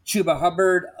Chuba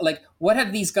Hubbard. Like, what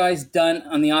have these guys done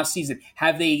on the offseason?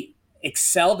 Have they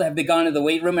excelled? Have they gone to the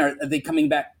weight room? Are they coming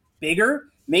back bigger?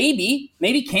 Maybe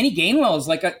Kenny Gainwell is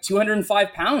like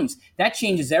 205 pounds. That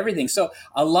changes everything. So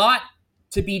a lot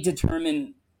to be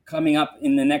determined coming up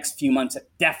in the next few months,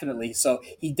 definitely. So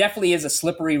he definitely is a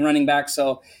slippery running back.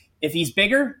 So if he's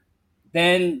bigger,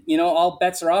 then, all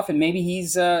bets are off and maybe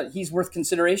he's worth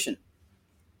consideration.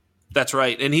 That's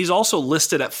right. And he's also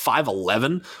listed at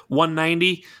 5'11",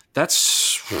 190.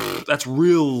 That's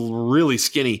really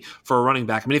skinny for a running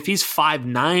back. I mean, if he's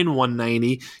 5'9",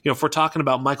 190, if we're talking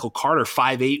about Michael Carter,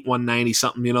 5'8", 190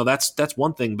 something, that's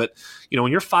one thing. But,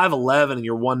 when you're 5'11" and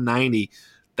you're 190,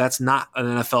 that's not an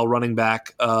NFL running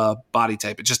back body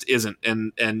type. It just isn't.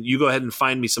 And you go ahead and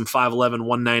find me some 5'11",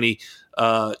 190,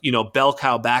 bell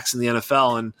cow backs in the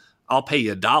NFL, and I'll pay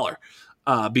you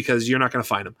 $1 because you're not going to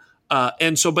find them.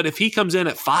 But if he comes in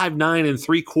at 5'9" and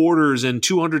 3/4 and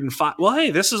 205, well,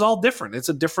 hey, this is all different. It's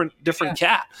a different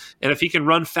cat. And if he can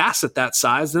run fast at that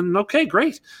size, then okay,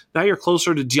 great. Now you're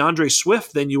closer to DeAndre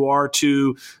Swift than you are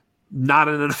to not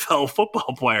an NFL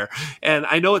football player. And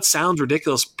I know it sounds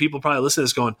ridiculous. People probably listen to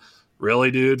this going,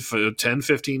 really, dude, for 10,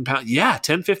 15 pounds? Yeah,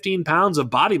 10, 15 pounds of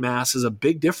body mass is a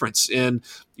big difference. And,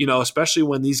 especially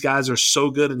when these guys are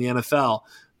so good in the NFL,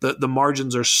 the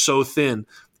margins are so thin.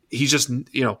 He's just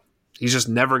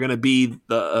never going to be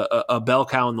a bell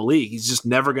cow in the league. He's just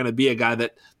never going to be a guy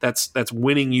that's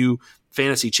winning you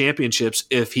fantasy championships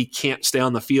if he can't stay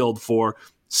on the field for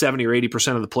 70 or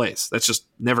 80% of the plays. That's just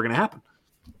never going to happen.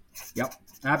 Yep,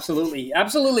 absolutely.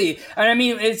 And I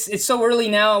mean, it's so early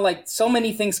now, like so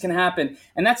many things can happen.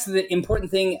 And that's the important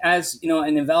thing as, an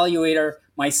evaluator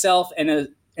myself and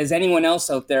as anyone else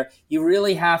out there, you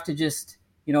really have to just,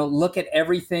 look at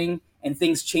everything, and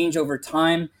things change over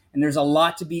time. And there's a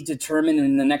lot to be determined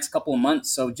in the next couple of months.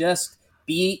 So just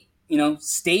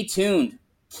stay tuned.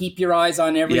 Keep your eyes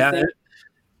on everything. Yeah.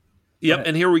 Yep,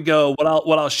 and here we go.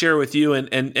 What I'll share with you,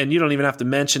 and you don't even have to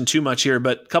mention too much here,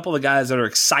 but a couple of the guys that are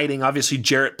exciting. Obviously,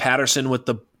 Jarrett Patterson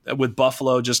with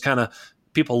Buffalo, just kind of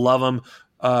people love him.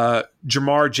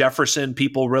 Jamar Jefferson,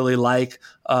 people really like.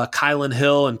 Kylan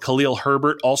Hill and Khalil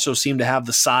Herbert also seem to have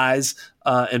the size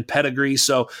and pedigree.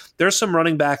 So there's some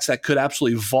running backs that could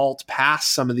absolutely vault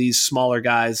past some of these smaller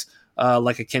guys,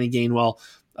 like a Kenny Gainwell.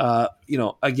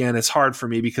 Again, it's hard for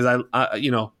me because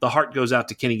the heart goes out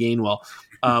to Kenny Gainwell.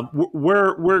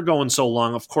 We're going so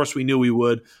long. Of course, we knew we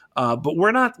would, but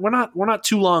we're not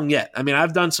too long yet. I mean,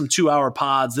 I've done some 2-hour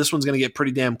pods. This one's going to get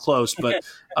pretty damn close, but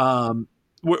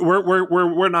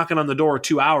we're knocking on the door of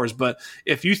 2 hours. But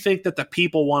if you think that the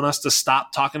people want us to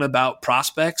stop talking about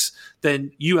prospects,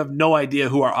 then you have no idea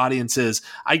who our audience is.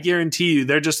 I guarantee you,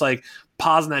 they're just like,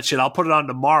 pausing that shit. I'll put it on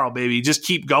tomorrow, baby. Just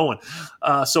keep going.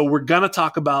 So we're going to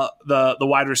talk about the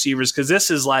wide receivers because this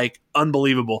is like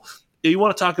unbelievable. You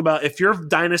want to talk about if your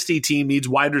dynasty team needs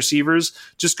wide receivers,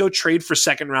 just go trade for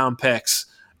second-round picks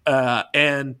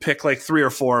and pick like 3 or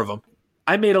 4 of them.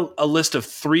 I made a list of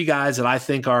 3 guys that I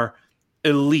think are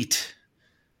elite.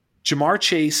 Jamar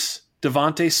Chase,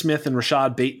 Devontae Smith, and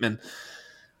Rashad Bateman.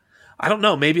 I don't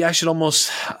know. Maybe I should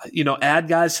almost, add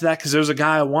guys to that because there's a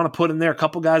guy I want to put in there, a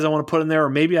couple guys I want to put in there, or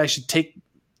maybe I should take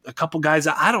a couple guys.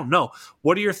 I don't know.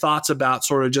 What are your thoughts about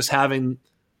sort of just having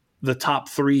the top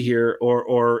 3 here,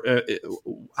 or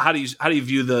how do you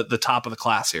view the top of the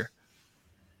class here?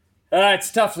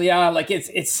 It's tough, yeah. Like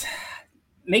it's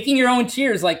making your own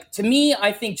tiers. Like to me,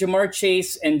 I think Jamar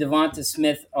Chase and Devonta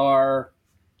Smith are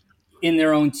in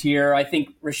their own tier. I think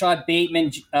Rashad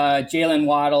Bateman, Jalen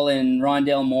Waddle, and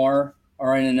Rondale Moore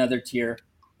are in another tier.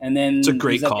 And then it's a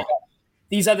great call.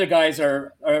 These other guys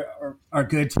are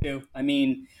good too. I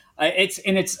mean,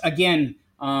 it's again.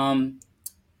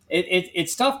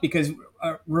 It's tough because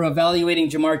we're evaluating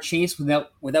Jamar Chase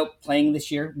without playing this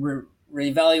year. We're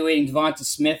evaluating Devonta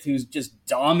Smith, who's just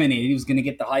dominated, who's going to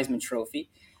get the Heisman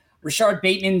Trophy. Rashad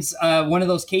Bateman's one of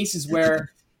those cases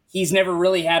where he's never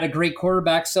really had a great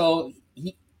quarterback, so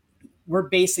we're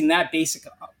basing that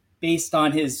based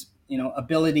on his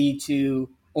ability to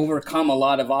overcome a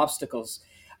lot of obstacles.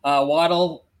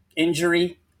 Waddle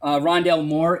injury, Rondale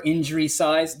Moore injury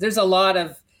size. There's a lot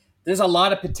of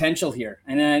potential here,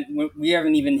 and we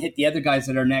haven't even hit the other guys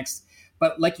that are next.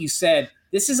 But like you said,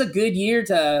 this is a good year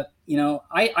to,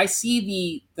 I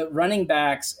see the running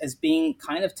backs as being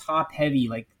kind of top heavy.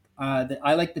 Like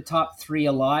I like the top 3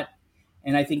 a lot,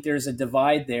 and I think there's a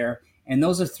divide there. And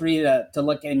those are 3 to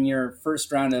look in your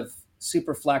first round of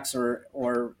Superflex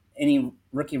or any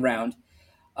rookie round.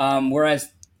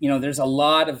 Whereas there's a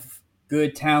lot of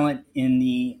good talent in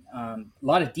a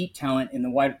lot of deep talent in the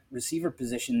wide receiver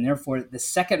position. And therefore, the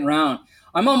second round,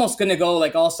 I'm almost going to go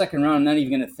like all second round. I'm not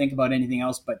even going to think about anything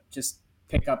else, but just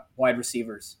pick up wide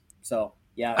receivers. So,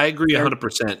 yeah. I agree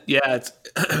 100%. Yeah, it's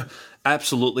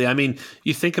absolutely. I mean,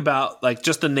 you think about like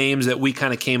just the names that we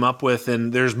kind of came up with,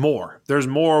 and there's more. There's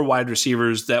more wide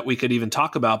receivers that we could even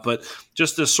talk about, but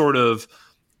just this sort of,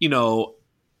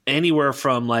 anywhere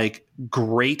from like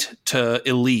great to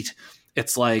elite,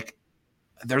 it's like,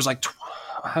 there's like,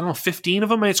 I don't know, 15 of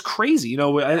them. It's crazy.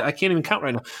 I can't even count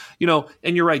right now,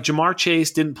 and you're right. Jamar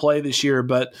Chase didn't play this year,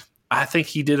 but I think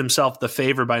he did himself the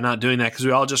favor by not doing that because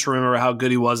we all just remember how good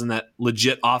he was in that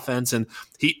legit offense, and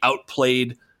he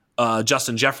outplayed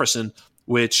Justin Jefferson,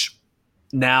 which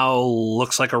now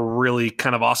looks like a really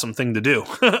kind of awesome thing to do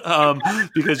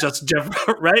because Justin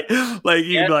Jefferson, right? Like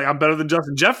you can be like, I'm better than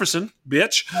Justin Jefferson,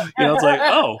 bitch. It's like,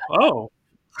 oh,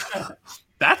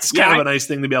 that's kind of a nice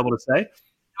thing to be able to say.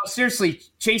 No, seriously,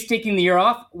 Chase taking the year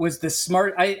off was the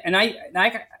smart. I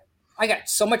got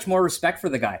so much more respect for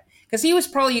the guy because he was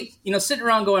probably sitting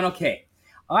around going, okay,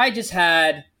 I just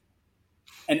had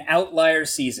an outlier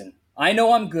season. I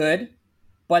know I'm good,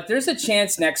 but there's a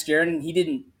chance next year, and he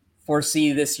didn't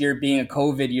foresee this year being a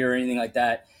COVID year or anything like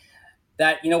that.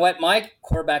 That my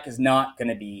quarterback is not going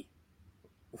to be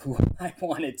who I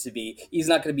want it to be. He's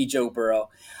not going to be Joe Burrow.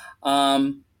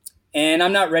 And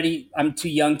I'm not ready. I'm too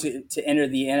young to enter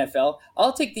the NFL.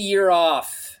 I'll take the year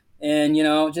off and,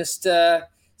 just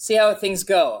see how things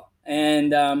go.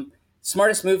 And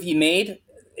smartest move he made,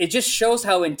 it just shows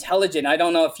how intelligent. I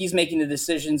don't know if he's making the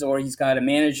decisions or he's got a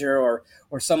manager or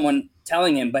someone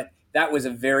telling him, but that was a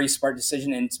very smart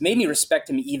decision, and it's made me respect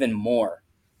him even more.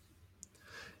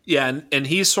 Yeah, and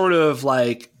he's sort of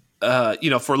like,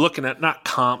 if we're looking at not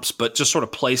comps, but just sort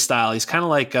of play style, he's kind of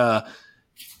like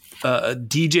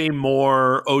DJ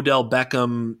Moore, Odell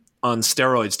Beckham on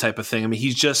steroids type of thing. I mean,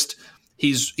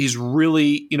 he's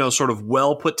really, sort of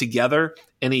well put together,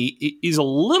 and he's a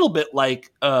little bit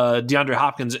like DeAndre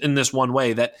Hopkins in this one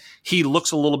way, that he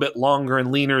looks a little bit longer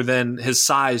and leaner than his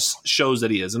size shows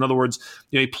that he is. In other words,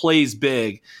 he plays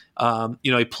big.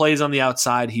 He plays on the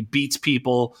outside. He beats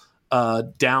people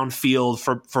downfield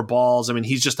for balls. I mean,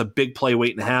 he's just a big play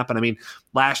waiting to happen. I mean,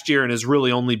 last year in his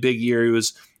really only big year, he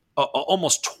was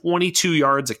almost 22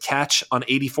 yards a catch on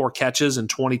 84 catches and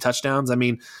 20 touchdowns. I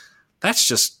mean, that's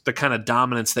just the kind of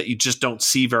dominance that you just don't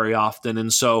see very often.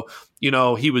 And so,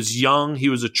 he was young. He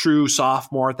was a true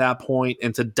sophomore at that point,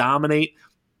 and to dominate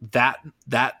that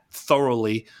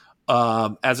thoroughly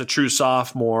as a true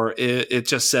sophomore, it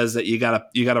just says that you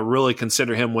gotta really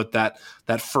consider him with that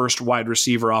first wide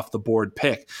receiver off the board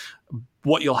pick.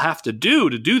 What you'll have to do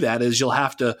that is you'll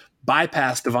have to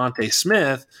bypass Devontae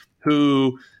Smith,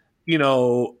 who,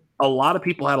 a lot of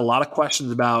people had a lot of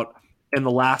questions about in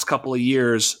the last couple of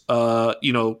years,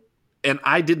 and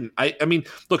I didn't. I mean,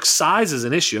 look, size is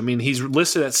an issue. I mean, he's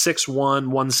listed at 6'1",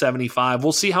 175.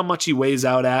 We'll see how much he weighs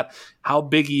out at, how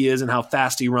big he is, and how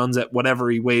fast he runs at whatever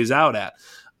he weighs out at.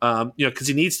 Because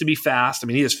he needs to be fast. I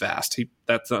mean, he is fast.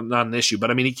 That's not an issue.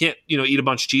 But I mean, he can't, eat a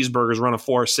bunch of cheeseburgers, run a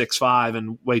 4.65,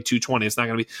 and weigh 220. It's not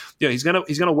going to be. He's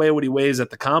gonna weigh what he weighs at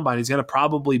the combine. He's going to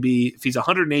probably be, if he's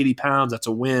 180 pounds, that's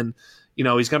a win.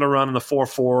 He's going to run in the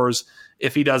 4.4s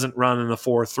if he doesn't run in the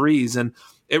 4.3s, and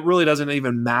it really doesn't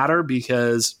even matter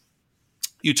because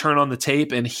you turn on the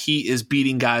tape and he is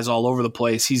beating guys all over the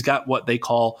place. He's got what they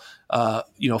call,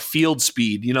 field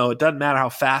speed. It doesn't matter how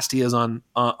fast he is on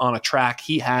a track.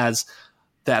 He has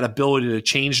that ability to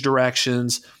change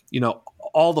directions,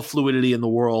 all the fluidity in the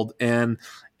world. And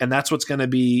that's what's going to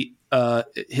be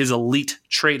his elite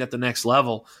trait at the next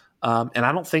level. And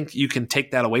I don't think you can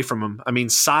take that away from him. I mean,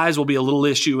 size will be a little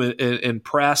issue in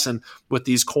press, and with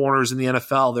these corners in the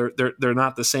NFL, they're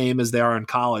not the same as they are in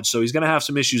college. So he's going to have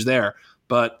some issues there.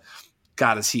 But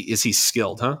God, is he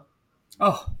skilled, huh?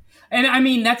 Oh, and I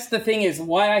mean, that's the thing, is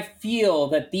why I feel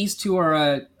that these two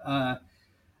are out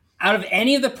of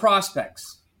any of the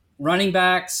prospects, running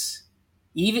backs,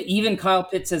 even Kyle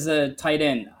Pitts as a tight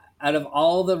end. Out of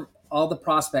all the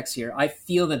prospects here, I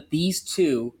feel that these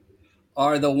two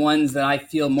are the ones that I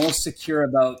feel most secure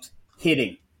about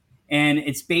hitting. And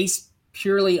it's based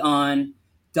purely on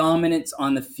dominance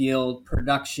on the field,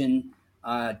 production,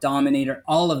 dominator,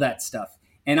 all of that stuff.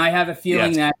 And I have a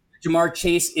feeling that Jamar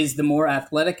Chase is the more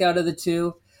athletic out of the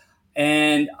two.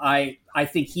 And I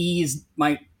think he's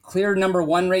my clear number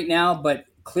one right now, but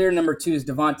clear number two is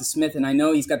Devonta Smith. And I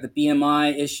know he's got the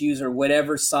BMI issues or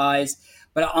whatever size.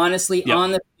 But honestly,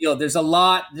 on the field, there's a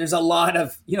lot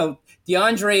of,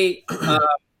 DeAndre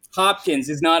Hopkins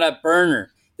is not a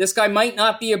burner. This guy might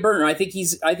not be a burner. I think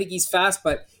he's fast,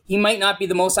 but he might not be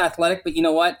the most athletic. But you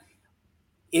know what?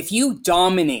 If you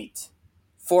dominate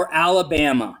for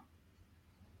Alabama,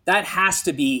 that has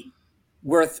to be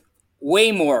worth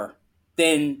way more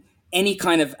than any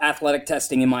kind of athletic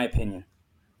testing, in my opinion.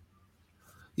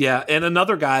 Yeah, and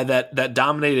another guy that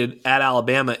dominated at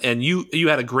Alabama, and you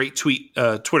had a great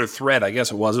Twitter thread, I guess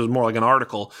it was more like an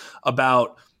article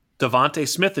about Devontae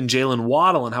Smith and Jalen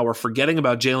Waddle, and how we're forgetting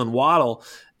about Jalen Waddle,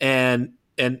 and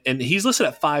he's listed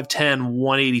at 5'10",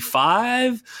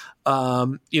 185.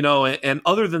 And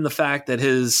other than the fact that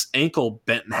his ankle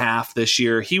bent in half this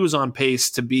year, he was on pace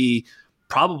to be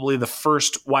probably the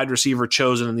first wide receiver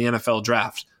chosen in the NFL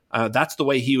draft. That's the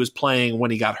way he was playing when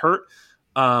he got hurt.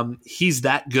 He's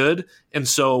that good. And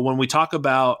so when we talk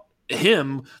about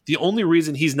him, the only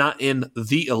reason he's not in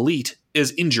the elite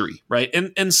is injury, right?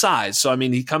 And size. So, I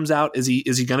mean, he comes out, is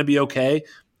he going to be okay?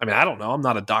 I mean, I don't know. I'm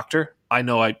not a doctor. I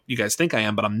know you guys think I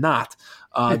am, but I'm not.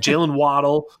 Jalen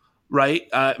Waddle, right?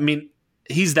 I mean,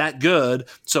 he's that good.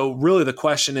 So really the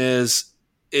question is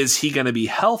he going to be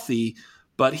healthy?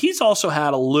 But he's also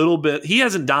had a little bit, he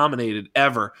hasn't dominated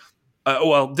ever.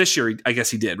 This year, I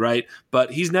guess he did, right?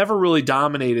 But he's never really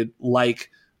dominated like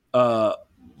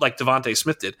Devontae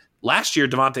Smith did. Last year,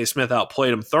 Devontae Smith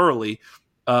outplayed him thoroughly.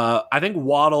 I think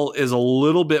Waddle is a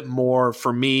little bit more,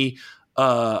 for me,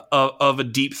 of a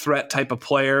deep threat type of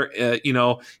player.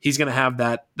 He's going to have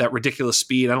that ridiculous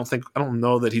speed. I don't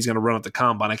know that he's going to run at the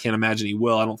combine. I can't imagine he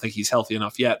will. I don't think he's healthy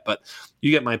enough yet. But you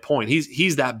get my point.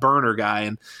 He's that burner guy.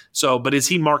 And so, but is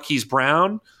he Marquise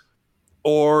Brown?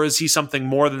 Or is he something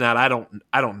more than that? I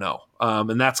don't know.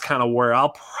 And that's kind of where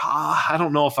I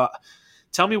don't know if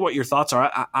tell me what your thoughts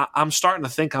are. I'm starting to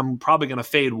think I'm probably going to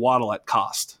fade Waddle at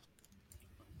cost.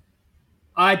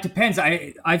 It depends.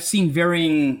 I've seen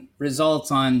varying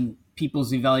results on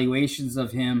people's evaluations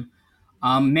of him.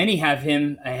 Many have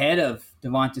him ahead of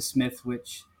Devonta Smith,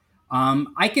 which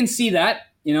I can see that.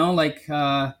 Like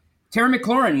Terry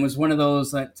McLaurin was one of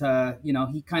those that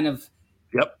he kind of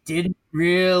didn't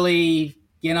really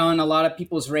get on a lot of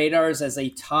people's radars as a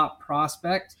top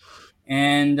prospect,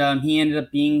 and he ended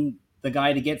up being the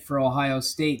guy to get for Ohio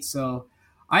State. So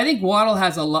I think Waddle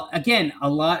has a lot. Again, a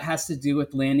lot has to do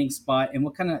with landing spot and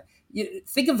what kind of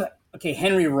think of. Okay,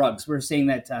 Henry Ruggs. We're saying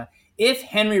that if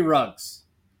Henry Ruggs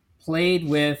played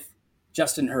with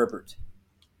Justin Herbert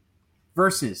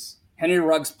versus Henry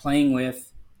Ruggs playing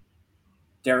with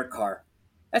Derek Carr,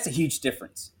 that's a huge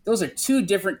difference. Those are two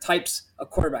different types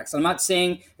of quarterbacks. I'm not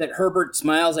saying that Herbert's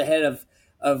miles ahead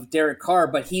of Derek Carr,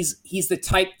 but he's the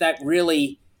type that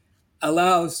really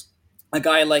allows a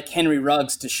guy like Henry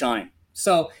Ruggs to shine.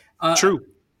 So true.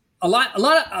 A lot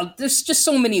of there's just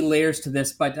so many layers to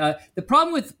this, but the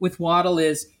problem with Waddle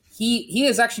is he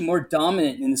is actually more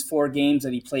dominant in his 4 games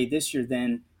that he played this year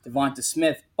than Devonta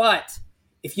Smith. But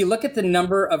if you look at the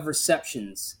number of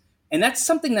receptions, and that's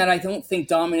something that I don't think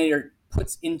Dominator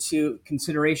puts into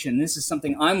consideration. This is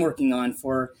something I'm working on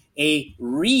for a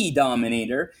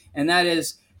re-Dominator, and that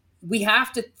is we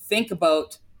have to think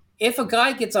about if a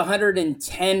guy gets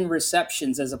 110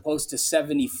 receptions as opposed to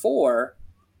 74,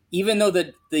 even though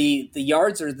the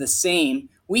yards are the same,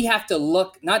 we have to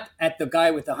look not at the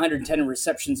guy with 110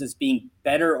 receptions as being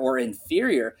better or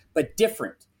inferior, but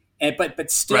different,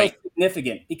 but still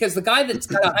significant. Because the guy that's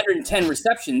got 110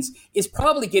 receptions is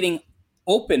probably getting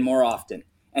open more often,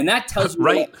 and that tells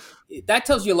you that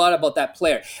tells you a lot about that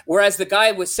player. Whereas the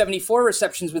guy with 74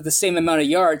 receptions with the same amount of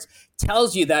yards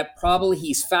tells you that probably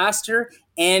he's faster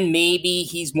and maybe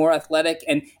he's more athletic,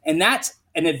 and that's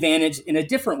an advantage in a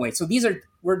different way. So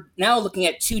we're now looking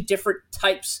at 2 different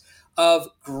types of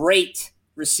great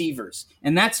receivers.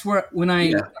 And that's where when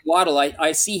I Waddle,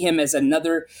 I see him as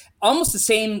another, almost the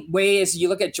same way as you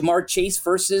look at Jamar Chase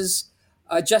versus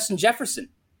Justin Jefferson.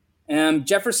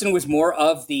 Jefferson was more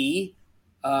of the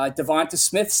Devonta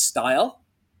Smith style,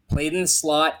 played in the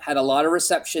slot, had a lot of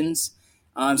receptions,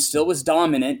 still was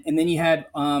dominant. And then you had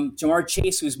Jamar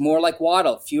Chase, who's more like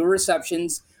Waddle, fewer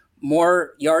receptions,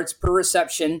 more yards per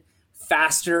reception,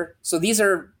 faster. So these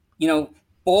are,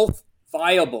 both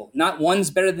viable. Not one's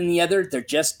better than the other. They're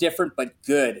just different, but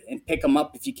good. And pick them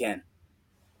up if you can.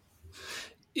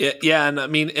 Yeah, and I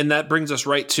mean, and that brings us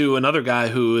right to another guy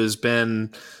who has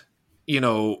been,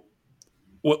 look,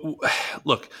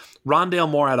 Rondale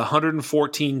Moore had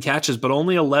 114 catches, but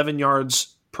only 11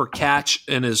 yards per catch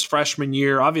in his freshman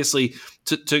year. Obviously,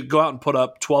 to go out and put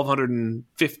up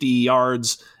 1,250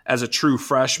 yards as a true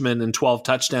freshman and 12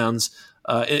 touchdowns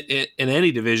in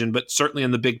any division, but certainly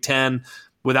in the Big Ten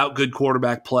without good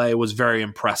quarterback play was very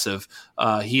impressive.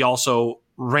 He also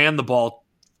ran the ball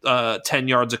 10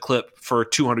 yards a clip for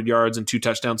 200 yards and 2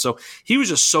 touchdowns. So he was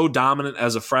just so dominant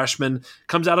as a freshman,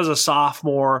 comes out as a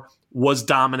sophomore, was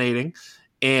dominating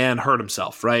and hurt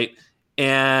himself, right?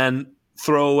 And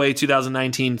throw away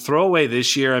 2019, throw away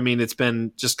this year. I mean, it's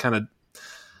been just kind of,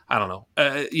 I don't know.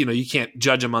 You can't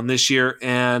judge him on this year.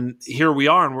 And here we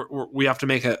are, and we have to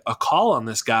make a call on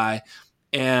this guy.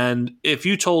 And if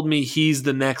you told me he's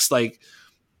the next,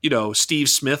 Steve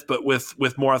Smith, but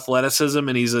with more athleticism,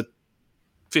 and he's a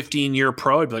 15-year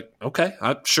pro, I'd be like, okay,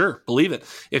 sure, believe it.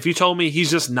 If you told me he's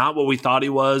just not what we thought he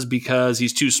was because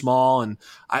he's too small, and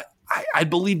I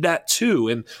believe that too.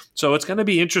 And so it's going to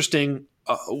be interesting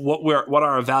what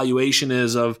our evaluation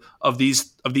is of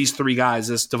these 3 guys: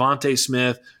 this Devonta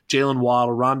Smith, Jalen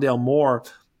Waddle, Rondale Moore,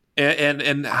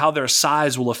 and how their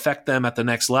size will affect them at the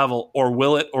next level, or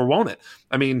will it or won't it?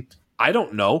 I mean, I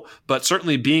don't know, but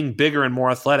certainly being bigger and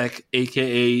more athletic,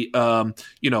 aka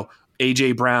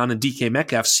AJ Brown and DK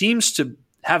Metcalf, seems to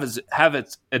have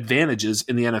its advantages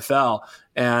in the NFL.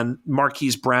 And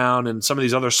Marquise Brown and some of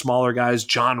these other smaller guys,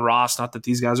 John Ross, not that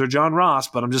these guys are John Ross,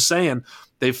 but I'm just saying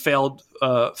they've failed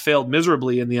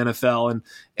miserably in the NFL.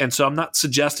 And so I'm not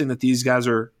suggesting that these guys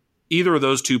are either of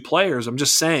those 2 players. I'm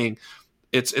just saying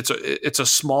it's a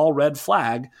small red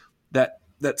flag that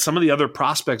some of the other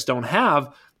prospects don't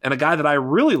have. And a guy that I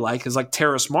really like is like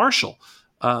Terrace Marshall.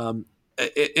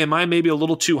 Am I maybe a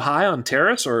little too high on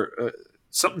Terrace, or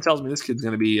something tells me this kid's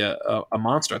going to be a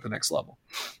monster at the next level?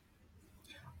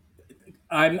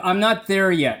 I'm not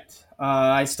there yet.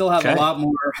 I still have a lot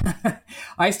more.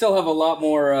 I still have a lot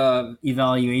more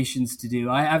evaluations to do.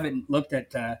 I haven't looked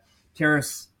at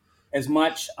Terrace as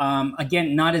much.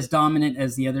 Again, not as dominant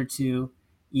as the other 2,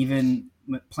 even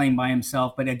playing by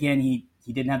himself. But again, he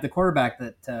didn't have the quarterback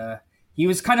that he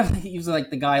was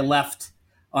like the guy left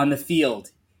on the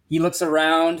field. He looks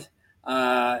around.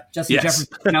 Justin Jefferson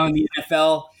now in the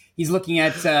NFL. He's looking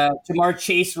at Jamar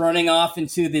Chase running off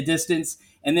into the distance,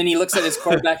 and then he looks at his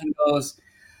quarterback and goes,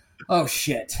 "Oh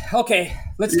shit! Okay,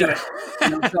 let's do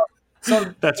it."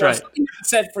 So that's right. Something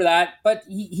said for that, but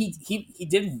he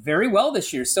did very well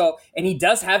this year. So, and he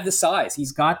does have the size.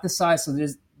 He's got the size. So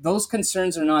those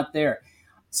concerns are not there.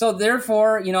 So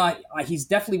therefore, he's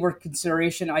definitely worth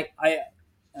consideration.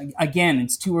 Again,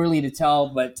 it's too early to tell,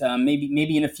 but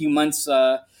maybe in a few months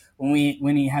when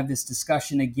we have this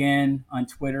discussion again on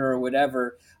Twitter or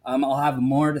whatever, I'll have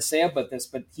more to say about this.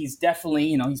 But he's definitely,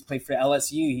 he's played for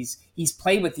LSU. He's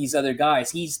played with these other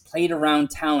guys. He's played around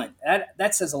talent.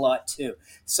 That says a lot too.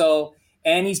 So,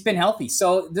 and he's been healthy.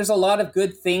 So there's a lot of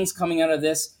good things coming out of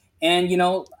this. And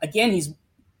again,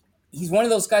 he's one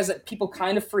of those guys that people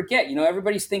kind of forget.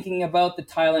 Everybody's thinking about the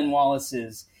Tylan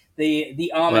Wallaces,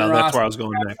 the Amon Ross. That's where I was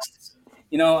going next.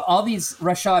 All these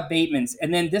Rashad Batemans,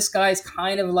 and then this guy's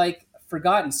kind of like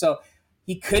forgotten. So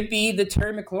he could be the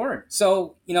Terry McLaurin.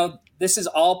 So, this is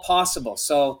all possible.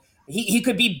 So he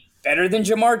could be better than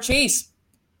Jamar Chase.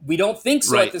 We don't think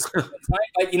so at this point in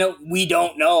time, but we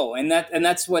don't know. And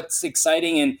that's what's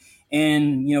exciting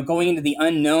and going into the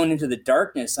unknown, into the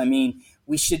darkness. I mean,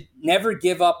 we should never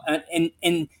give up.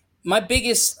 And my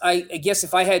biggest, I guess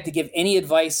if I had to give any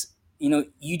advice,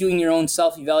 you doing your own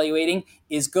self-evaluating,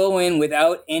 is go in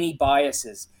without any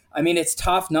biases. I mean, it's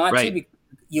tough not to, because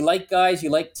you like guys, you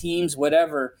like teams,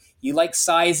 whatever. You like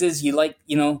sizes, you like,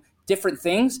 different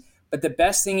things. But the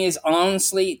best thing is,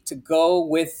 honestly, to go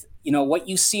with, what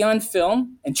you see on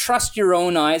film and trust your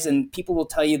own eyes. And people will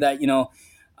tell you that,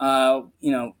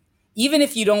 even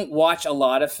if you don't watch a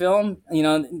lot of film,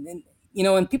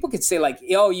 and people could say like,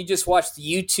 "Oh, you just watch the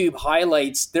YouTube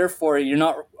highlights, therefore you're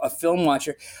not a film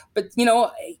watcher." But,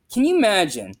 can you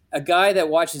imagine a guy that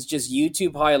watches just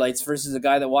YouTube highlights versus a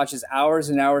guy that watches hours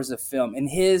and hours of film, and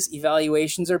his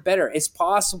evaluations are better? It's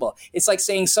possible. It's like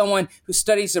saying someone who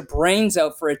studies their brains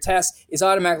out for a test is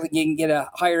automatically going to get a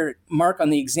higher mark on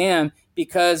the exam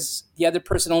because the other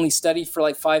person only studied for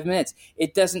like 5 minutes.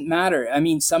 It doesn't matter. I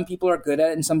mean, some people are good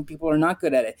at it and some people are not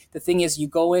good at it. The thing is, you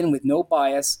go in with no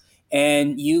bias,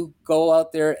 and you go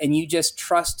out there and you just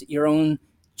trust your own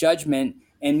judgment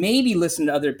and maybe listen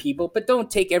to other people, but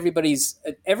don't take everybody's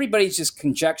just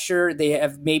conjecture. They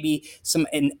have maybe some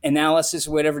analysis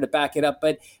or whatever to back it up,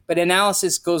 but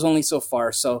analysis goes only so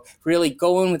far. So really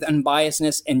go in with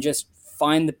unbiasedness and just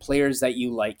find the players that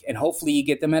you like, and hopefully you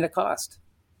get them at a cost.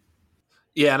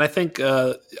 Yeah, and I think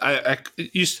I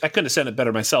couldn't have said it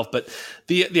better myself, but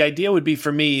the idea would be for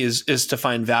me is to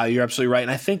find value. You're absolutely right,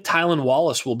 and I think Tylan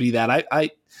Wallace will be that. I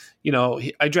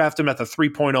drafted him at the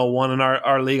 3.01 in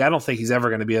our league. I don't think he's ever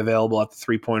going to be available at the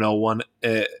 3.01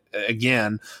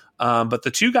 again. But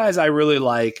the two guys I really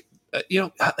like,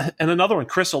 and another one,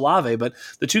 Chris Olave. But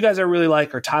the two guys I really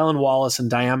like are Tylan Wallace and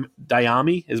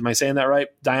Dyami. Am I saying that right?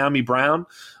 Dyami Brown.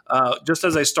 Just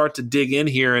as I start to dig in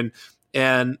here and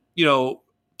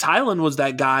Tylan was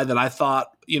that guy that I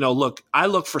thought, look, I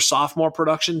look for sophomore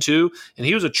production too, and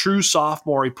he was a true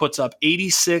sophomore. He puts up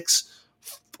 86,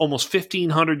 almost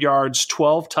 1,500 yards,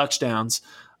 12 touchdowns.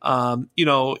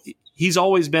 He's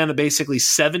always been basically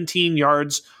 17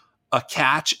 yards a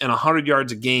catch and 100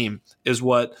 yards a game is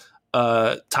what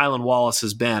Tylan Wallace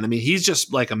has been. I mean, he's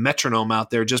just like a metronome out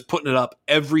there, just putting it up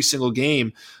every single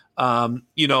game.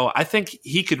 I think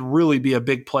he could really be a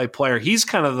big play player. He's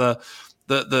kind of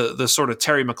the sort of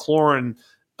Terry McLaurin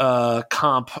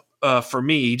comp for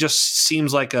me. He just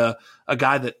seems like a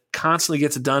guy that constantly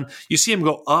gets it done. You see him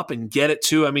go up and get it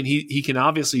too. I mean, he can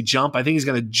obviously jump. I think he's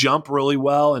going to jump really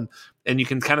well, and you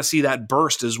can kind of see that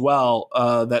burst as well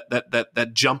that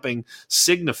jumping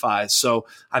signifies. So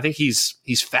I think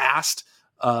he's fast.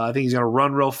 I think he's going to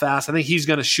run real fast. I think he's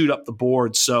going to shoot up the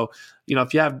board. So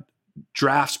if you have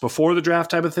drafts before the draft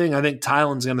type of thing, I think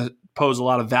Tylan's going to pose a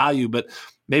lot of value, but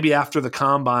maybe after the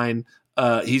combine,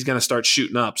 he's going to start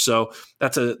shooting up. So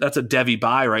that's a Devi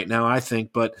buy right now, I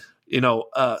think. But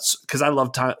because I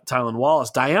love Tylan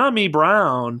Wallace, Dyami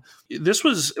Brown.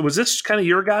 Was this kind of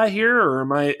your guy here, or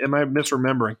am I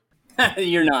misremembering?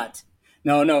 You're not.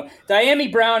 No.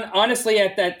 Dyami Brown, honestly,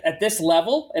 at this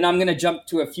level, and I'm going to jump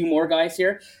to a few more guys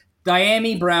here.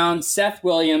 Dyami Brown, Seth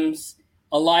Williams,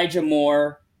 Elijah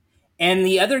Moore. And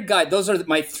the other guy, those are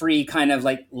my three kind of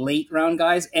like late round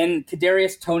guys. And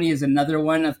Kadarius Toney is another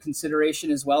one of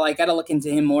consideration as well. I got to look into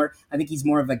him more. I think he's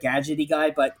more of a gadgety guy.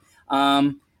 But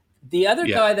the other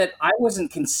guy that I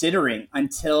wasn't considering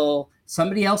until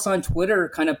somebody else on Twitter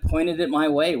kind of pointed it my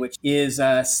way, which is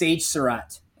Sage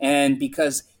Surratt. And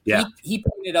because he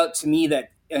pointed out to me that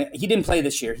he didn't play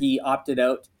this year. He opted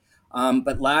out.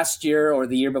 But last year or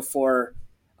the year before,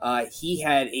 he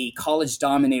had a college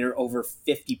dominator over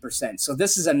 50%. So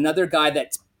this is another guy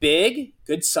that's big,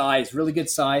 good size, really good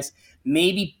size,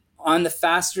 maybe on the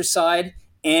faster side,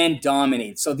 and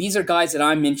dominate. So these are guys that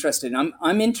I'm interested in.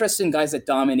 I'm interested in guys that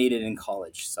dominated in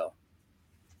college. So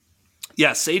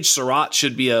yeah, Sage Surratt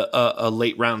should be a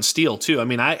late round steal too. I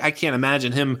mean, I can't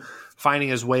imagine him finding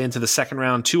his way into the second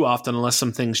round too often unless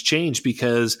some things change,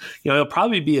 because he'll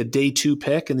probably be a day 2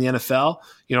 pick in the NFL,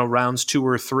 rounds 2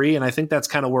 or 3, and I think that's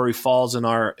kind of where he falls in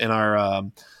our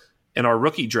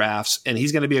rookie drafts, and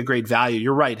he's going to be a great value.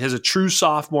 You're right. He's a true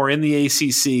sophomore in the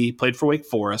ACC, played for Wake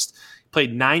Forest,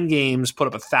 played 9 games, put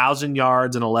up 1,000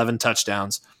 yards and 11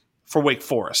 touchdowns for Wake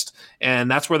Forest,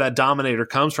 and that's where that dominator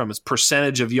comes from. It's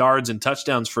percentage of yards and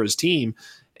touchdowns for his team,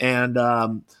 and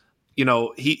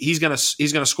he's going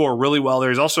to score really well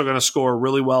there. He's also going to score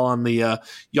really well on the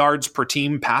yards per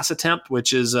team pass attempt,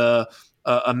 which is a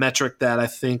metric that I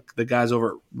think the guys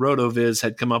over at RotoViz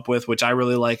had come up with, which I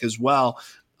really like as well.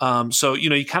 So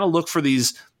you kind of look for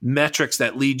these metrics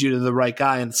that lead you to the right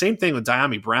guy. And same thing with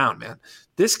Dyami Brown, man.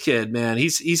 This kid, man,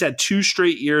 he's had 2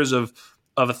 straight years of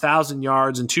 1,000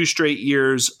 yards and 2 straight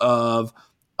years of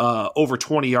over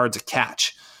 20 yards a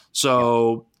catch.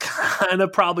 So kind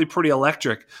of probably pretty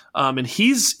electric. And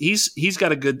he's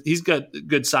got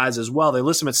good size as well. They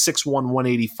list him at 6'1",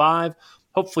 185.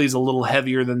 Hopefully he's a little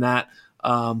heavier than that.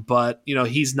 But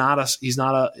he's not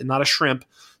a shrimp.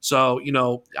 So,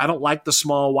 I don't like the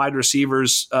small wide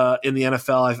receivers in the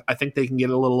NFL. I think they can get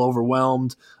a little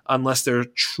overwhelmed unless they're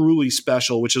truly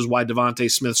special, which is why Devontae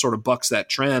Smith sort of bucks that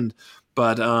trend.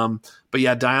 But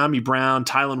yeah, Dyami Brown,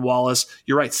 Tylan Wallace,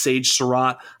 you're right, Sage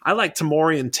Surratt. I like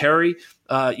Tamorrion Terry.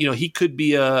 He could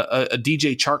be a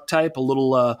DJ Chark type, a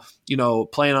little,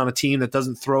 playing on a team that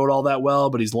doesn't throw it all that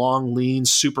well, but he's long, lean,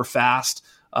 super fast.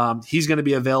 He's going to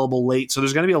be available late. So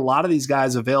there's going to be a lot of these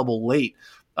guys available late.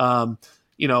 And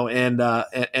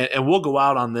we'll go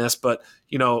out on this, but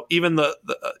even a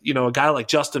guy like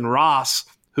Justin Ross,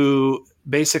 who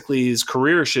basically his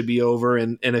career should be over,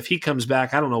 and if he comes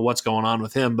back, I don't know what's going on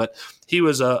with him, but he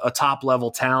was a top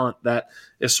level talent that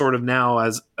is sort of now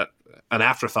as an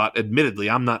afterthought. Admittedly,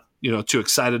 I'm not too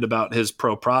excited about his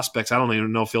pro prospects. I don't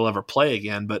even know if he'll ever play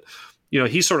again, but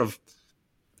he's sort of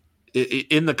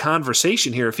in the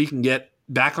conversation here. If he can get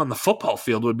back on the football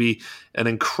field, would be an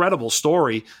incredible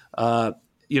story.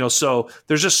 So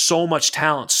there's just so much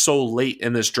talent so late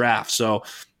in this draft. So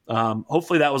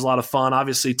hopefully that was a lot of fun.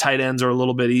 Obviously, tight ends are a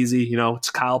little bit easy. It's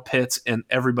Kyle Pitts, and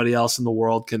everybody else in the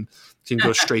world can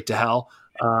go straight to hell.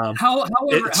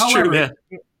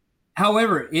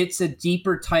 However, it's a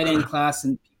deeper tight end class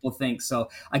than people think. So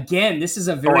again, this is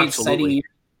a very exciting year.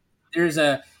 There's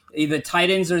the tight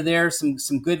ends are there,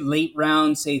 some good late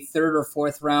round, say 3rd or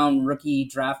 4th round rookie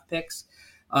draft picks.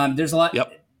 There's a lot.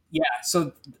 Yep. Yeah.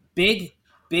 So big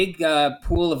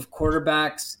pool of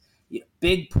quarterbacks,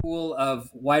 big pool of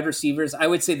wide receivers. I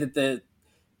would say that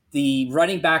the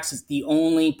running backs is the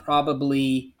only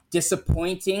probably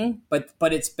disappointing, but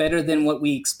it's better than what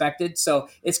we expected. So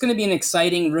it's going to be an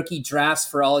exciting rookie drafts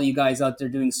for all you guys out there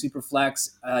doing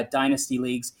Superflex dynasty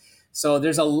leagues. So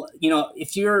there's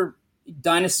if your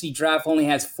dynasty draft only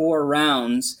has 4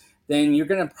 rounds, then you're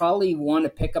going to probably want to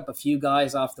pick up a few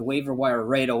guys off the waiver wire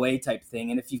right away type thing.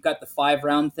 And if you've got the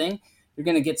 5-round thing, you're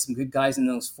going to get some good guys in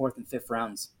those 4th and 5th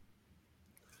rounds.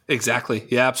 Exactly.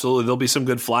 Yeah, absolutely. There'll be some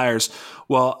good flyers.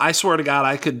 Well, I swear to God,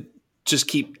 I could just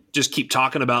keep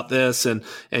talking about this and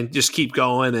just keep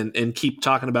going and keep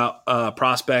talking about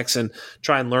prospects and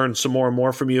try and learn some more and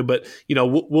more from you. But,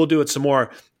 we'll do it some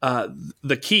more.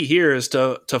 The key here is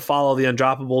to follow the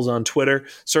Undroppables on Twitter.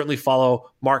 Certainly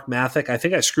follow Mark Mathick. I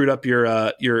think I screwed up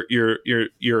your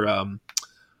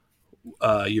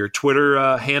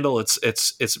Twitter handle.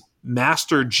 It's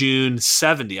Master June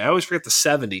 70. I always forget the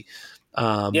 70.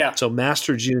 So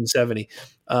Master June 70.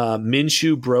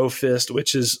 Minshew Brofist,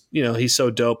 which is, he's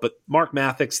so dope. But Mark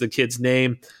Mathick's the kid's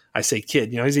name. I say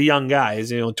kid, he's a young guy.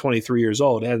 He's 23 years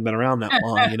old. He hasn't been around that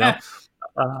long,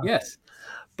 Yes.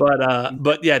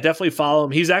 But yeah, definitely follow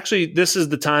him. He's actually, this is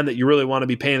the time that you really want to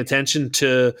be paying attention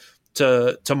to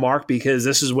Mark, because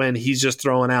this is when he's just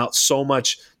throwing out so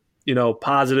much,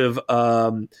 positive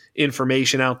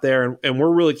information out there, and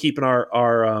we're really keeping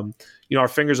our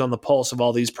fingers on the pulse of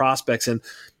all these prospects. And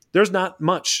there's not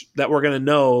much that we're going to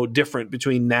know different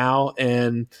between now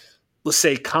and, let's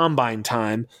say, combine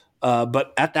time.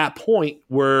 But at that point,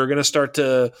 we're going to start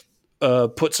to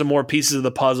put some more pieces of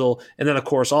the puzzle. And then, of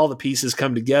course, all the pieces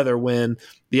come together when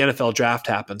the NFL draft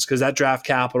happens, because that draft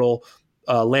capital,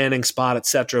 landing spot, et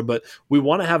cetera. But we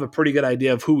want to have a pretty good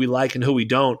idea of who we like and who we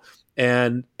don't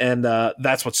and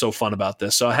that's what's so fun about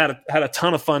this. So I had a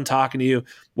ton of fun talking to you.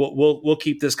 We'll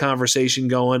keep this conversation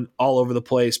going all over the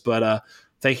place, but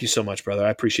thank you so much, brother. I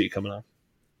appreciate you coming on.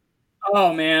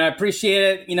 Oh man, I appreciate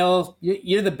it. You know,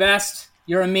 you're the best.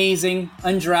 You're amazing.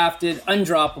 Undrafted,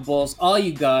 undroppables, all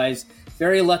you guys.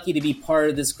 Very lucky to be part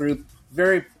of this group.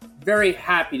 Very, very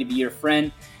happy to be your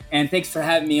friend. And thanks for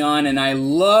having me on. And I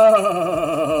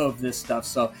love this stuff.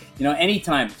 So, you know,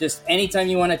 anytime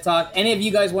you want to talk, any of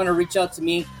you guys want to reach out to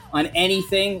me on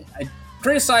anything,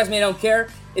 criticize me, I don't care.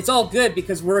 It's all good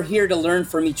because we're here to learn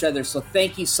from each other. So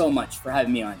thank you so much for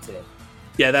having me on today.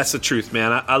 Yeah, that's the truth,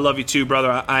 man. I love you too,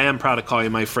 brother. I am proud to call you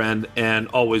my friend and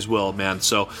always will, man.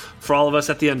 So for all of us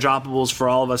at the Undroppables, for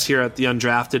all of us here at the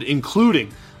Undrafted,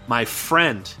 including my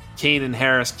friend, Kane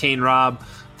Harris, Kane Robb,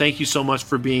 thank you so much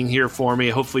for being here for me.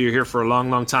 Hopefully you're here for a long,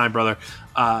 long time, brother.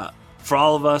 For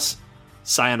all of us,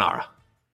 sayonara.